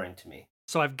so boring to me.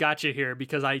 So I've got you here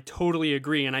because I totally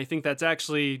agree. And I think that's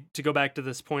actually, to go back to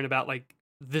this point about like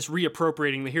this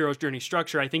reappropriating the hero's journey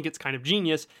structure, I think it's kind of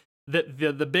genius that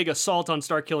the big assault on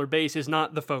Starkiller Base is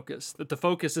not the focus. That the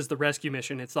focus is the rescue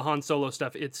mission. It's the Han Solo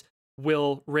stuff. It's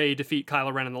will Rey defeat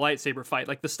Kylo Ren in the lightsaber fight.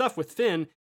 Like the stuff with Finn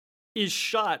is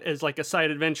shot as like a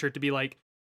side adventure to be like,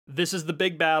 this is the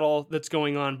big battle that's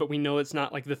going on, but we know it's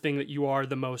not like the thing that you are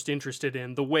the most interested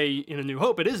in. The way in A New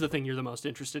Hope, it is the thing you're the most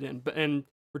interested in. And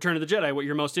Return of the Jedi, what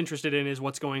you're most interested in is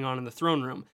what's going on in the throne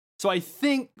room. So I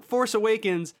think Force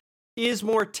Awakens is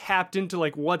more tapped into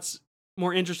like what's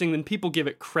more interesting than people give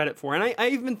it credit for. And I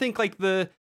even think like the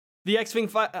X-Wing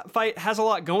fight has a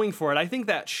lot going for it. I think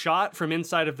that shot from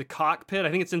inside of the cockpit,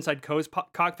 I think it's inside Poe's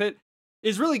cockpit,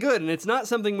 is really good. And it's not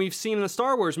something we've seen in a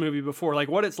Star Wars movie before. Like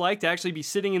what it's like to actually be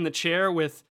sitting in the chair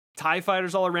with TIE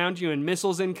fighters all around you and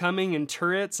missiles incoming and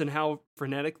turrets and how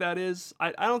frenetic that is.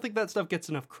 I don't think that stuff gets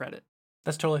enough credit.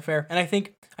 That's totally fair. And I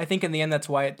think in the end, that's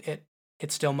why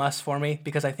it still must for me,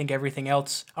 because I think everything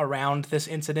else around this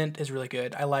incident is really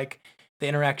good. I like the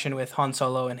interaction with Han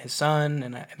Solo and his son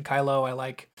and Kylo. I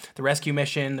like the rescue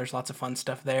mission. There's lots of fun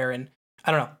stuff there. And I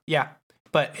don't know. Yeah.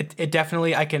 But it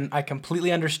definitely, I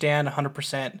completely understand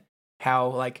 100% how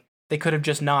like they could have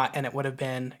just not, and it would have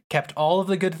been kept all of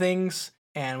the good things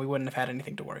and we wouldn't have had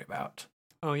anything to worry about.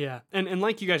 Oh yeah. And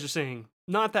like you guys are saying,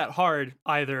 not that hard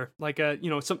either. Like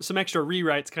some extra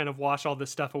rewrites kind of wash all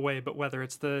this stuff away, but whether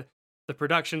it's the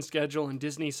production schedule and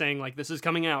Disney saying like this is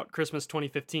coming out Christmas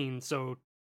 2015, so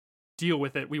deal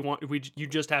with it. You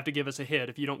just have to give us a hit.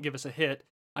 If you don't give us a hit,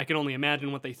 I can only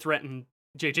imagine what they threatened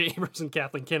J.J. Abrams and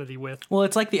Kathleen Kennedy with. Well,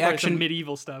 it's like the action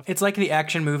medieval stuff. It's like the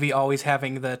action movie always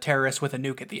having the terrorist with a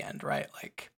nuke at the end, right?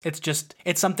 Like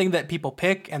it's something that people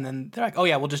pick and then they're like, oh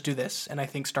yeah, we'll just do this. And I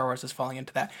think Star Wars is falling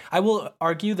into that. I will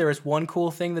argue there is one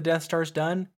cool thing the Death Star's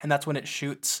done, and that's when it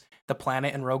shoots the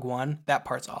planet in Rogue One. That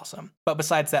part's awesome. But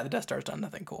besides that, the Death Star's done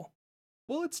nothing cool.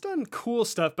 Well, it's done cool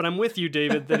stuff, but I'm with you,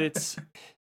 David, that it's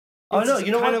oh no,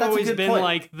 you know kind what? of That's always a good been point.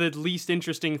 like the least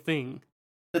interesting thing.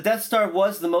 The Death Star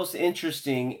was the most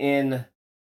interesting in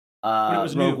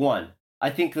was Rogue new. One. I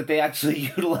think that they actually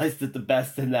utilized it the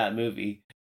best in that movie.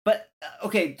 But,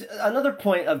 okay, another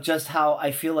point of just how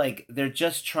I feel like they're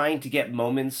just trying to get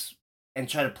moments and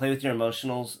try to play with your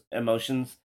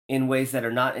emotions in ways that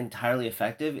are not entirely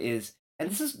effective is, and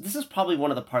this is probably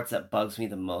one of the parts that bugs me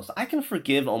the most. I can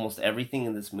forgive almost everything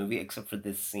in this movie except for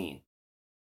this scene.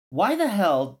 Why the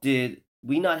hell did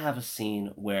we not have a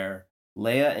scene where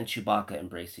Leia and Chewbacca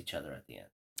embrace each other at the end?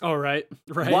 Oh, right.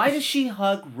 Why does she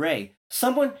hug Rey?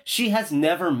 Someone she has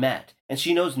never met and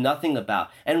she knows nothing about.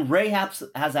 And Rey has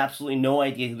absolutely no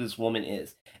idea who this woman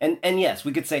is. And yes,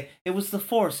 we could say, it was the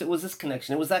Force, it was this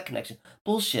connection, it was that connection.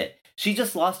 Bullshit. She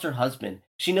just lost her husband.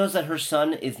 She knows that her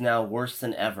son is now worse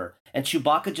than ever. And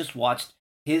Chewbacca just watched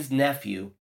his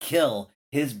nephew kill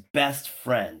his best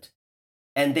friend.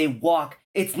 And they walk.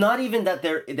 It's not even that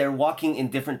they're walking in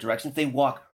different directions. They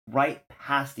walk right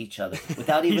past each other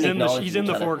without even acknowledging he's in each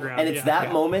the other. foreground. And it's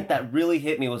that moment that really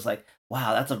hit me, was like,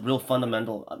 wow, that's a real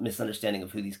fundamental misunderstanding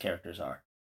of who these characters are.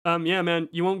 Yeah, man,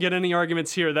 you won't get any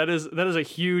arguments here. That is a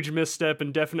huge misstep,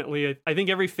 and definitely, I think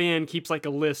every fan keeps like a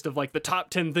list of like the top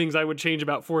 10 things I would change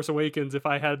about Force Awakens if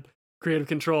I had creative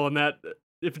control, and that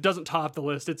if it doesn't top the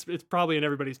list, it's probably in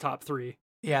everybody's top 3.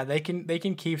 Yeah, they can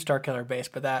keep Starkiller Base,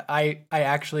 but that I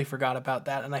actually forgot about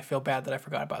that, and I feel bad that I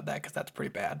forgot about that because that's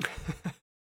pretty bad.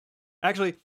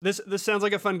 Actually, this sounds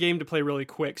like a fun game to play really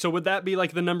quick. So would that be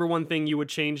like the number one thing you would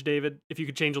change, David, if you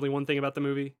could change only one thing about the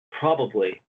movie?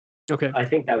 Probably. Okay. I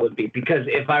think that would be, because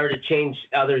if I were to change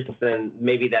others, then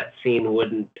maybe that scene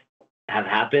wouldn't have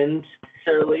happened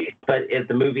necessarily. But if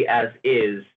the movie as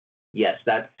is, yes,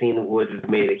 that scene would have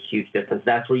made a huge difference.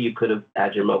 That's where you could have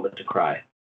had your moment to cry.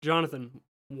 Jonathan,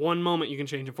 one moment you can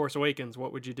change in Force Awakens,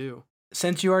 what would you do?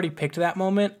 Since you already picked that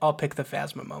moment, I'll pick the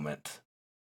Phasma moment.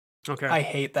 Okay. I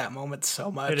hate that moment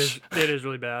so much. It is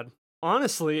really bad.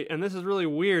 Honestly, and this is really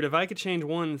weird, if I could change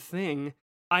one thing,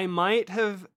 I might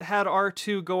have had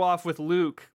R2 go off with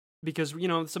Luke, because, you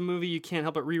know, it's a movie you can't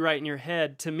help but rewrite in your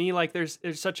head. To me, like, there's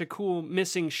such a cool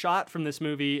missing shot from this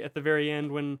movie at the very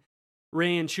end when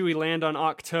Rey and Chewie land on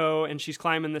Ahch-To and she's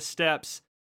climbing the steps.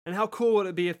 And how cool would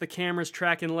it be if the camera's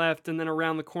tracking left and then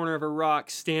around the corner of a rock,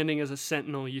 standing as a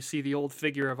sentinel, you see the old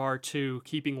figure of R2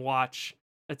 keeping watch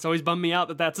It's always bummed me out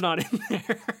that that's not in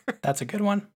there. That's a good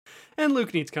one. And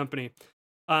Luke needs company.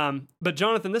 But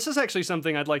Jonathan, this is actually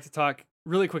something I'd like to talk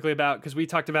really quickly about because we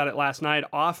talked about it last night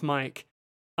off mic.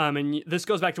 And this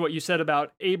goes back to what you said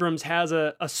about Abrams has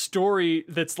a story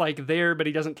that's like there, but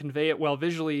he doesn't convey it well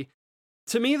visually.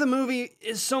 To me, the movie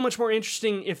is so much more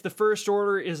interesting if the First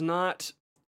Order is not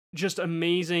just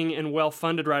amazing and well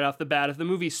funded right off the bat. If the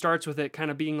movie starts with it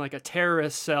kind of being like a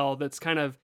terrorist cell that's kind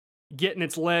of getting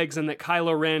its legs, and that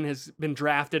Kylo Ren has been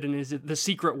drafted and is the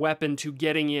secret weapon to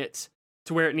getting it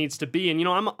to where it needs to be. And you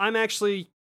know, I'm actually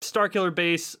Starkiller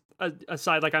Base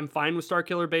aside, like I'm fine with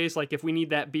Starkiller Base. Like if we need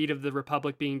that beat of the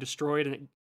Republic being destroyed and it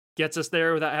gets us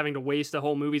there without having to waste a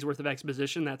whole movie's worth of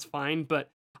exposition, that's fine. But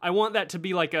I want that to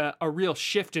be like a real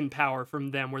shift in power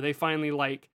from them, where they finally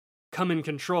like come in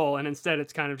control, and instead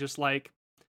it's kind of just like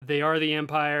they are the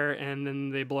Empire, and then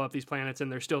they blow up these planets,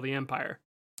 and they're still the Empire.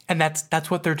 And that's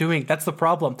what they're doing. That's the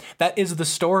problem. That is the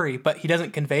story, but he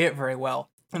doesn't convey it very well.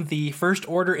 The First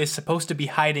Order is supposed to be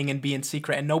hiding and be in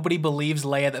secret, and nobody believes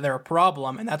Leia that they're a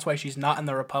problem, and that's why she's not in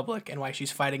the Republic and why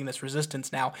she's fighting this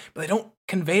resistance now. But they don't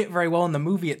convey it very well in the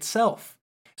movie itself.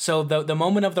 So the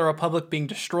moment of the Republic being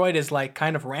destroyed is like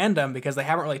kind of random because they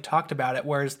haven't really talked about it,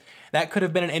 whereas that could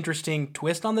have been an interesting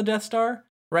twist on the Death Star,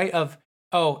 right? Of,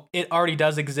 oh, it already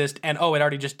does exist, and oh, it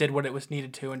already just did what it was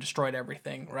needed to and destroyed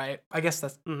everything, right? I guess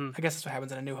that's what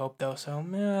happens in A New Hope, though. So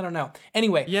I don't know.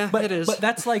 Anyway, yeah, but it is. But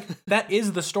that's like that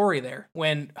is the story there.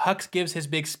 When Hux gives his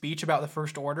big speech about the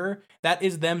First Order, that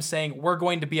is them saying we're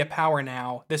going to be a power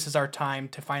now. This is our time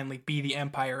to finally be the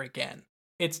Empire again.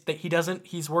 It's that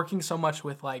he's working so much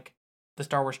with like the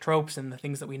Star Wars tropes and the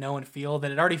things that we know and feel that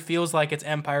it already feels like it's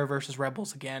Empire versus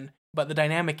Rebels again. But the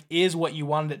dynamic is what you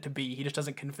wanted it to be. He just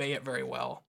doesn't convey it very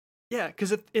well. Yeah,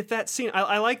 because if that scene,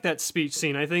 I like that speech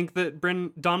scene. I think that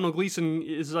Domhnall Gleeson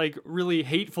is like really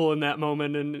hateful in that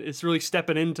moment, and it's really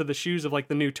stepping into the shoes of like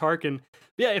the new Tarkin.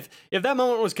 Yeah, if that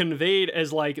moment was conveyed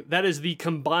as like that is the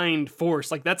combined force,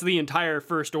 like that's the entire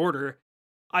First Order,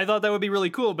 I thought that would be really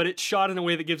cool. But it's shot in a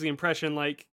way that gives the impression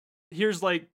like here's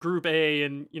like Group A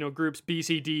and groups B,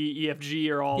 C, D, E, F,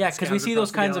 G are all because we see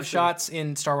those kinds of shots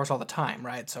in Star Wars all the time,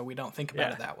 right? So we don't think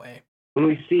about it that way. When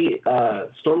we see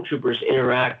stormtroopers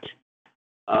interact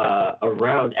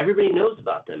around, everybody knows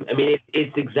about them. I mean,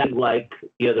 it's exactly like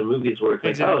the other movies where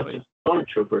it's like, oh, it's a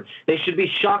stormtrooper. They should be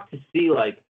shocked to see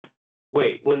like,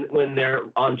 wait, when they're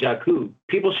on Jakku,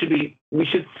 we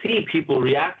should see people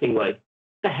reacting like,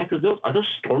 the heck are those? Are those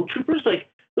stormtroopers? Like,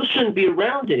 those shouldn't be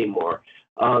around anymore.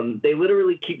 They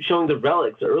literally keep showing the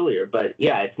relics earlier, but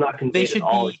yeah, it's not conveyed at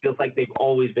all. It feels like they've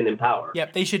always been in power.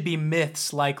 Yep, they should be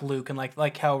myths like Luke and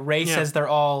like how Rey says they're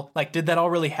all like, did that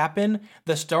all really happen?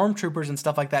 The stormtroopers and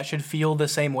stuff like that should feel the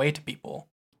same way to people.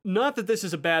 Not that this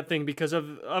is a bad thing, because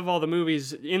of all the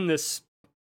movies in this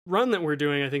run that we're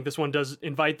doing, I think this one does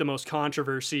invite the most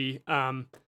controversy.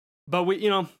 But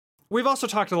we've also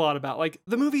talked a lot about, like,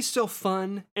 the movie's still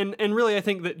fun, and really I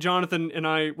think that Jonathan and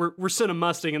I, we're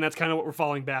cinemusting, and that's kind of what we're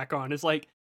falling back on. It's like,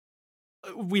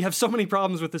 we have so many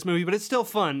problems with this movie, but it's still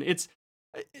fun.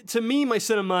 To me, my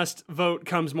cinemust vote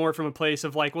comes more from a place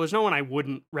of like, well, there's no one I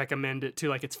wouldn't recommend it to.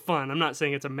 Like, it's fun. I'm not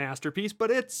saying it's a masterpiece,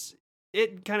 but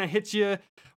it kind of hits you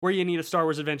where you need a Star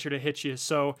Wars adventure to hit you.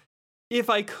 So if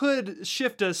I could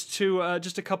shift us to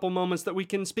just a couple moments that we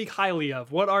can speak highly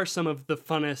of, what are some of the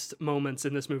funnest moments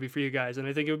in this movie for you guys? And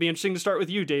I think it would be interesting to start with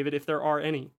you, David, if there are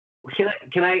any.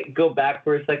 Can I go back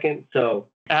for a second? So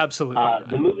absolutely,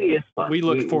 the movie is fun. We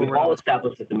look forward. We've all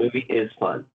established that the movie is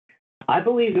fun. I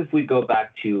believe if we go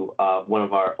back to one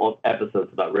of our old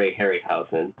episodes about Ray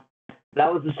Harryhausen,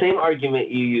 that was the same argument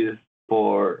you used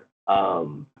for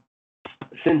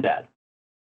Sinbad.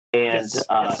 And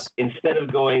instead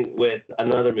of going with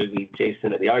another movie,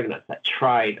 Jason and the Argonauts, that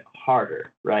tried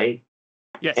harder, right?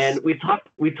 Yes. And we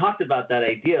talked about that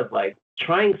idea of like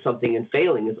trying something and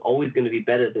failing is always going to be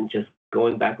better than just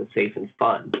going back with safe and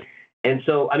fun. And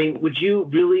so, I mean, there's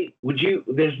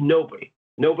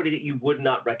nobody that you would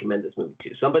not recommend this movie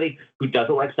to. Somebody who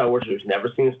doesn't like Star Wars, who's never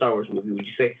seen a Star Wars movie, would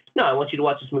you say, no, I want you to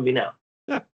watch this movie now?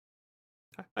 Yeah,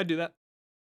 I'd do that.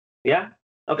 Yeah?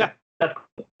 Okay. Yeah. That's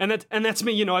cool. And that's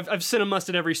me. I've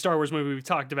cinemusted every Star Wars movie we've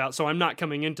talked about, so I'm not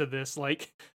coming into this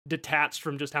like detached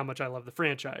from just how much I love the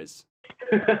franchise.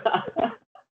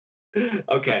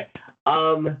 Okay.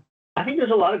 I think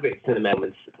there's a lot of great cinematic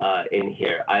moments in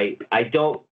here. I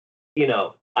don't,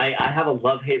 I have a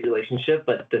love-hate relationship,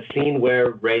 but the scene where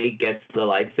Rey gets the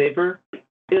lightsaber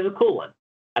is a cool one.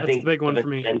 I think a big one for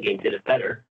me. Endgame did it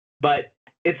better, but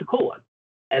it's a cool one.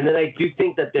 And then I do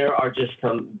think that there are just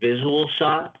some visual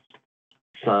shots,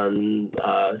 sun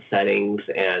settings,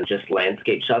 and just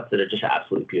landscape shots that are just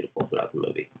absolutely beautiful throughout the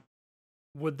movie.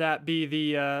 would that be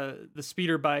the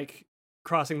speeder bike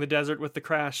crossing the desert with the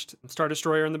crashed Star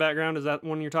Destroyer in the background? Is that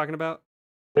one you're talking about?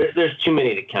 There's too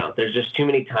many to count. There's just too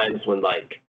many times when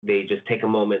like they just take a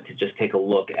moment to just take a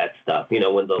look at stuff. You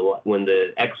know, when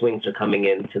the X-wings are coming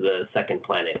into the second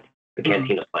planet, the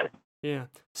Cantina planet. Yeah,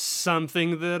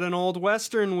 something that an old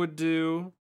Western would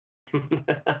do.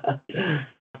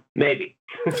 Maybe.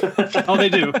 Oh, they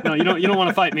do. No, you don't want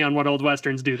to fight me on what old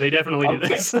Westerns do. They definitely do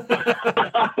this.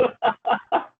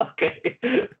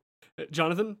 Okay.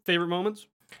 Jonathan, favorite moments?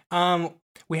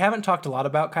 We haven't talked a lot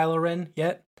about Kylo Ren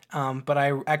yet, but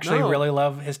I actually really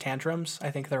love his tantrums.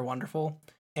 I think they're wonderful.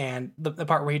 And the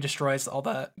part where he destroys all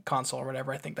the console or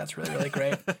whatever, I think that's really, really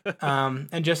great.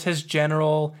 And just his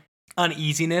general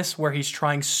uneasiness where he's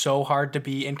trying so hard to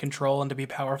be in control and to be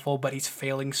powerful, but he's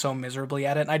failing so miserably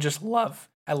at it. And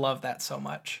I love that so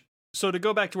much. So to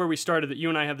go back to where we started, that you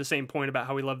and I have the same point about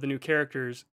how we love the new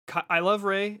characters. I love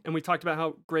Rey, and we talked about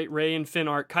how great Rey and Finn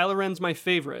are. Kylo Ren's my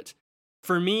favorite.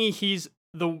 For me, he's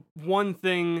the one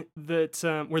thing that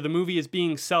where the movie is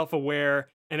being self-aware,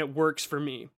 and it works for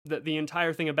me. That the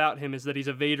entire thing about him is that he's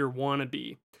a Vader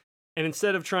wannabe. And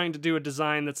instead of trying to do a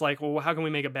design that's like, well, how can we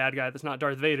make a bad guy that's not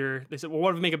Darth Vader? They said, well, what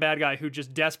if we make a bad guy who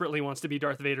just desperately wants to be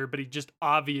Darth Vader, but he just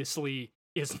obviously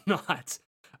is not?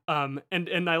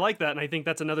 And I like that, and I think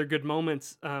that's another good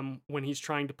moment when he's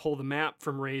trying to pull the map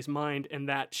from Rey's mind, and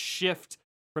that shift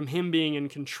from him being in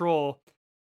control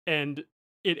and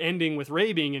it ending with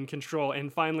Rey being in control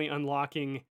and finally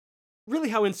unlocking really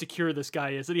how insecure this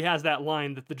guy is, that he has that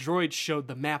line that the droid showed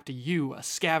the map to you, a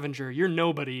scavenger, you're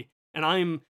nobody, and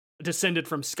I'm descended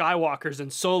from Skywalkers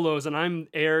and Solos, and I'm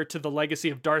heir to the legacy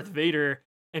of Darth Vader,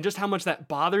 and just how much that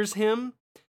bothers him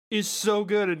is so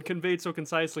good and conveyed so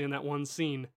concisely in that one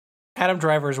scene. Adam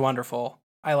Driver is wonderful.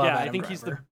 I love Adam Driver.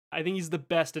 I think he's the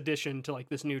best addition to like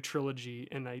this new trilogy,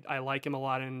 and I like him a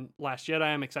lot in Last Jedi.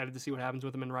 I'm excited to see what happens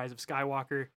with him in Rise of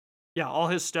Skywalker. Yeah, all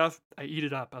his stuff, I eat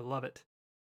it up. I love it.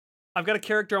 I've got a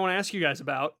character I want to ask you guys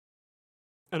about.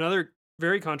 Another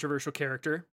very controversial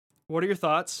character. What are your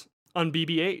thoughts on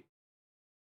BB-8?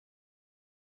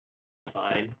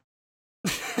 Fine.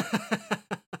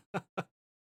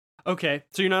 Okay,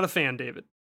 so you're not a fan, David?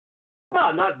 No,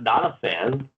 I'm not a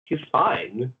fan. He's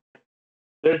fine.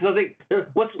 There's nothing.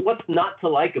 What's not to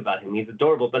like about him? He's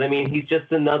adorable, but I mean, he's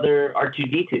just another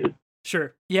R2D2.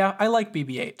 Sure. Yeah, I like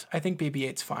BB-8. I think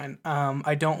BB-8's fine.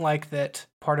 I don't like that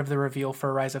part of the reveal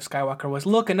for Rise of Skywalker was,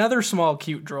 look, another small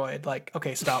cute droid. Like,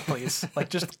 okay, stop, please. Like,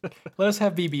 just let us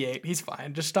have BB-8. He's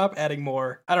fine. Just stop adding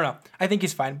more. I don't know. I think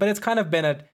he's fine, but it's kind of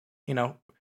been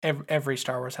every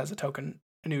Star Wars has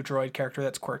a new droid character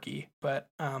that's quirky. But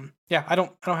yeah, I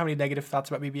don't have any negative thoughts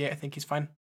about BB-8. I think he's fine.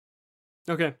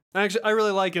 Okay. I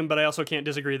really like him, but I also can't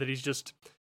disagree that he's just,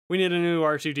 we need a new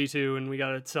R2-D2 and we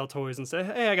got to sell toys and say,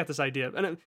 hey, I got this idea.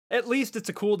 And at least it's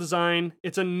a cool design.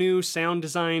 It's a new sound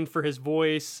design for his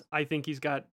voice. I think he's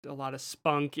got a lot of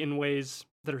spunk in ways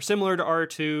that are similar to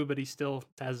R2, but he still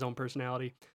has his own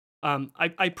personality.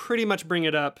 I pretty much bring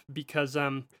it up because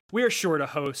we are short a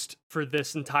host for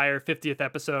this entire 50th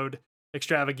episode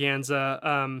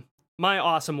extravaganza. My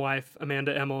awesome wife,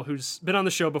 Amanda Emmel, who's been on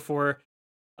the show before,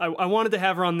 I wanted to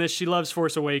have her on this. She loves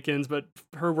Force Awakens, but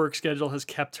her work schedule has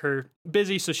kept her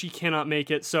busy, so she cannot make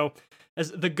it. So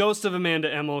as the ghost of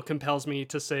Amanda Emmel compels me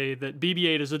to say that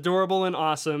BB-8 is adorable and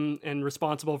awesome and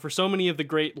responsible for so many of the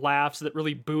great laughs that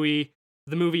really buoy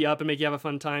the movie up and make you have a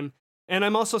fun time. And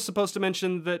I'm also supposed to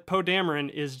mention that Poe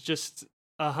Dameron is just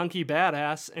a hunky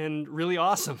badass and really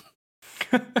awesome.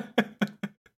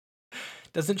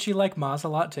 Doesn't she like Maz a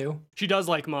lot too? She does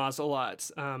like Maz a lot.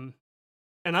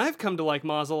 And I've come to like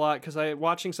Maz a lot because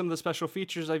watching some of the special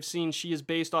features I've seen, she is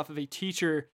based off of a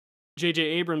teacher J.J.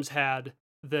 Abrams had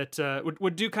that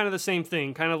would do kind of the same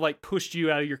thing, kind of like pushed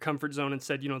you out of your comfort zone and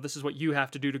said, this is what you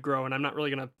have to do to grow, and I'm not really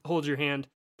going to hold your hand.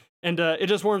 And it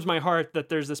just warms my heart that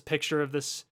there's this picture of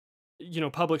this,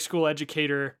 public school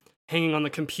educator hanging on the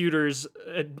computers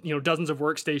at, dozens of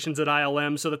workstations at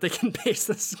ILM so that they can base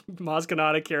this Maz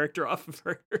Kanata character off of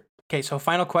her. Okay, so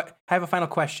I have a final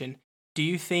question. Do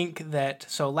you think that,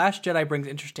 so Last Jedi brings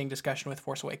interesting discussion with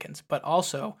Force Awakens, but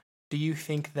also, do you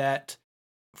think that,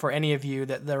 for any of you,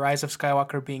 that the Rise of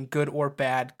Skywalker being good or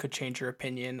bad could change your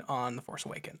opinion on The Force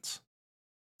Awakens?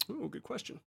 Oh, good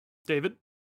question. David?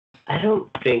 I don't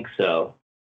think so,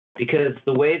 because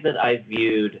the way that I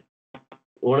viewed,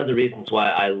 one of the reasons why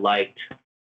I liked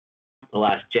The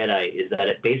Last Jedi is that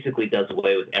it basically does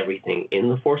away with everything in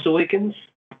The Force Awakens,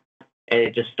 and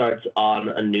it just starts on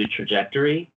a new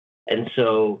trajectory. And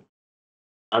so,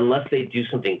 unless they do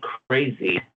something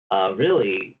crazy,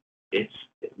 really, it's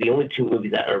the only two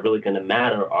movies that are really going to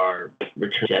matter are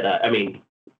Return of the Jedi. I mean,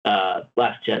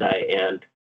 Last Jedi and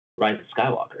Rise of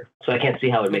Skywalker. So I can't see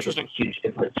how it makes a huge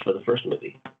difference for the first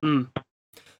movie.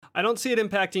 I don't see it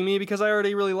impacting me because I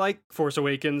already really like Force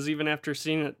Awakens, even after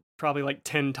seeing it probably like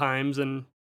 10 times and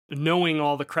knowing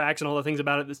all the cracks and all the things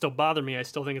about it that still bother me. I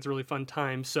still think it's a really fun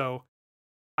time. So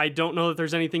I don't know that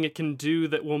there's anything it can do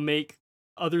that will make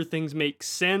other things make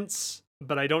sense,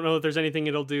 but I don't know that there's anything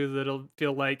it'll do that'll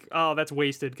feel like, oh, that's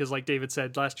wasted. Because like David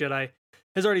said, Last Jedi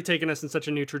has already taken us in such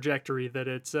a new trajectory that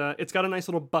it's got a nice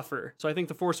little buffer. So I think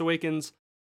The Force Awakens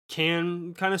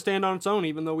can kind of stand on its own,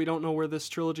 even though we don't know where this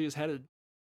trilogy is headed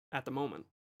at the moment.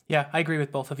 Yeah, I agree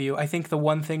with both of you. I think the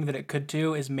one thing that it could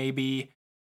do is maybe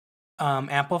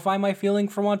amplify my feeling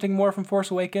for wanting more from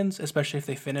Force Awakens, especially if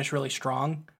they finish really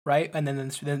strong, right? And then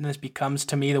this becomes,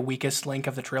 to me, the weakest link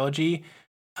of the trilogy.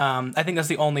 I think that's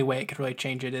the only way it could really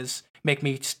change it, is make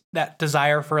me that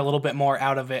desire for a little bit more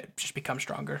out of it just become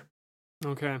stronger.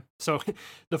 Okay, so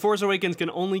The Force Awakens can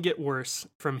only get worse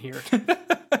from here.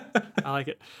 I like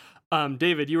it.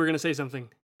 David, you were going to say something.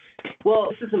 Well,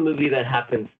 this is a movie that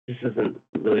happens. This doesn't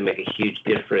really make a huge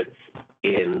difference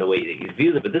in the way that you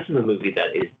view it, but this is a movie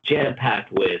that is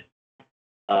jam-packed with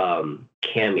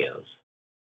cameos.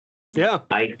 Yeah.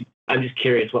 I'm just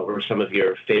curious, what were some of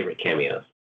your favorite cameos?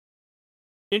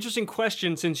 Interesting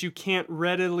question, since you can't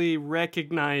readily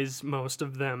recognize most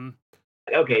of them.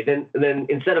 Okay, then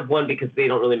instead of one, because they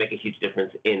don't really make a huge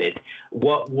difference in it,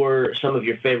 what were some of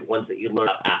your favorite ones that you learned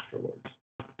about afterwards?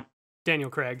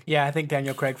 Daniel Craig. Yeah, I think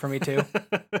Daniel Craig for me too.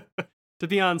 To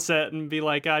be on set and be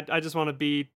like, I just want to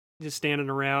be just standing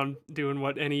around doing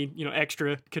what any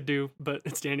extra could do, but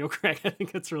it's Daniel Craig. I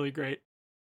think that's really great.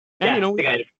 And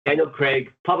Daniel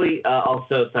Craig, probably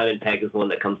also Simon Pegg is the one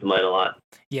that comes to mind a lot.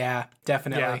 Yeah,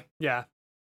 definitely. Yeah.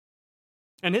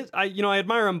 And I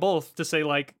admire them both to say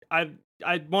like I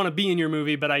want to be in your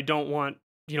movie, but I don't want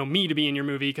me to be in your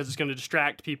movie because it's going to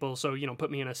distract people. So,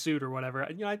 put me in a suit or whatever.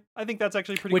 I think that's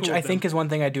actually pretty cool. Which I think is one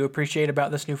thing I do appreciate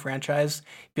about this new franchise,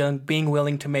 being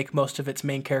willing to make most of its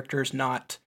main characters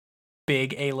not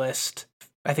big A-list.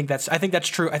 I think that's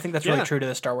true. I think that's really true to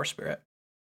the Star Wars spirit.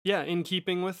 Yeah, in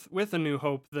keeping with A New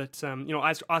Hope, that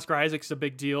Oscar Isaac's a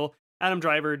big deal. Adam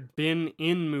Driver had been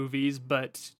in movies,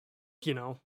 but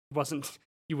wasn't.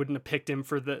 You wouldn't have picked him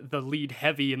for the lead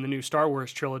heavy in the new Star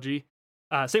Wars trilogy.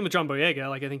 Same with John Boyega.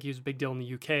 Like, I think he was a big deal in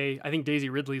the UK. I think Daisy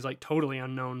Ridley's like totally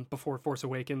unknown before Force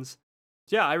Awakens.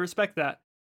 So yeah, I respect that.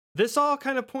 This all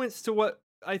kind of points to what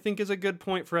I think is a good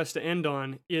point for us to end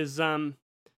on, is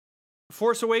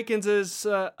Force Awakens is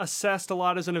assessed a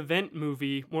lot as an event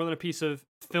movie more than a piece of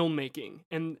filmmaking.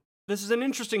 And this is an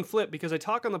interesting flip because I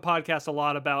talk on the podcast a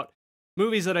lot about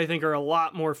movies that I think are a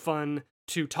lot more fun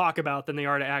to talk about than they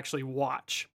are to actually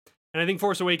watch. And I think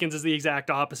Force Awakens is the exact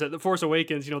opposite. The Force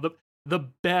Awakens, the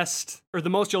best or the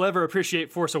most you'll ever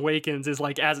appreciate Force Awakens is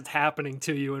like as it's happening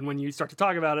to you, and when you start to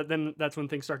talk about it, then that's when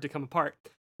things start to come apart,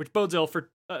 which bodes ill for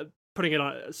putting it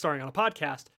on, starring on a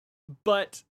podcast.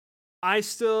 But I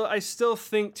still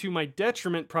think, to my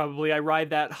detriment, probably I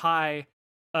ride that high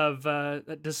of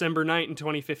December night in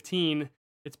 2015.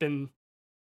 It's been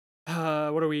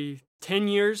 10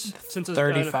 years since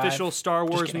an official Star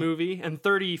Wars movie, and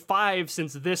 35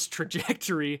 since this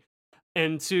trajectory.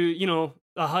 And to,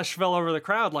 a hush fell over the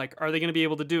crowd, like, are they going to be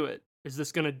able to do it? Is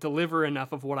this going to deliver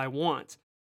enough of what I want?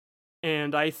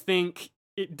 And I think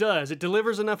it does. It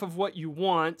delivers enough of what you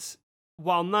want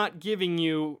while not giving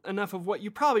you enough of what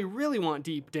you probably really want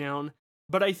deep down.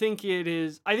 But I think it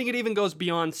even goes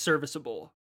beyond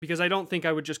serviceable, because I don't think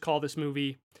I would just call this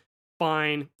movie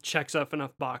fine, checks off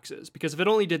enough boxes. Because if it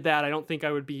only did that, I don't think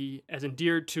I would be as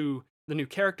endeared to the new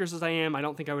characters as I am. I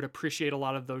don't think I would appreciate a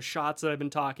lot of those shots that I've been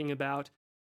talking about.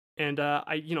 And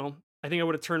I think I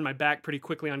would have turned my back pretty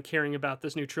quickly on caring about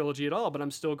this new trilogy at all, but I'm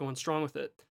still going strong with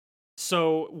it.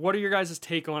 So what are your guys'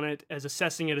 take on it, as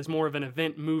assessing it as more of an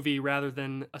event movie rather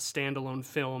than a standalone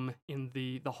film in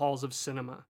the halls of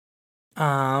cinema?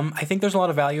 I think there's a lot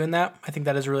of value in that. I think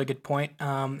that is a really good point.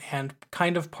 And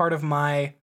kind of part of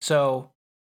my...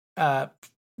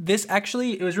 this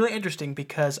actually, it was really interesting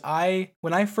because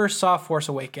when I first saw Force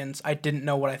Awakens, I didn't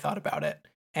know what I thought about it.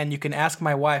 And you can ask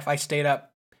my wife, I stayed up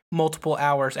multiple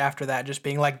hours after that just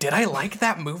being like, did I like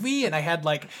that movie? And I had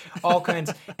like all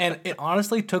kinds, and it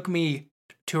honestly took me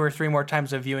 2 or 3 more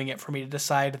times of viewing it for me to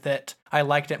decide that I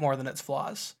liked it more than its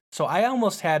flaws. So I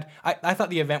almost had, I thought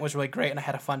the event was really great and I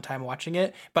had a fun time watching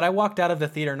it, but I walked out of the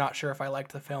theater not sure if I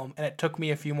liked the film, and it took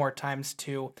me a few more times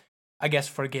to, I guess,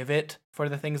 forgive it for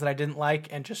the things that I didn't like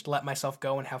and just let myself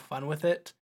go and have fun with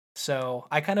it. So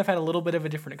I kind of had a little bit of a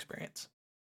different experience.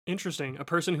 Interesting. A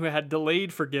person who had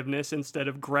delayed forgiveness instead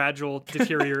of gradual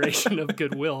deterioration of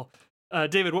goodwill.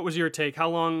 David, what was your take? How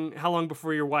long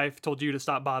before your wife told you to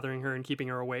stop bothering her and keeping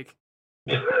her awake?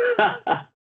 She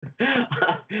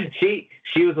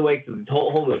was awake the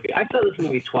whole movie. I saw this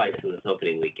movie twice in this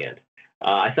opening weekend.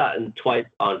 I saw it twice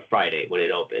on Friday when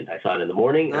it opened. I saw it in the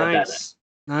morning. Nice.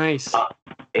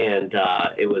 And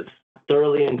it was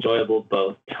thoroughly enjoyable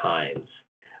both times.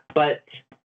 But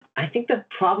I think the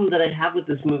problem that I have with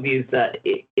this movie is that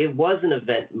it was an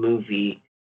event movie,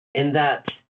 and that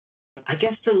I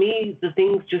guess for me the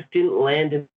things just didn't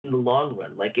land in the long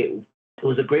run. Like it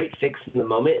was a great fix in the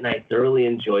moment, and I thoroughly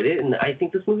enjoyed it. And I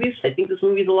think this movie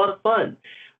is a lot of fun.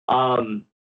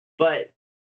 But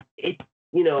it,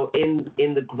 you know, in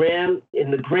the grand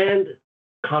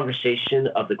conversation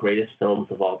of the greatest films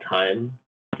of all time,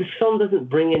 this film doesn't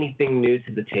bring anything new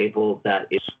to the table that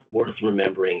is worth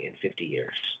remembering in 50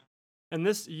 years. And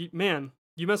this, man,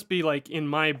 you must be like in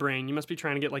my brain. You must be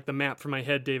trying to get like the map for my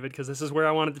head, David, because this is where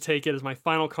I wanted to take it as my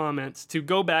final comments, to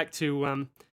go back to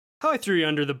how I threw you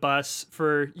under the bus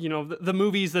for, you know, the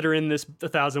movies that are in this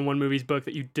 1001 Movies book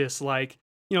that you dislike.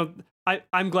 You know,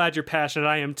 I'm glad you're passionate.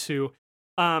 I am too.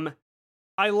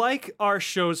 I like our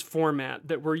show's format,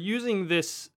 that we're using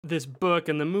this book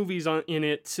and the movies in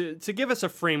it to give us a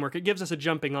framework. It gives us a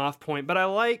jumping off point, but I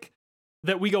like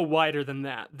that we go wider than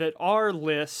that our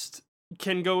list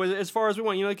can go as far as we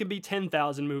want. You know, it could be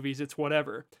 10,000 movies, it's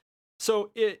whatever. So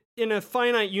in a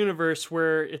finite universe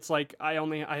where it's like I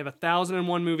have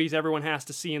 1,001 movies everyone has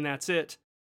to see and that's it.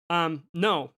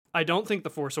 No, I don't think The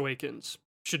Force Awakens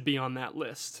should be on that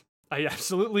list. I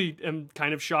absolutely am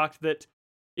kind of shocked that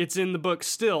it's in the book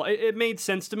still. It made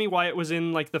sense to me why it was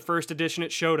in like the first edition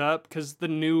it showed up, because the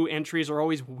new entries are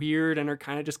always weird and are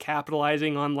kind of just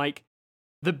capitalizing on like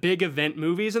the big event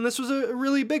movies, and this was a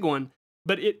really big one.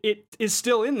 But it is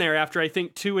still in there after, I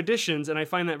think, 2 editions, and I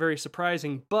find that very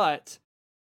surprising. But,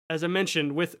 as I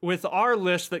mentioned, with our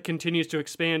list that continues to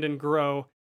expand and grow,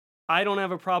 I don't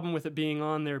have a problem with it being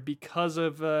on there because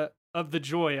of the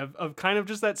joy of kind of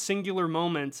just that singular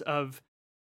moment of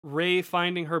Rey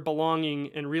finding her belonging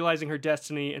and realizing her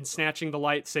destiny and snatching the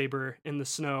lightsaber in the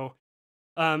snow.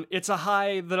 It's a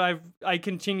high that I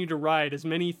continue to ride. As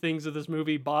many things of this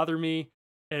movie bother me,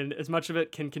 and as much of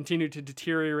it can continue to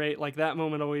deteriorate, like that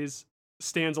moment always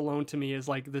stands alone to me as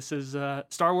like, this is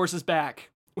Star Wars is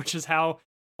back, which is how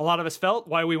a lot of us felt,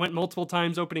 why we went multiple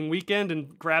times opening weekend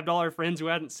and grabbed all our friends who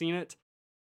hadn't seen it.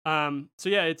 So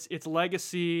yeah, its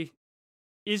legacy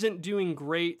isn't doing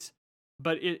great,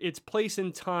 but its place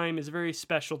in time is very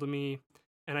special to me,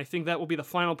 and I think that will be the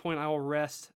final point I will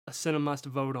rest a Cinemust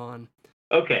vote on.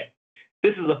 Okay,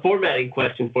 this is a formatting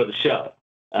question for the show.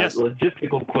 Yes.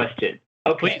 Logistical question.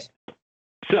 Okay, Please.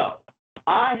 So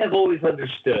I have always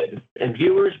understood, and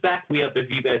viewers, back me up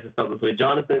if you guys have felt this way.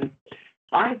 Jonathan,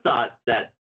 I thought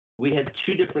that we had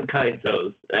 2 different kinds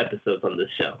of episodes on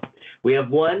this show. We have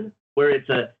one where it's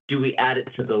do we add it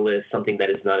to the list, something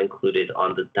that is not included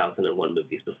on the 1001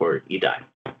 movies before you die?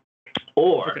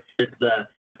 Or it's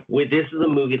this is a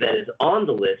movie that is on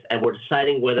the list, and we're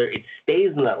deciding whether it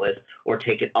stays on that list or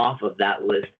take it off of that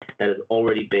list that has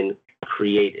already been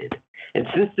created. And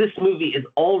since this movie is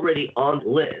already on the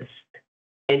list,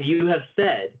 and you have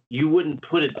said you wouldn't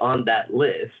put it on that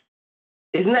list,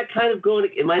 isn't that kind of going,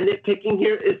 am I nitpicking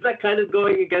here? Is that kind of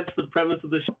going against the premise of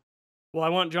the show? Well, I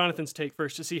want Jonathan's take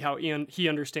first to see how he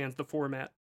understands the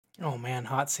format. Oh man,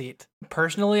 hot seat.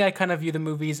 Personally, I kind of view the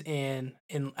movies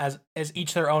as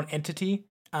each their own entity,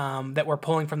 that we're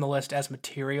pulling from the list as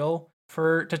material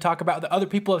to talk about. The other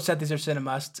people have said these are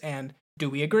cinemusts, and do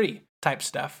we agree type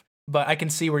stuff. But I can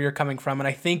see where you're coming from, and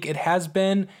I think it has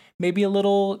been maybe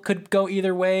could go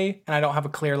either way, and I don't have a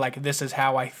clear, like, this is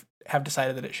how I have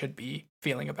decided that it should be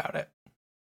feeling about it.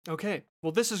 Okay,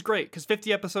 well, this is great, because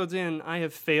 50 episodes in, I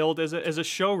have failed as a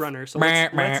showrunner, so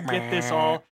let's get this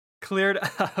all cleared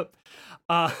up.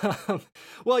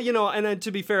 Well, you know, and then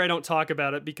to be fair, I don't talk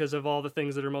about it because of all the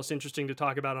things that are most interesting to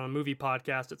talk about on a movie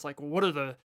podcast. It's like, what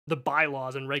are the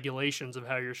bylaws and regulations of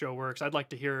how your show works? I'd like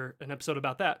to hear an episode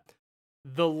about that.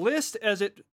 The list as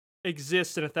it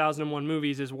exists in 1001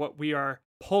 Movies is what we are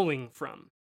pulling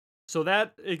from. So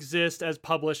that exists as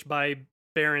published by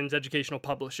Barron's Educational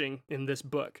Publishing in this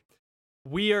book.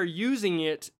 We are using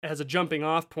it as a jumping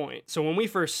off point. So when we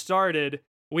first started,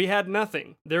 we had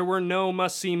nothing. There were no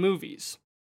must-see movies.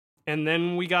 And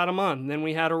then we got them on. Then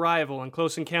we had Arrival and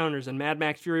Close Encounters and Mad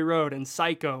Max Fury Road and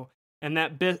Psycho. And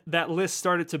that list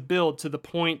started to build to the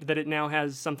point that it now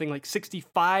has something like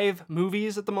 65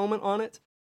 movies at the moment on it.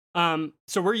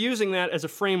 So we're using that as a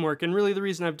framework. And really the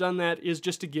reason I've done that is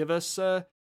just to give us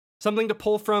something to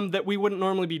pull from that we wouldn't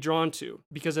normally be drawn to.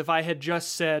 Because if I had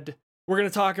just said, We're going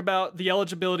to talk about the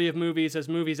eligibility of movies as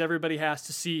movies everybody has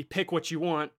to see. Pick what you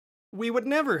want. We would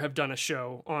never have done a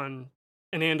show on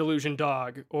An Andalusian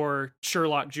Dog or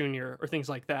Sherlock Jr. or things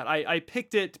like that. I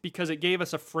picked it because it gave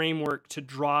us a framework to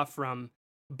draw from,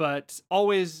 but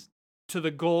always to the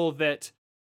goal that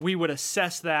we would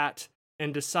assess that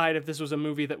and decide if this was a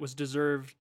movie that was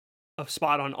deserved a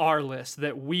spot on our list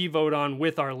that we vote on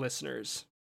with our listeners.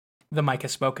 The mic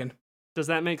has spoken. Does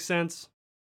that make sense?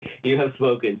 You have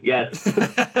spoken, yes.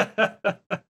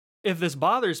 If this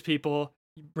bothers people,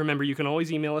 remember you can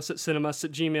always email us at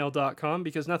cinemus@gmail.com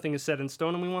because nothing is set in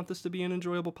stone and we want this to be an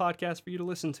enjoyable podcast for you to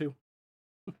listen to.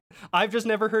 I've just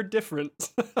never heard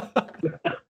different.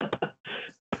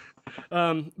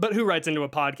 But who writes into a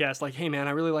podcast like, hey man,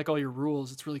 I really like all your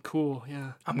rules. It's really cool.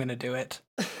 Yeah. I'm going to do it.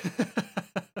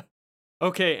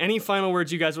 Okay, any final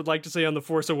words you guys would like to say on The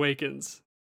Force Awakens?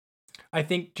 I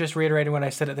think just reiterating what I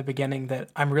said at the beginning, that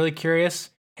I'm really curious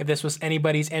if this was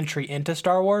anybody's entry into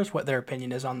Star Wars, what their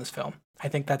opinion is on this film. I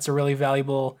think that's a really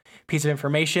valuable piece of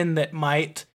information that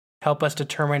might help us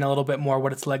determine a little bit more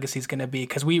what its legacy is going to be.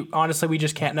 Because we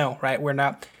just can't know, right? We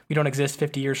don't exist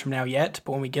 50 years from now yet.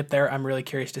 But when we get there, I'm really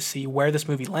curious to see where this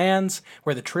movie lands,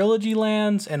 where the trilogy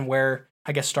lands, and where,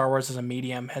 I guess, Star Wars as a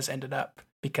medium has ended up.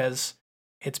 Because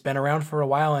it's been around for a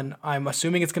while, and I'm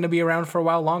assuming it's going to be around for a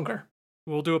while longer.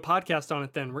 We'll do a podcast on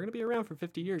it then. We're going to be around for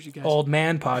 50 years, you guys. Old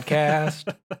man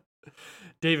podcast.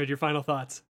 David, your final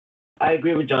thoughts. I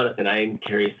agree with Jonathan. I am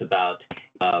curious about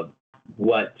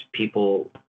what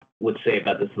people would say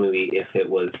about this movie if it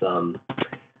was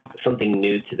something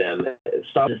new to them.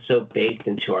 Star Wars is so baked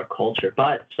into our culture,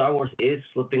 but Star Wars is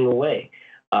slipping away.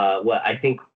 I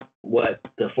think what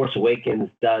The Force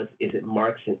Awakens does is it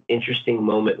marks an interesting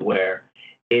moment where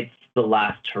it's the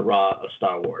last hurrah of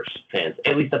Star Wars fans.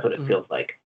 At least that's what it feels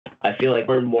like. I feel like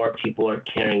more and more people are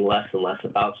caring less and less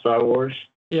about Star Wars.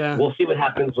 Yeah. We'll see what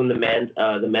happens when the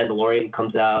Mandalorian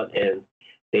comes out and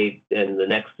the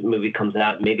next movie comes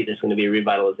out. Maybe there's going to be a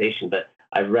revitalization, but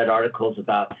I've read articles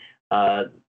about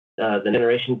the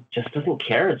generation just doesn't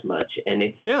care as much, and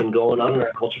it's been going on in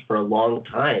our culture for a long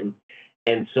time.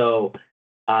 And so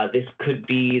this could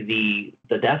be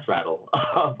the death rattle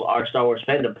of our Star Wars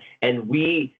fandom. And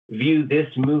we view this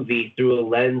movie through a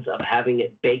lens of having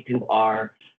it baked into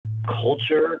our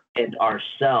culture and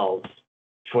ourselves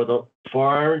for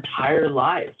our entire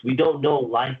lives. We don't know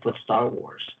life with Star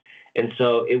Wars. And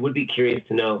so it would be curious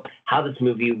to know how this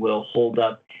movie will hold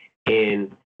up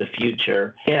in the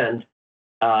future. And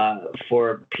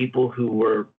for people who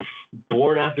were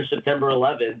born after September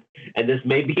 11th, and this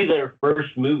may be their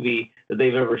first movie that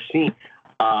they've ever seen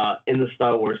in the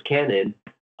Star Wars canon,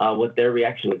 what their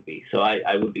reaction would be. So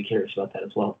I would be curious about that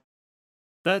as well.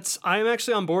 I'm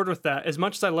actually on board with that. As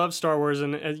much as I love Star Wars,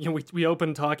 and we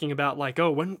opened talking about like, oh,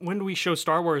 when do we show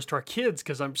Star Wars to our kids?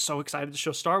 Because I'm so excited to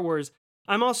show Star Wars.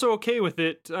 I'm also okay with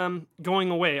it going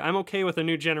away. I'm okay with a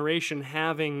new generation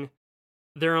having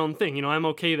their own thing. I'm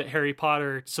okay that Harry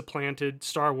Potter supplanted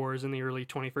Star Wars in the early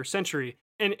 21st century.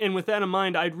 And with that in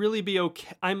mind, I'm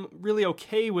really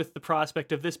okay with the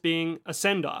prospect of this being a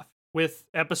send-off, with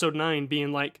Episode 9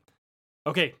 being like,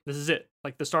 okay, this is it.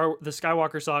 Like the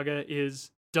Skywalker saga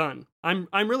is done. I'm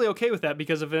really okay with that,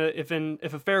 because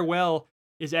if a farewell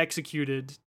is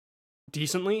executed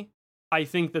decently, I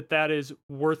think that is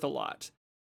worth a lot.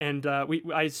 And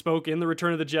I spoke in the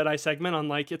Return of the Jedi segment on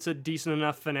like, it's a decent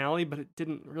enough finale, but it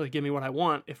didn't really give me what I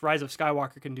want. If Rise of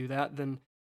Skywalker can do that, then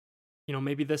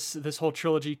maybe this whole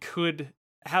trilogy could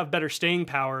have better staying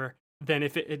power than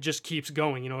if it just keeps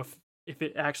going. If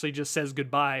it actually just says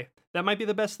goodbye, that might be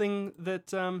the best thing that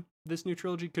this new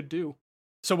trilogy could do.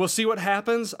 So we'll see what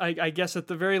happens. I guess at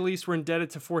the very least, we're indebted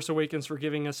to Force Awakens for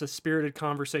giving us a spirited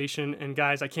conversation. And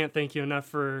guys, I can't thank you enough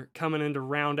for coming in to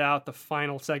round out the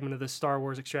final segment of this Star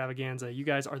Wars extravaganza. You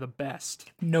guys are the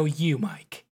best. No, you,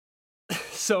 Mike.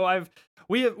 So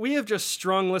we have just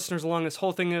strung listeners along this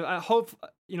whole thing. I hope,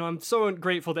 I'm so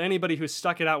grateful to anybody who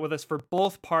stuck it out with us for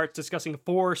both parts, discussing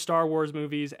 4 Star Wars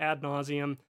movies ad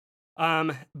nauseum.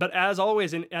 But as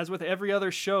always, and as with every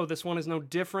other show, this one is no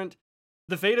different.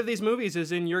 The fate of these movies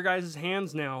is in your guys'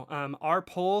 hands now. Our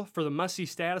poll for the must-see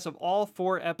status of all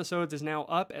 4 episodes is now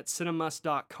up at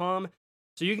cinemus.com,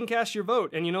 so you can cast your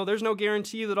vote. And there's no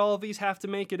guarantee that all of these have to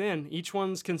make it in. Each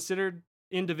one's considered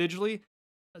individually.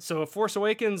 So if Force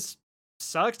Awakens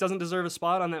sucks, doesn't deserve a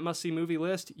spot on that must-see movie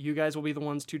list, you guys will be the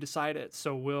ones to decide it.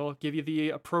 So we'll give you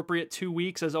the appropriate 2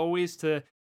 weeks, as always, to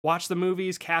watch the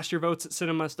movies, cast your votes at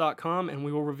cinemus.com, and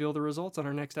we will reveal the results on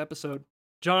our next episode.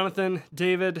 Jonathan,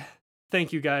 David,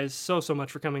 thank you guys so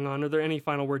much for coming on. Are there any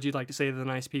final words you'd like to say to the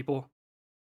nice people?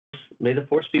 May the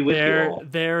force be with you all.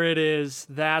 There it is.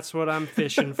 That's what I'm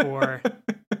fishing for.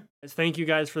 Thank you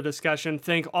guys for the discussion.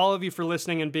 Thank all of you for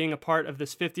listening and being a part of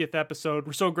this 50th episode.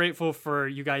 We're so grateful for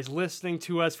you guys listening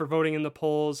to us, for voting in the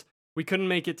polls. We couldn't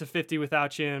make it to 50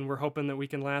 without you, and we're hoping that we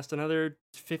can last another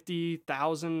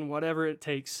 50,000, whatever it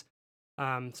takes.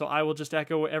 So I will just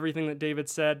echo everything that David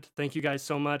said. Thank you guys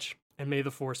so much, and may the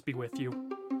force be with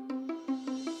you.